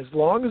 As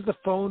long as the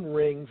phone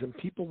rings and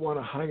people want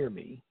to hire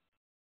me,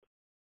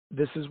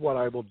 this is what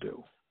I will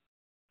do.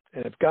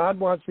 And if God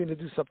wants me to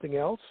do something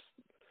else,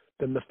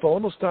 then the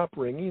phone will stop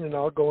ringing and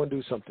I'll go and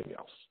do something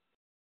else.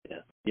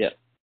 Yeah. Yeah.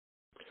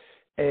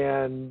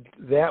 And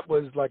that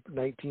was like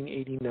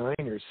 1989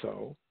 or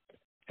so,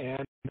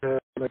 and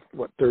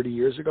 30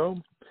 years ago.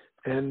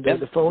 And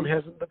the phone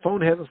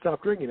hasn't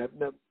stopped ringing.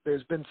 Now,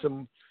 there's been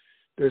some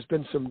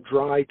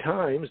dry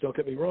times. Don't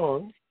get me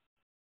wrong,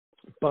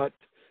 but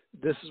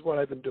this is what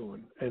I've been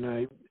doing, and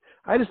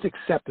I just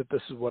accept that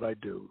this is what I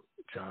do,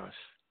 Josh.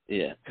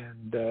 Yeah.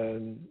 And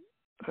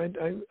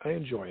I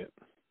enjoy it.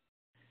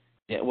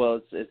 Yeah.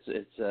 Well,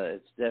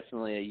 it's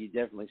definitely you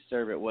definitely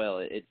serve it well.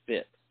 It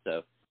fits.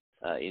 So,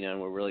 and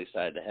we're really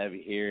excited to have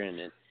you here.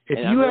 If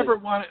you ever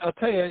want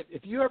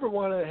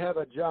to have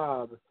a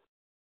job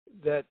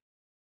that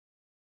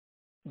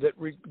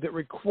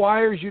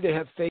requires you to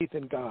have faith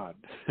in God,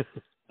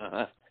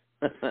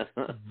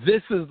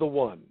 this is the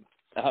one.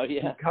 Oh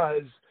yeah.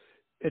 Because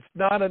it's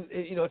not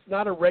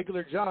a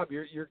regular job.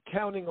 You're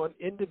counting on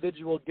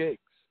individual gigs,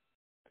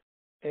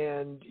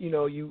 and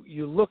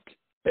you look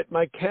at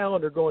my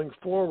calendar going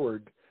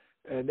forward,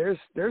 and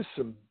there's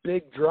some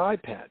big dry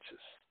patches.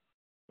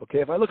 Okay,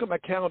 if I look at my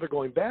calendar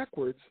going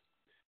backwards,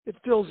 it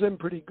fills in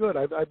pretty good.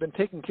 I've been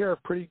taken care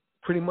of pretty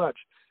much,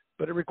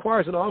 but it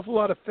requires an awful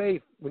lot of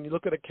faith when you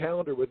look at a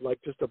calendar with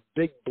like just a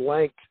big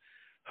blank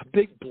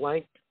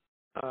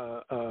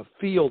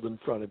field in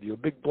front of you, a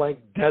big blank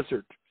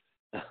desert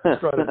in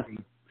front of me.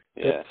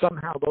 Yeah. That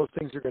somehow those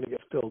things are going to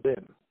get filled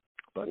in,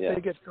 but they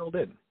get filled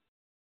in.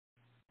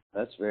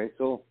 That's very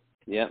cool.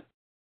 Yeah.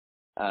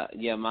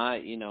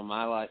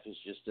 My life is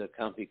just a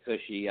comfy,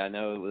 cushy. I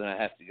know when I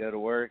have to go to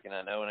work, and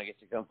I know when I get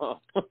to come home.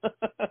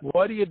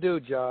 What do you do,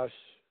 Josh?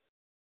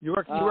 You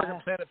work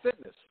at Planet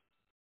Fitness.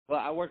 Well,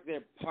 I work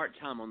there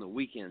part-time on the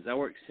weekends. I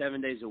work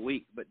 7 days a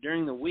week, but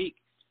during the week,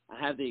 I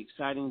have the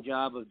exciting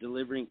job of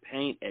delivering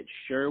paint at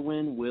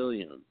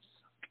Sherwin-Williams.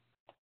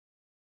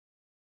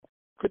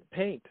 Good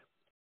paint.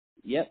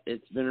 Yep,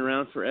 it's been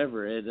around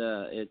forever.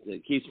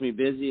 It keeps me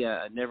busy.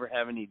 I never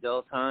have any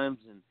dull times,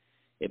 and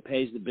it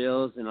pays the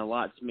bills and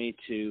allots me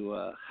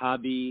to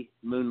hobby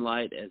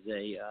moonlight as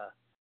a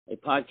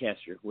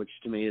podcaster, which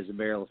to me is a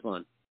barrel of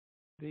fun.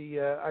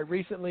 I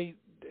recently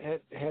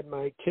had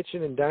my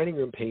kitchen and dining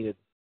room painted,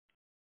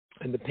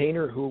 and the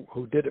painter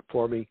who did it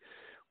for me,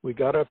 we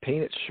got our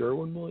paint at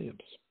Sherwin-Williams.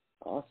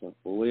 Awesome.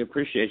 Well, we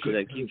appreciate you.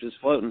 That keeps us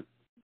floating.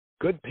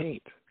 Good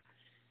paint.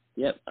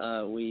 Yep.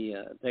 We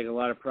take a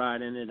lot of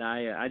pride in it.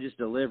 I just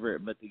deliver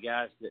it, but the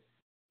guys that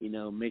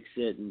mix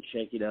it and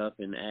shake it up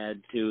and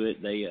add to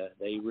it,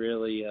 they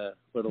really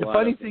put a lot. The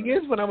funny thing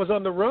is, when I was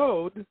on the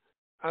road,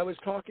 I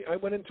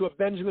went into a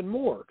Benjamin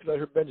Moore because I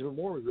heard Benjamin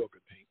Moore was real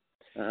good paint.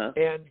 Uh-huh.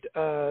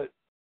 And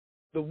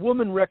the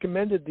woman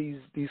recommended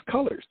these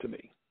colors to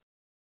me.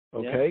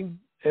 Okay,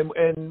 yeah.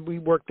 And we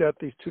worked out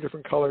these two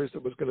different colors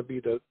that was going to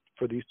be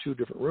for these two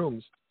different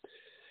rooms.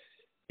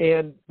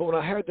 But when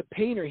I hired the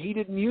painter, he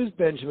didn't use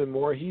Benjamin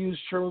Moore; he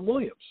used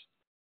Sherwin-Williams.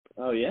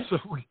 Oh yeah.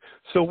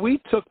 So we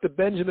took the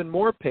Benjamin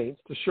Moore paints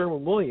to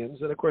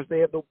Sherwin-Williams, and of course they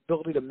have the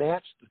ability to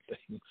match the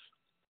things.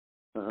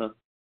 Uh-huh.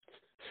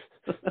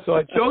 So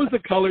I chose the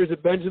colors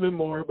at Benjamin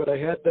Moore, but I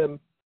had them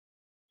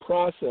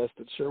processed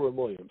at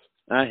Sherwin-Williams.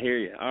 I hear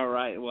you. All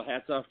right. Well,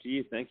 hats off to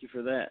you. Thank you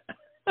for that.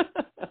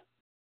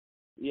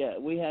 Yeah,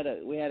 we had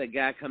a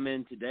guy come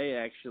in today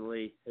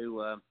actually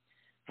who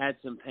had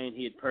some paint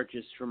he had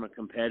purchased from a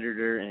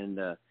competitor and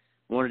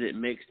wanted it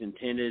mixed and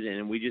tinted,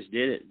 and we just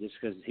did it just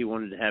because he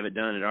wanted to have it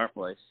done at our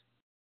place.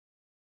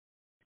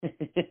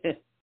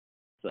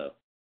 So,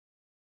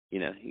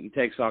 he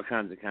takes all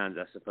kinds,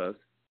 I suppose.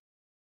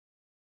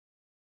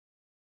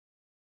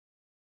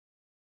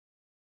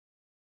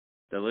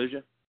 Did I lose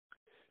you?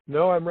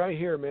 No, I'm right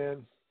here,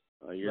 man.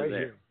 Oh, you're right there.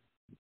 Here.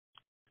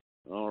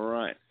 All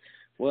right.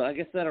 Well, I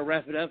guess that'll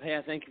wrap it up. Hey,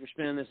 I thank you for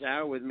spending this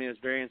hour with me. It was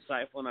very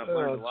insightful, and I've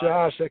learned a lot.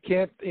 Josh, I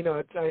can't,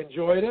 I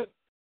enjoyed it.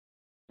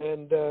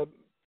 And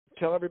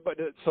tell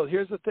everybody. So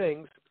here's the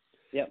things.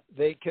 Yep.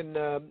 They can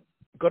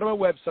go to my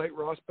website,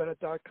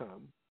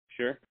 rossbennett.com.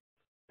 Sure.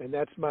 And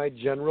that's my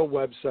general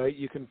website.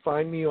 You can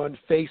find me on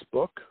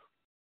Facebook.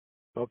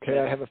 Okay,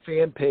 I have a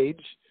fan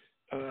page.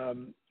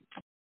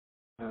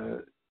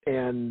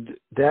 And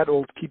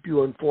that'll keep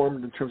you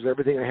informed in terms of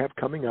everything I have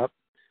coming up.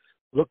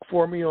 Look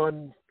for me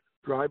on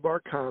Dry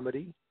Bar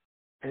Comedy,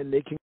 and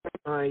they can get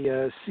my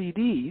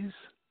CDs.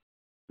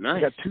 Nice.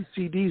 I got 2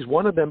 CDs.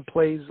 One of them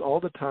plays all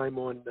the time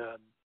on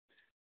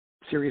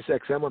Sirius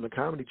XM on the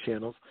comedy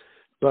channels.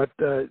 but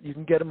you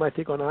can get them, I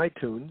think, on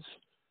iTunes.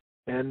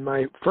 And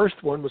my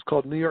first one was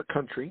called New York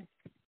Country.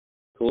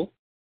 Cool.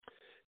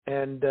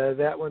 And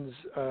that one's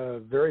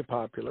very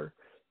popular.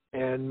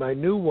 And my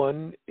new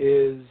one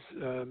is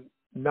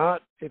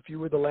Not If You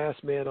Were the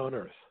Last Man on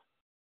Earth.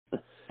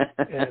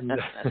 And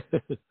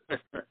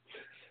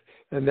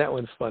and that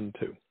one's fun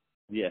too.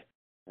 Yeah,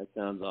 that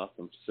sounds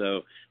awesome.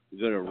 So we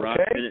go to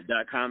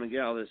rossbennett.com and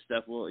get all this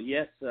stuff. Well,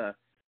 yes,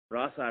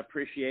 Ross, I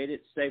appreciate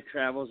it. Safe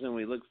travels, and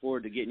we look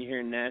forward to getting you here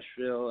in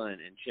Nashville and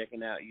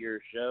checking out your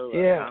show.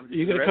 Yeah,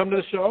 you going to come to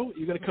the show?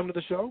 You going to come to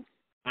the show?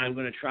 I'm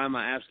going to try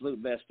my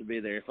absolute best to be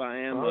there. If I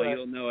am, well,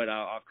 you'll know it.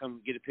 I'll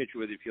come get a picture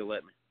with you if you'll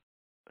let me.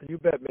 You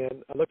bet,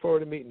 man. I look forward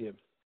to meeting you.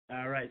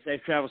 All right,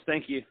 safe travels.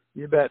 Thank you.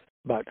 You bet.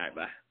 Bye. All right,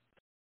 bye.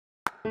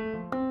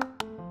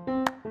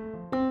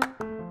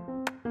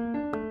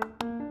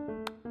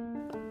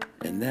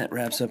 And that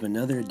wraps up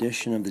another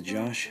edition of the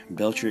Josh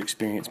Belcher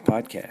Experience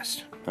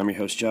podcast. I'm your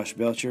host, Josh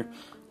Belcher.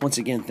 Once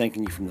again,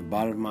 thanking you from the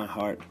bottom of my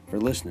heart for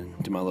listening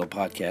to my little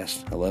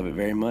podcast. I love it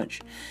very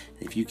much.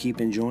 If you keep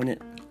enjoying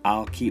it,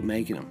 I'll keep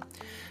making them.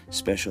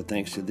 Special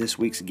thanks to this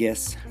week's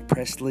guests,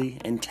 Presley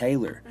and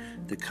Taylor,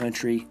 the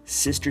country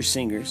sister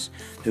singers,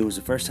 who was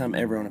the first time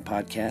ever on a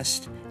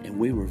podcast, and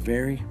we were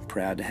very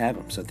proud to have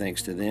them. So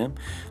thanks to them.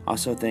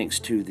 Also thanks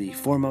to the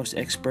foremost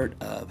expert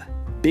of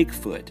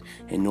Bigfoot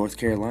in North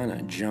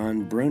Carolina,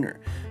 John Bruner,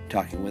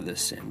 talking with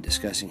us and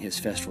discussing his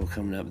festival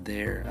coming up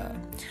there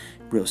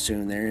real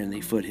soon there in the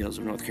foothills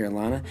of North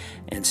Carolina,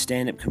 and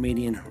stand-up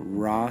comedian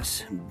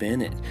Ross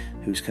Bennett,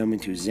 who's coming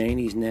to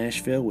Zany's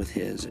Nashville with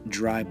his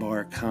Dry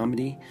Bar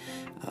Comedy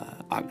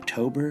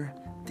October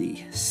the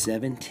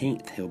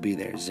 17th. He'll be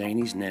there,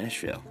 Zany's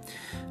Nashville.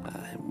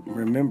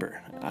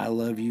 Remember, I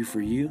love you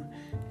for you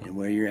and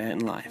where you're at in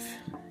life.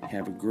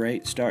 Have a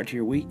great start to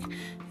your week,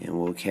 and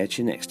we'll catch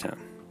you next time.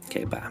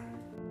 Okay, bye.